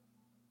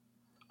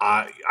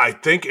I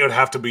think it would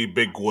have to be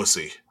Big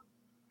Wussy.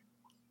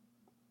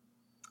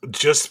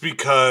 Just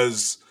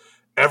because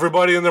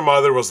everybody and their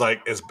mother was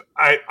like,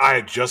 I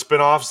had just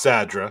been off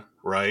Zadra,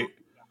 right?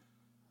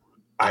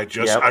 I'd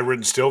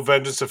ridden Steel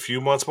Vengeance a few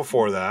months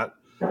before that.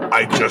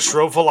 I just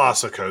rode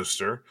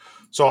Velocicoaster.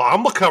 So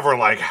I'm covering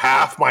like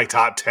half my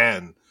top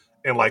 10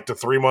 in like the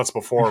 3 months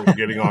before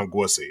getting on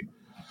Gwussy.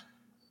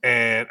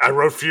 And I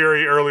rode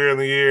Fury earlier in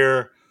the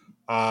year.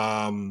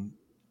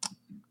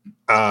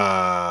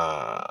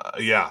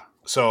 Yeah.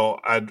 So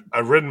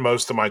I've ridden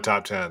most of my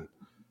top 10.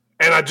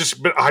 And I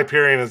just been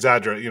Hyperion and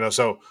Zadra,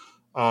 so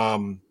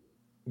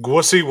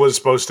Gwussy was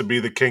supposed to be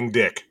the King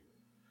Dick.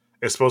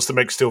 It's supposed to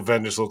make Steel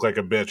Vengeance look like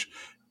a bitch.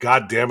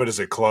 God damn it, is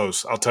it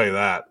close. I'll tell you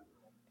that.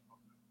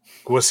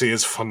 Gwussy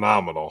is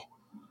phenomenal.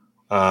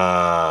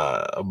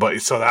 But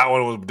so that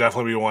one would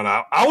definitely be one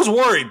I was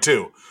worried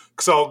too.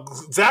 So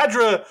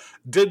Zadra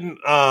didn't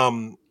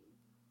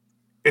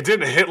it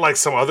didn't hit like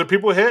some other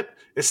people hit.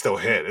 It still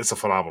hit. It's a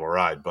phenomenal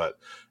ride, but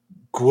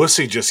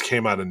Gwussy just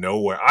came out of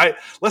nowhere.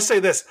 Let's say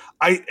this.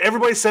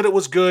 Everybody said it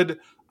was good.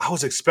 I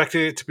was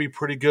expecting it to be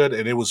pretty good,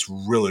 and it was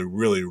really,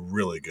 really,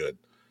 really good.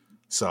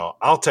 So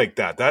I'll take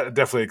that. That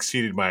definitely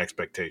exceeded my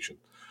expectation.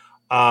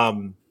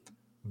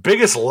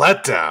 Biggest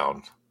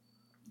letdown.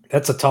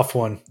 That's a tough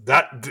one.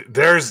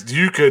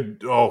 You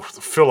could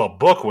fill a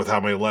book with how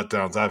many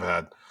letdowns I've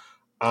had.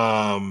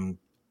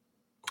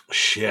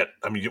 Shit.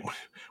 I mean,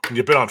 when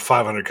you've been on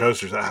 500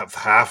 coasters,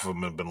 half of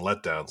them have been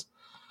letdowns.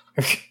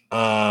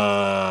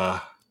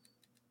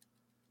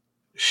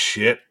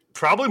 Shit.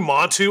 Probably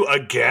Montu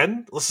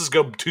again. Let's just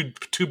go two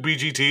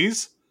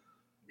BGTs.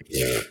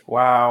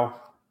 Wow.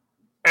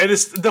 And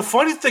the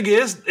funny thing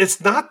is,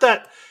 it's not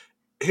that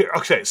here.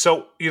 Okay,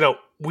 so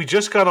we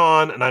just got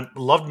on, and I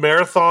loved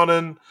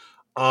marathoning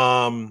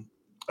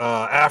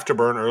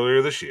Afterburn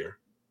earlier this year,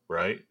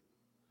 right?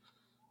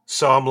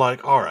 So I'm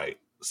like, all right.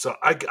 So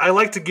I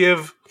like to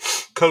give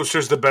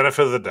coasters the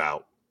benefit of the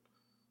doubt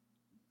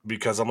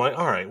because I'm like,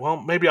 all right,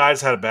 well, maybe I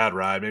just had a bad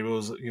ride. Maybe it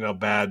was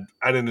bad.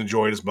 I didn't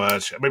enjoy it as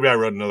much. Maybe I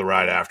rode another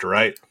ride after,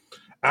 right?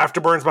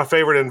 Afterburn's my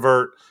favorite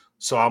invert,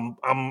 so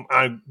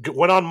I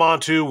went on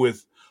Montu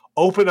with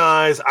open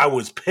eyes. I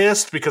was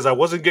pissed because I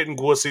wasn't getting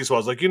Gwussy, so I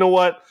was like, you know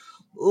what?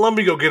 Let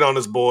me go get on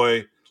this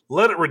boy.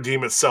 Let it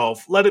redeem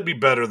itself. Let it be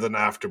better than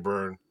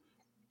Afterburn.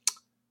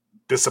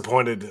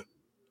 Disappointed.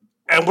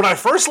 And when I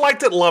first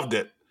liked it, loved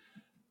it.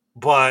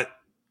 But,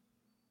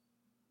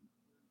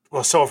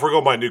 well, so if we're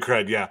going by new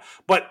cred, yeah.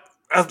 But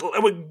I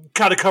would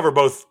kind of cover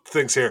both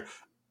things here.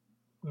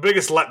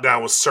 Biggest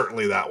letdown was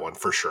certainly that one,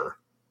 for sure.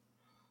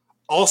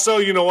 Also,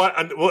 you know what?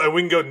 And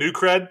we can go new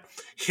cred.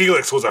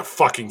 Helix was a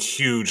fucking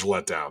huge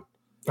letdown.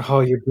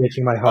 Oh, you're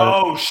breaking my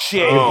heart. Oh,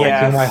 shit. You're breaking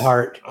yes. my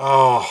heart.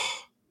 Oh.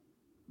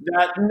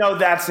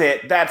 That's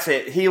it. That's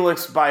it.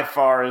 Helix by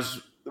far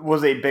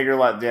was a bigger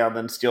letdown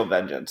than Steel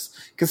Vengeance.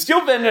 Because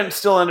Steel Vengeance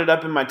still ended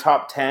up in my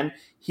top 10.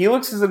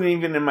 Helix isn't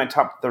even in my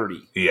top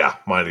 30. Yeah,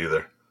 mine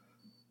either.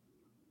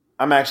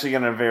 I'm actually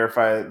going to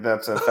verify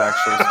that's a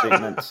factual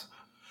statement.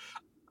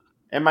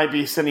 It might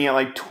be sitting at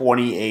like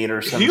 28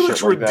 or something.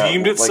 Helix like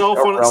redeemed that, itself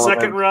like, on its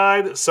second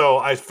ride, so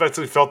I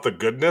effectively felt the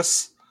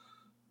goodness.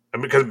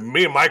 And because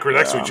me and Mike were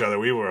next to each other,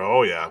 we were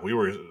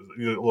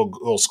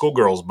little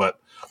schoolgirls,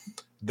 but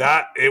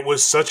it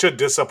was such a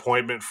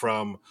disappointment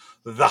from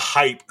the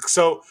hype.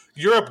 So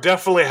Europe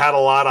definitely had a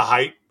lot of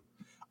hype.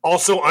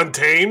 Also,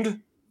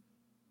 Untamed.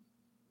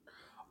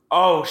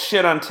 Oh,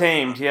 shit,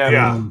 Untamed, yeah.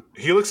 Yeah,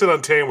 Helix and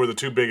Untamed were the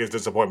two biggest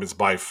disappointments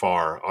by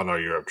far on our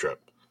Europe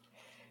trip.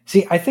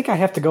 See, I think I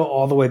have to go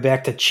all the way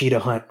back to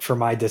Cheetah Hunt for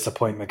my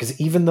disappointment, because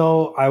even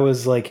though I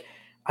was like,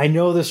 I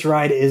know this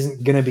ride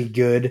isn't going to be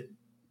good,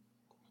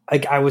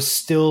 like I was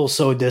still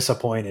so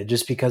disappointed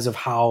just because of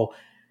how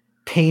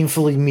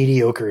painfully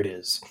mediocre it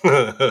is.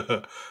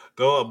 Don't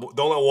let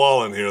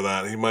Wallen hear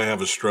that. He might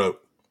have a stroke.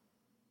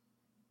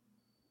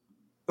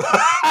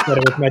 Said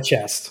it with my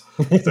chest.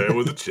 Say it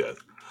with the chest.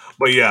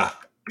 But yeah.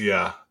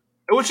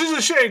 Which is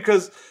a shame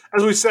because,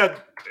 as we said,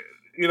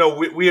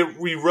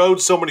 we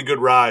rode so many good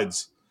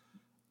rides,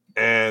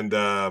 and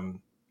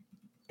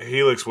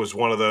Helix was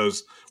one of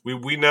those.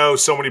 We know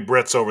so many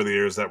Brits over the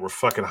years that were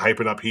fucking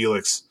hyping up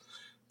Helix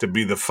to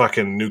be the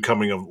fucking new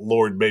coming of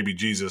Lord Baby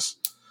Jesus.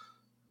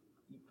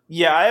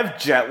 Yeah, I have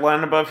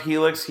Jetline above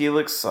Helix.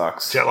 Helix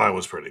sucks. Jetline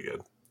was pretty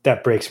good.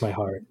 That breaks my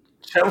heart.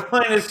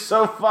 Jetline is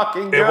so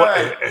fucking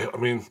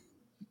good.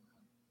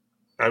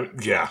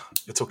 Yeah,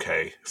 it's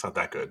okay. It's not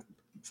that good.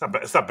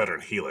 It's not better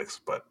than Helix,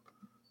 but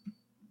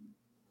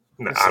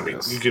no,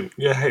 you can.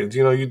 Yeah, hey,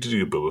 you do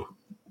your boo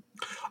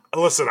boo.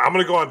 Listen, I'm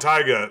gonna go on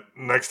Taiga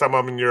next time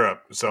I'm in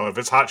Europe. So if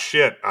it's hot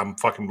shit, I'm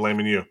fucking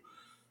blaming you.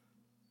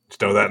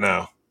 Just know that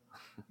now.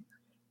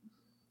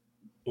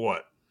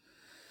 What?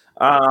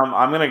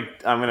 I'm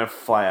gonna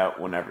fly out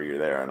whenever you're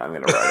there, and I'm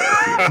gonna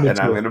ride with you, and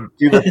I'm gonna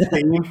do the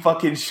same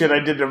fucking shit I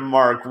did to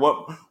Mark.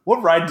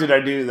 What ride did I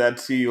do that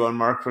to you on?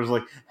 Mark was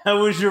like,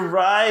 "How was your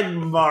ride,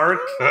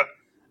 Mark?" Shit,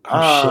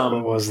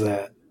 what was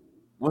that?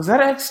 Was that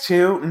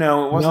X2?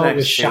 No, it wasn't No, it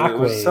was X2. Shockwave. It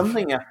was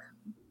something else.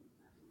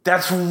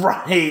 That's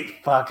right.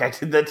 Fuck, I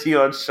did that to you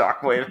on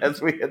Shockwave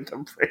as we hit the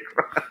brake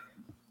run.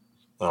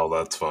 Oh,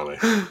 that's funny.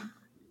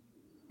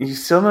 You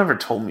still never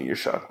told me your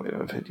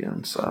Shockwave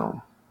opinion,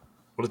 so.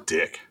 What a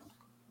dick.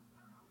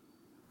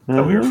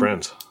 Thought we were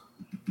friends.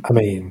 I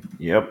mean.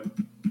 Yep.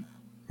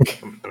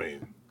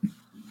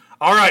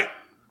 All right.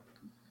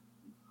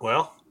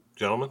 Well,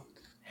 gentlemen.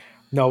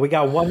 No, we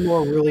got one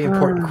more really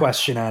important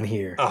question on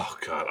here. Oh,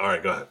 God. All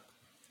right, go ahead.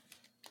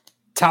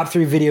 Top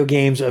 3 video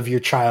games of your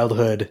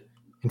childhood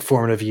and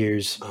formative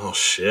years. Oh,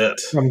 shit.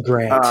 From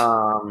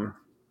Grant.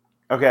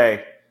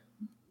 Okay.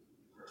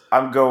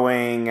 I'm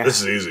going...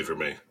 This is easy for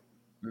me.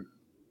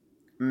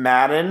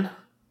 Madden.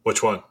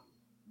 Which one?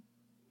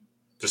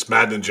 Just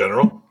Madden in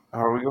general?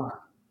 Are we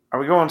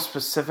going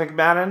specific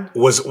Madden?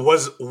 Was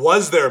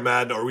there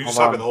Madden, or were you just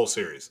talking the whole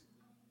series?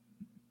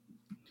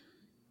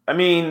 I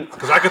mean...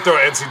 Because I could throw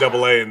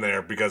NCAA in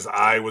there because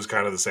I was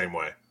kind of the same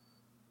way.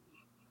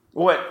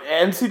 What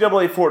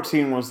NCAA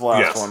 14 was the last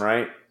Yes. one,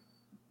 right?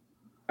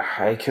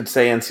 I could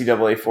say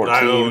NCAA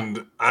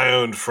 14. I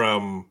owned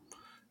from,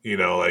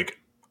 like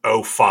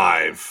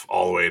 05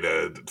 all the way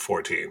to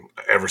 14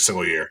 every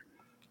single year.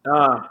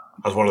 I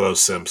was one of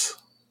those simps.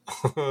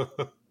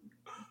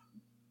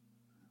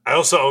 I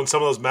also owned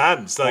some of those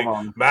Maddens, like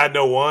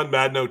Madden 01,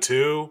 Madden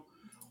 02.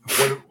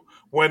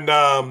 When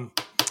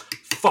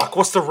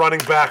what's the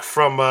running back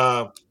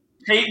from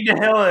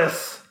Peyton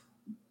Hillis.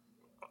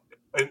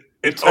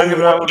 It's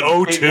 01,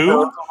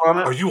 02?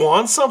 Are you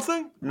on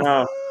something?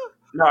 No,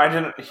 I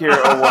didn't hear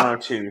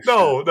 0102.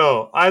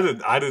 No, I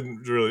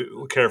didn't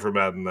really care for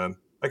Madden then.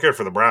 I cared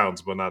for the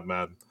Browns, but not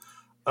Madden.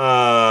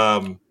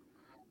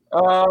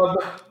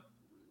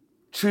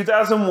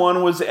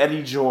 2001 was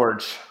Eddie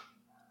George.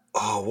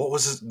 Oh, what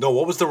was his? No,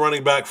 what was the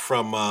running back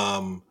from?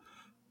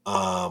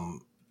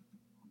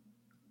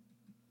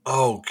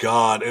 Oh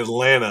God,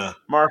 Atlanta.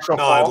 Marshall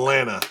Faulk.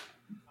 Atlanta.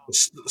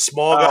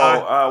 Small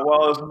guy.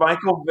 Well, it was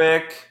Michael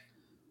Vick.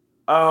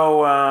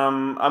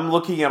 I'm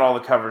looking at all the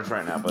covers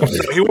right now, but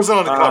he wasn't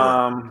on the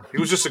cover. He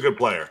was just a good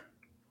player.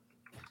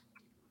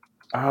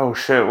 Oh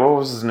shit! What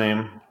was his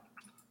name?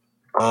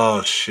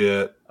 Oh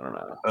shit! I don't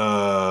know.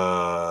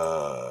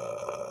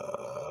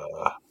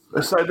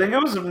 So I think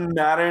it was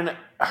Madden.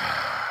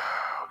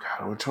 Oh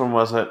god, which one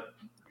was it?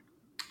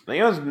 I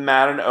think it was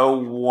Madden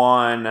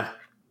 01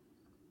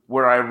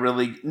 where I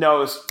really it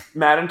was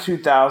Madden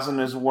 2000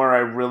 is where I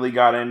really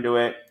got into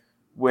it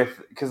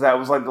because that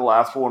was like the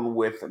last one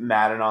with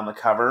Madden on the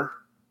cover.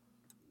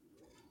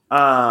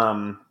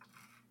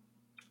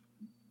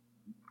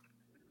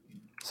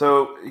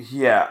 So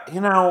yeah,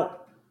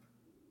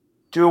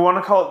 do I want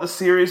to call it the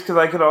series? Because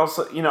I could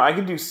also, I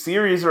could do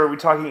series, or are we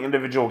talking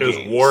individual games?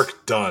 It was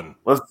Work Done.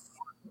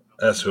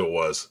 That's who it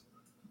was.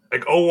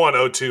 Like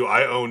 01, 02,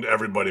 I owned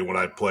everybody when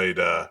I played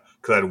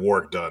because I had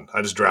Work Done.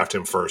 I just draft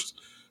him first.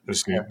 I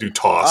just do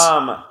toss.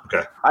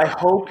 Okay. I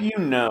hope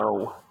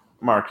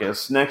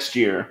Marcus, next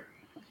year,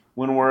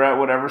 when we're at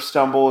whatever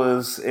Stumble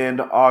is in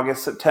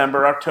August,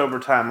 September, October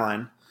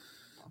timeline,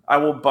 I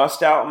will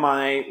bust out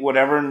my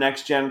whatever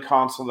next-gen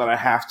console that I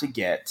have to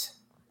get.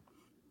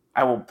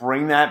 I will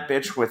bring that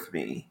bitch with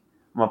me.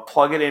 I'm going to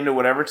plug it into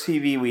whatever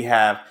TV we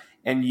have,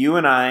 and you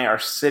and I are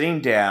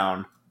sitting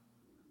down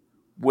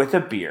with a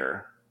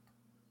beer.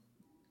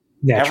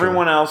 Naturally.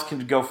 Everyone else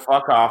can go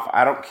fuck off.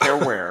 I don't care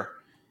where.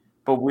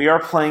 But we are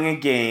playing a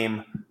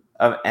game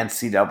of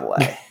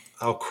NCAA.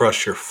 I'll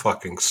crush your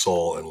fucking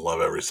soul and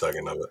love every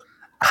second of it.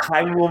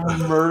 I will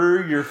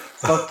murder your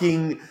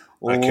fucking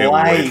life. I can't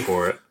wait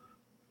for it.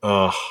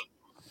 Ugh.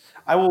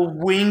 I will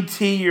wing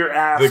tee your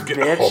ass,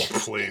 bitch. Oh,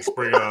 please,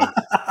 bring it on.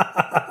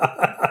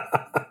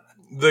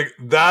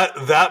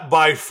 That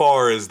by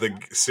far is the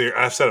series.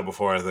 I've said it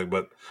before, I think,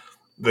 but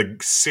the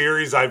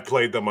series I've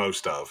played the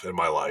most of in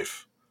my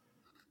life.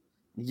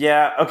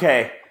 Yeah,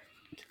 okay.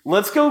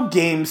 Let's go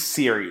game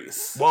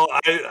series. Well,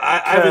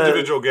 I have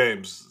individual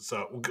games,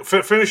 so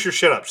finish your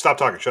shit up. Stop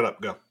talking. Shut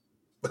up. Go.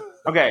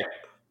 Okay.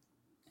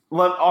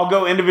 I'll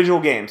go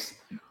individual games.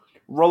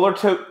 Roller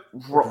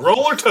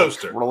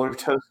Coaster. Roller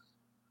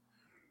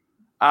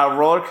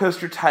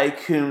Coaster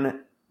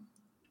Tycoon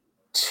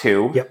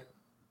 2. Yep.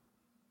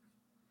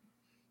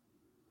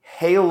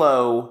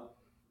 Halo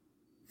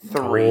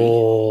 3.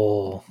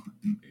 Oh.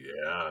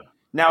 Yeah.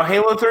 Now,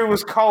 Halo 3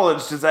 was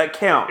college. Does that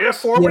count? Yeah,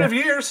 formative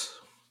years.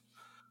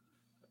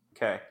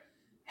 Okay.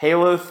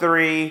 Halo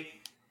 3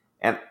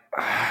 and...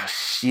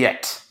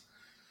 shit.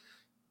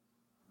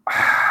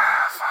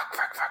 Fuck.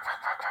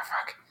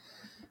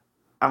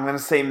 I'm going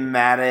to say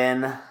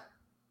Madden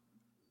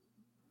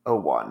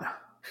 01.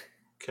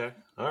 Okay.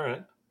 All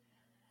right.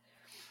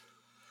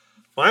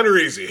 Mine are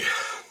easy.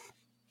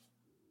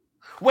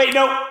 Wait,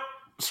 no.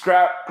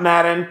 Scrap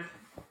Madden.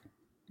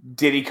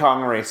 Diddy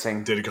Kong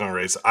Racing.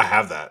 I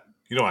have that.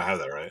 You know I have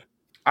that, right?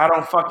 I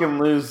don't fucking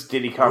lose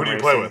Diddy Kong Racing. Who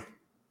do you play with?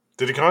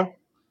 Diddy Kong?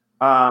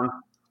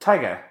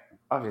 Tyga,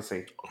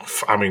 obviously.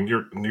 I mean,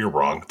 you're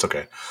wrong. It's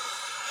okay.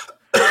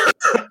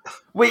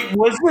 Wait,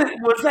 was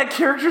that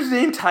character's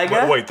name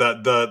Tyga? Wait,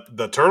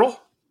 the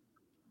turtle?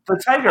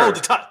 The tiger. Oh,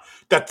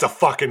 that's the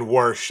fucking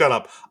worst. Shut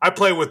up. I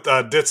play with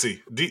Ditzy.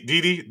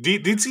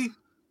 Ditzy?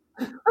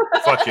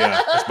 Fuck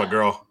yeah, that's my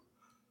girl.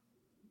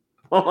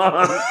 Hold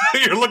on.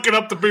 You're looking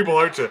up the people,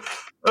 aren't you?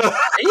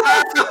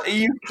 Yes,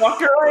 you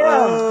fucker,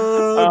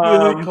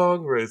 I am.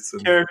 Kong Racing.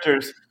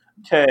 Characters.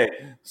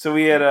 Okay, so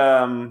we had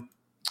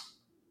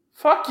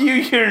fuck you.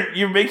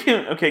 You're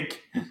making okay.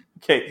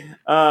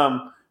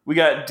 We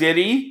got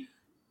Diddy,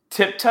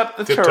 Tip Tup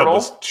the Turtle,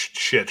 was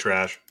shit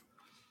trash.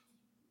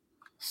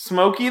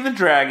 Smokey the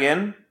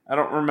Dragon. I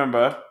don't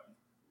remember.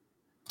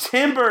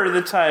 Timber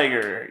the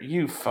Tiger.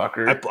 You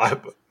fucker.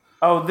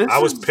 I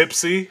was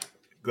Pipsy.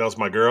 That was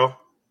my girl.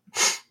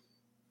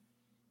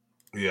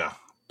 Yeah,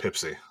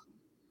 Pipsy.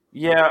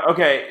 Yeah,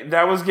 okay.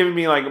 That was giving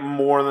me like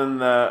more than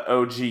the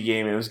OG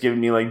game. It was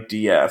giving me like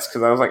DS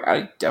because I was like,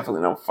 I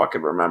definitely don't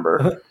fucking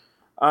remember.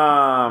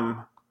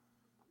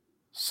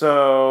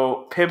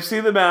 So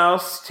Pipsy the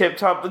Mouse, Tip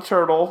Top the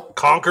Turtle,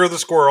 Conquer the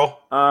Squirrel,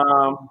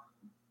 Banjo,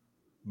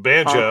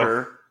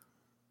 Conquer.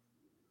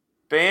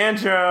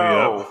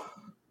 Banjo. Yep.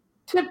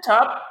 Tip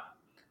Top.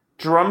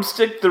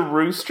 Drumstick the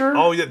Rooster.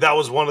 Oh yeah, that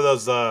was one of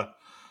those.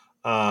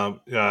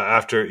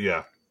 After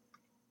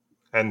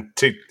and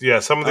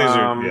some of these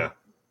are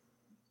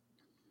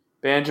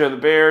Banjo the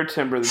Bear,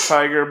 Timber the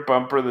Tiger,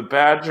 Bumper the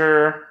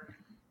Badger,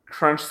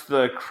 Crunch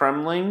the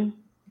Kremling,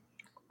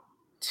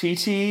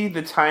 TT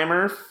the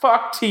Timer.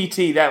 Fuck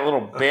TT, that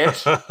little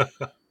bitch.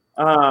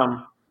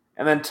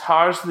 And then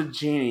Taj the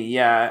Genie.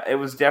 Yeah, it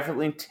was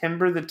definitely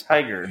Timber the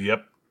Tiger.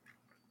 Yep.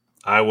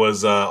 I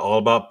was all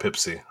about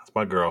Pipsy. That's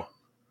my girl.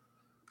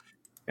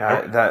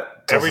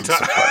 That every doesn't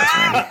time,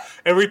 surprise me.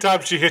 every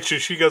time she hits you,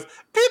 she goes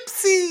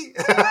Pipsy.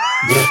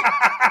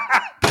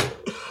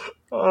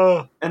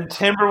 And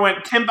Timber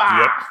went Timber.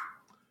 Yep.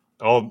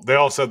 Oh, they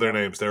all said their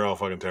names. They're all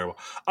fucking terrible.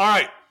 All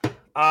right.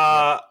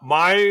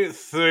 My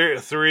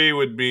three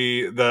would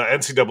be the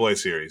NCAA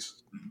series.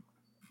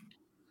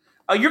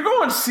 Oh, you're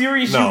going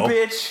series, No. you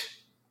bitch.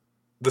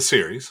 The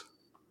series.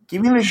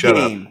 Give me the Shut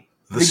game. up.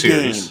 The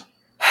series. Game.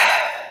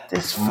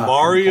 This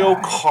Mario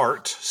guy.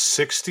 Kart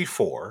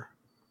 64.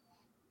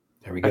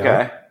 There we go.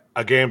 Okay.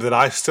 A game that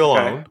I still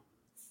own.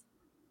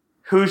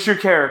 Who's your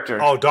character?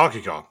 Oh,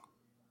 Donkey Kong.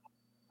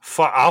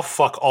 I'll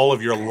fuck all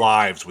of your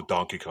lives with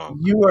Donkey Kong.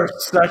 You are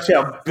such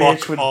a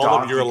bitch with all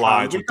Donkey of your Kong.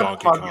 lives Get with the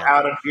Donkey fuck Kong.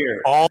 out of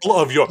here. All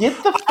of your. Get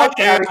the fuck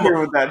out of here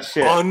with that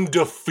shit.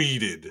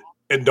 Undefeated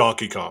in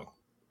Donkey Kong.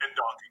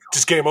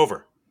 Just game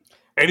over.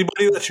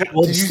 Anybody that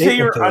Did you say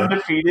you're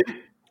undefeated?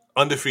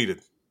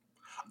 Undefeated.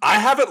 I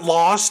haven't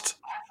lost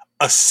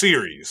a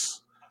series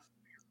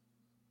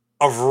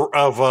of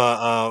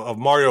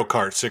Mario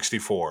Kart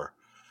 64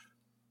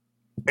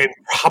 in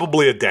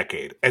probably a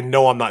decade. And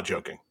no, I'm not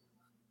joking.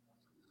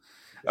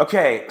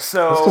 Okay,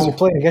 so that's because you're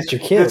playing against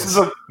your kids.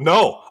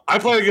 No, I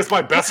played against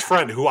my best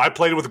friend who I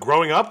played with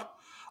growing up.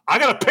 I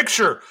got a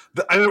picture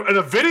and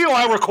a video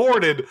I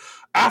recorded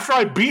after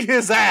I beat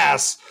his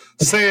ass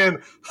saying,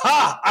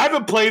 I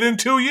haven't played in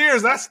 2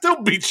 years. I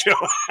still beat your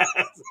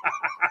ass.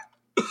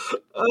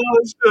 Oh,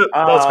 shit.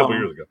 That was a couple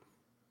years ago.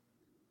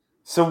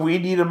 So we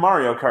need a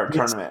Mario Kart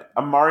tournament.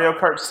 A Mario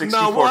Kart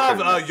 64 No, we'll have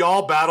tournament.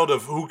 y'all battled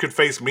of who could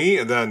face me,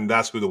 and then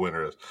that's who the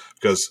winner is.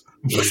 Because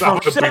I'm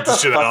going to beat the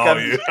shit out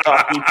of you.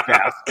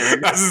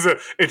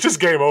 It's just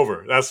game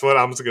over. That's what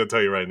I'm just going to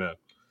tell you right now.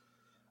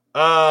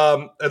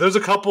 And there's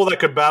a couple that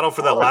could battle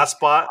for that last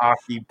spot.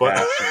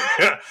 But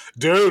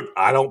dude,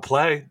 I don't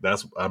play.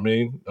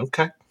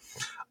 Okay.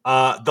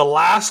 The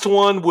last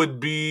one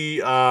would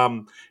be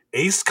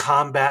Ace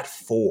Combat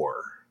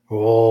 4.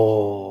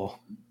 Oh.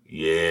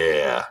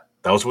 Yeah.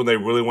 That was when they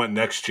really went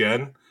next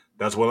gen.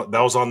 That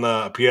was on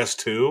the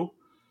PS2.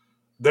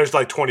 There's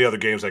like 20 other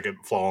games that could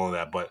fall on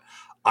that, but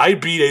I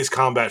beat Ace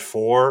Combat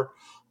 4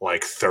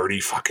 like 30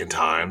 fucking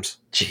times.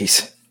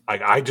 Jeez.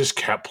 Like I just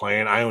kept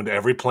playing. I owned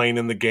every plane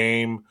in the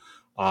game.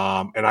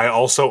 And I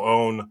also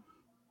own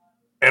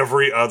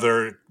every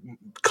other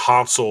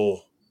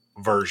console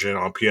version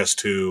on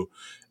PS2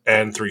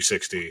 and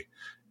 360.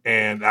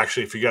 And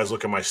actually, if you guys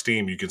look at my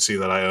Steam, you can see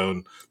that I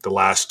own the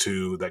last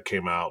two that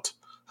came out.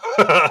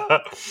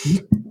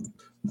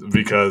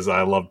 Because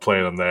I loved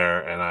playing them there,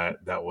 and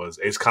that was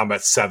Ace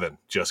Combat 7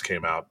 just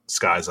came out,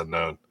 Skies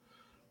Unknown.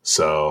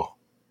 So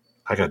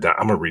I'm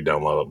gonna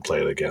re-download it and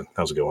play it again.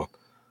 That was a good one.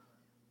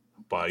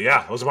 But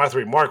yeah, those are my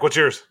three. Mark, what's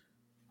yours?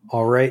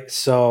 All right,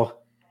 so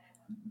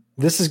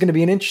this is going to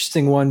be an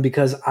interesting one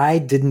because I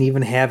didn't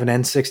even have an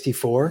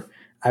N64.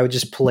 I would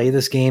just play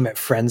this game at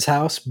friend's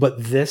house,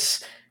 but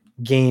this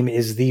game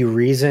is the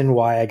reason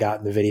why I got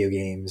into video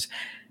games.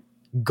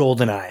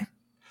 GoldenEye.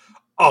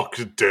 Oh,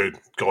 dude,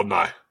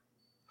 GoldenEye.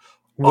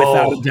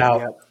 Without a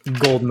doubt,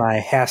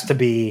 GoldenEye has to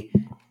be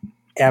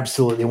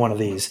absolutely one of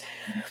these.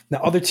 The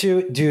other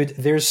two, dude,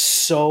 there's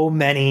so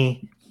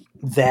many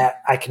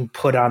that I can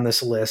put on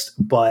this list,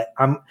 but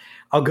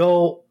I'll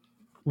go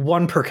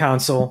one per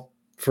console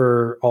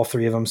for all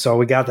three of them. So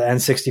we got the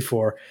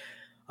N64,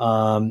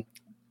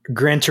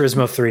 Gran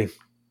Turismo 3.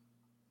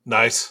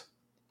 Nice.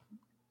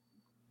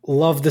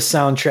 Love the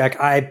soundtrack.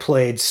 I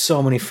played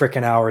so many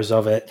freaking hours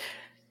of it.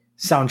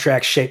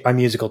 Soundtrack shaped my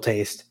musical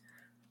taste.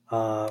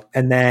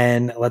 And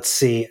then let's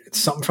see,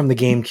 something from the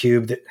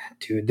GameCube.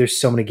 Dude, there's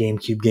so many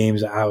GameCube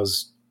games that I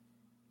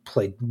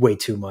played way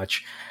too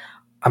much.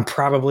 I'm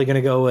probably going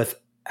to go with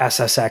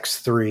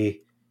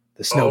SSX3,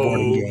 the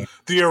snowboarding game.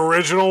 The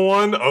original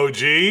one,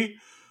 OG?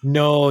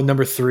 No,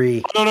 number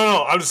 3.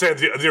 No. I'm just saying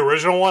the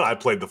original one, I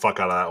played the fuck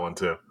out of that one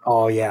too.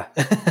 Oh, yeah.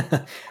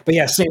 But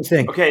yeah, same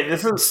thing. Okay,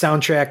 this is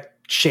soundtrack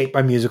shaped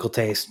by musical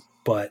taste,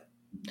 but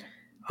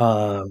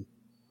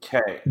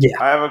okay. Yeah.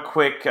 I have a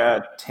quick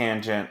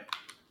tangent.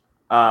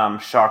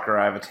 Shocker,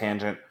 I have a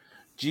tangent.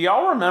 Do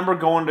y'all remember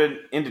going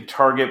into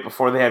Target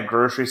before they had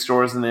grocery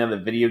stores and they had the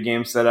video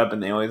game set up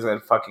and they always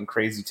had fucking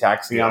Crazy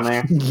Taxi on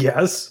there?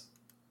 Yes.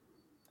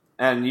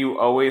 And you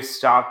always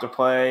stopped to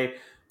play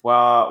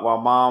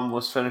while mom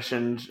was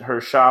finishing her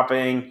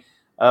shopping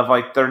of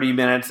like 30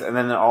 minutes, and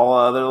then all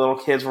the other little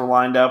kids were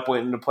lined up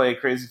waiting to play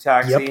Crazy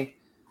Taxi. Yep.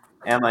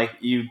 And like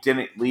you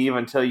didn't leave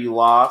until you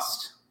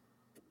lost.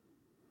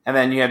 and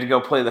then you had to go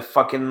play the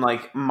fucking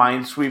like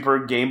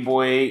Minesweeper Game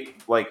Boy,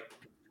 like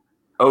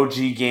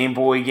OG Game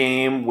Boy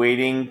game,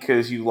 waiting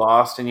because you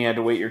lost and you had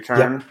to wait your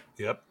turn.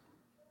 Yep.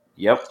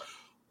 Yep.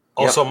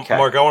 Also, okay.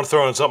 Mark, I want to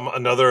throw in something.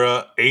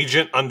 Another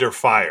Agent Under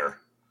Fire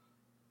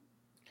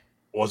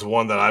was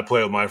one that I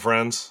played with my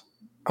friends.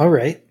 All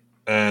right.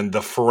 And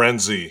the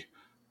Forenzi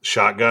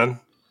shotgun.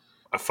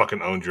 I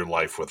fucking owned your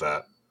life with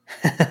that.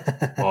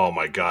 Oh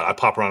my god! I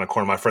pop around the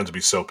corner. My friends would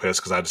be so pissed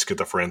because I just get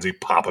the Forenzi,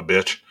 pop a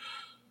bitch.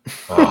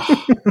 Oh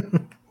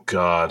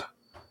god!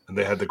 And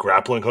they had the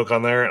grappling hook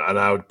on there, and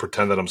I would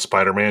pretend that I'm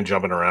Spider-Man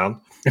jumping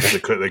around.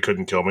 They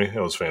couldn't kill me.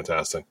 It was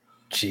fantastic.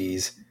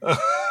 Jeez.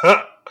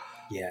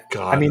 Yeah.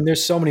 God. I mean,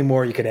 there's so many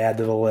more you could add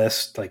to the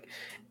list. Like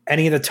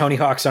any of the Tony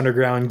Hawk's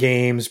Underground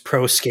games,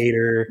 Pro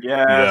Skater.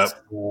 Yes.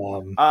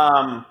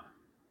 Yep.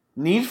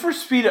 Need for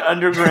Speed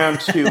Underground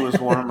 2 was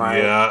one of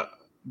my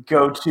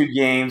go-to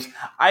games.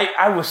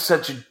 I was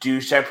such a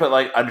douche. I put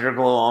like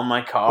underglow on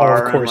my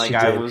car. Of course and, you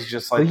I did. was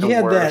just like you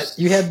had worst.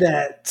 You had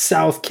that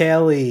South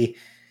Cali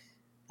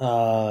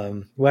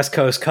West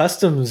Coast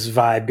Customs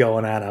vibe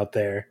going on out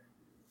there.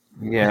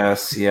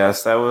 Yes,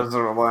 that was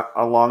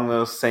along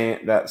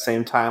that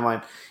same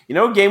timeline. You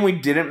know, a game we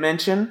didn't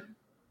mention?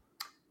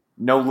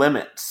 No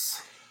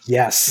Limits.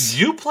 Yes,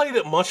 you played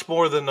it much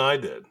more than I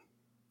did.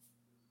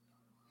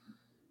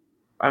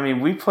 I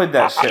mean, we played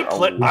that shit.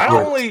 I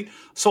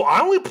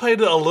only played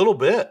it a little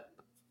bit.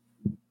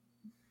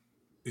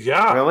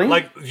 Yeah, really?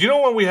 Like you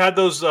know when we had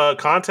those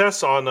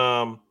contests on,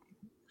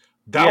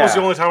 that was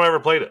the only time I ever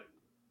played it.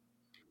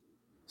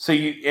 So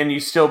you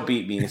still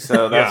beat me,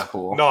 so that's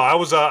cool. No, I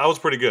was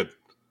pretty good.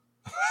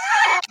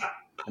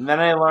 And then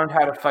I learned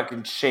how to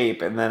fucking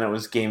shape, and then it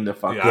was game to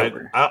fuck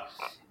over.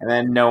 And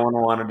then no one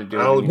wanted to do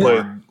it. I only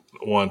played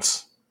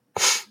once.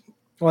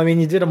 Well, I mean,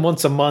 you did them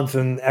once a month,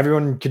 and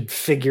everyone could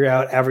figure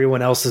out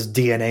everyone else's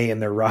DNA in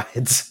their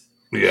rides.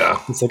 Yeah,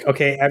 it's like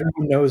okay,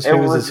 everyone knows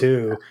who is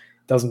who.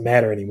 Doesn't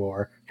matter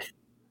anymore.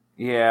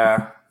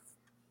 Yeah.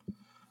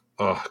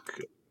 Oh.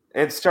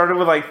 It started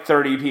with like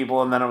 30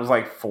 people, and then it was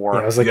like 4.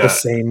 Yeah, it was like the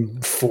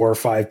same 4 or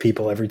 5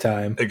 people every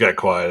time. It got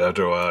quiet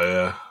after a while,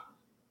 yeah.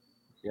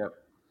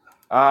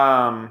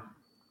 Yep.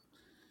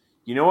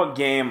 You know what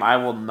game I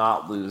will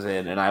not lose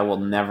in, and I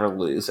will never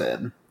lose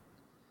in?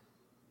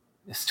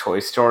 It's Toy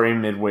Story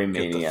Midway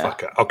Mania. Get the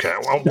fuck out. Okay,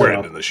 well, we're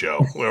ending the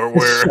show. We're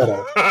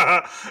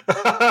what?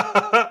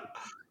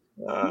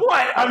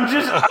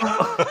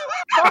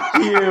 Fuck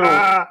you.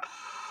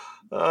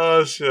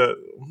 Oh, shit.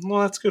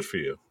 Well, that's good for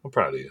you. I'm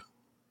proud of you.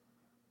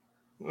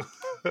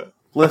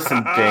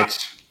 Listen,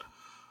 bitch.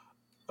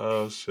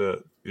 Oh,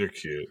 shit. You're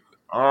cute.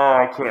 Oh,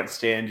 I can't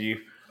stand you.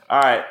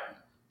 All right.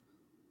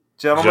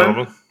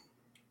 Gentlemen.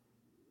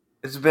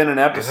 It's been an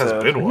episode. It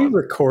has been one. We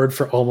record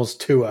for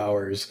almost 2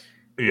 hours.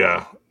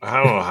 Yeah. I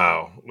don't know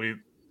how.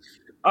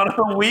 On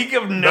a week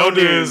of no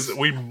news.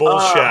 We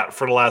bullshit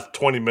for the last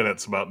 20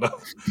 minutes about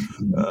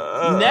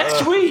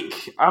next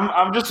week.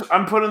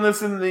 I'm putting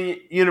this in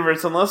the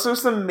universe. Unless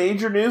there's some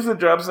major news that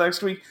drops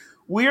next week,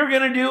 we are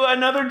going to do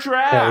another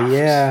draft. Hell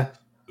yeah.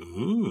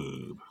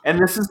 Ooh. And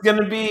this is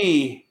going to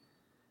be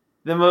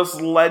the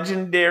most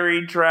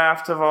legendary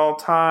draft of all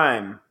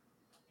time.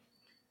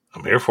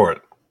 I'm here for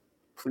it.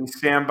 Please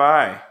stand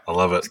by. I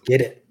love it. Let's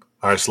get it.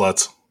 All right,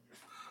 sluts.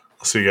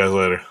 I'll see you guys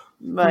later.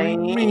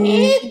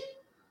 Bye.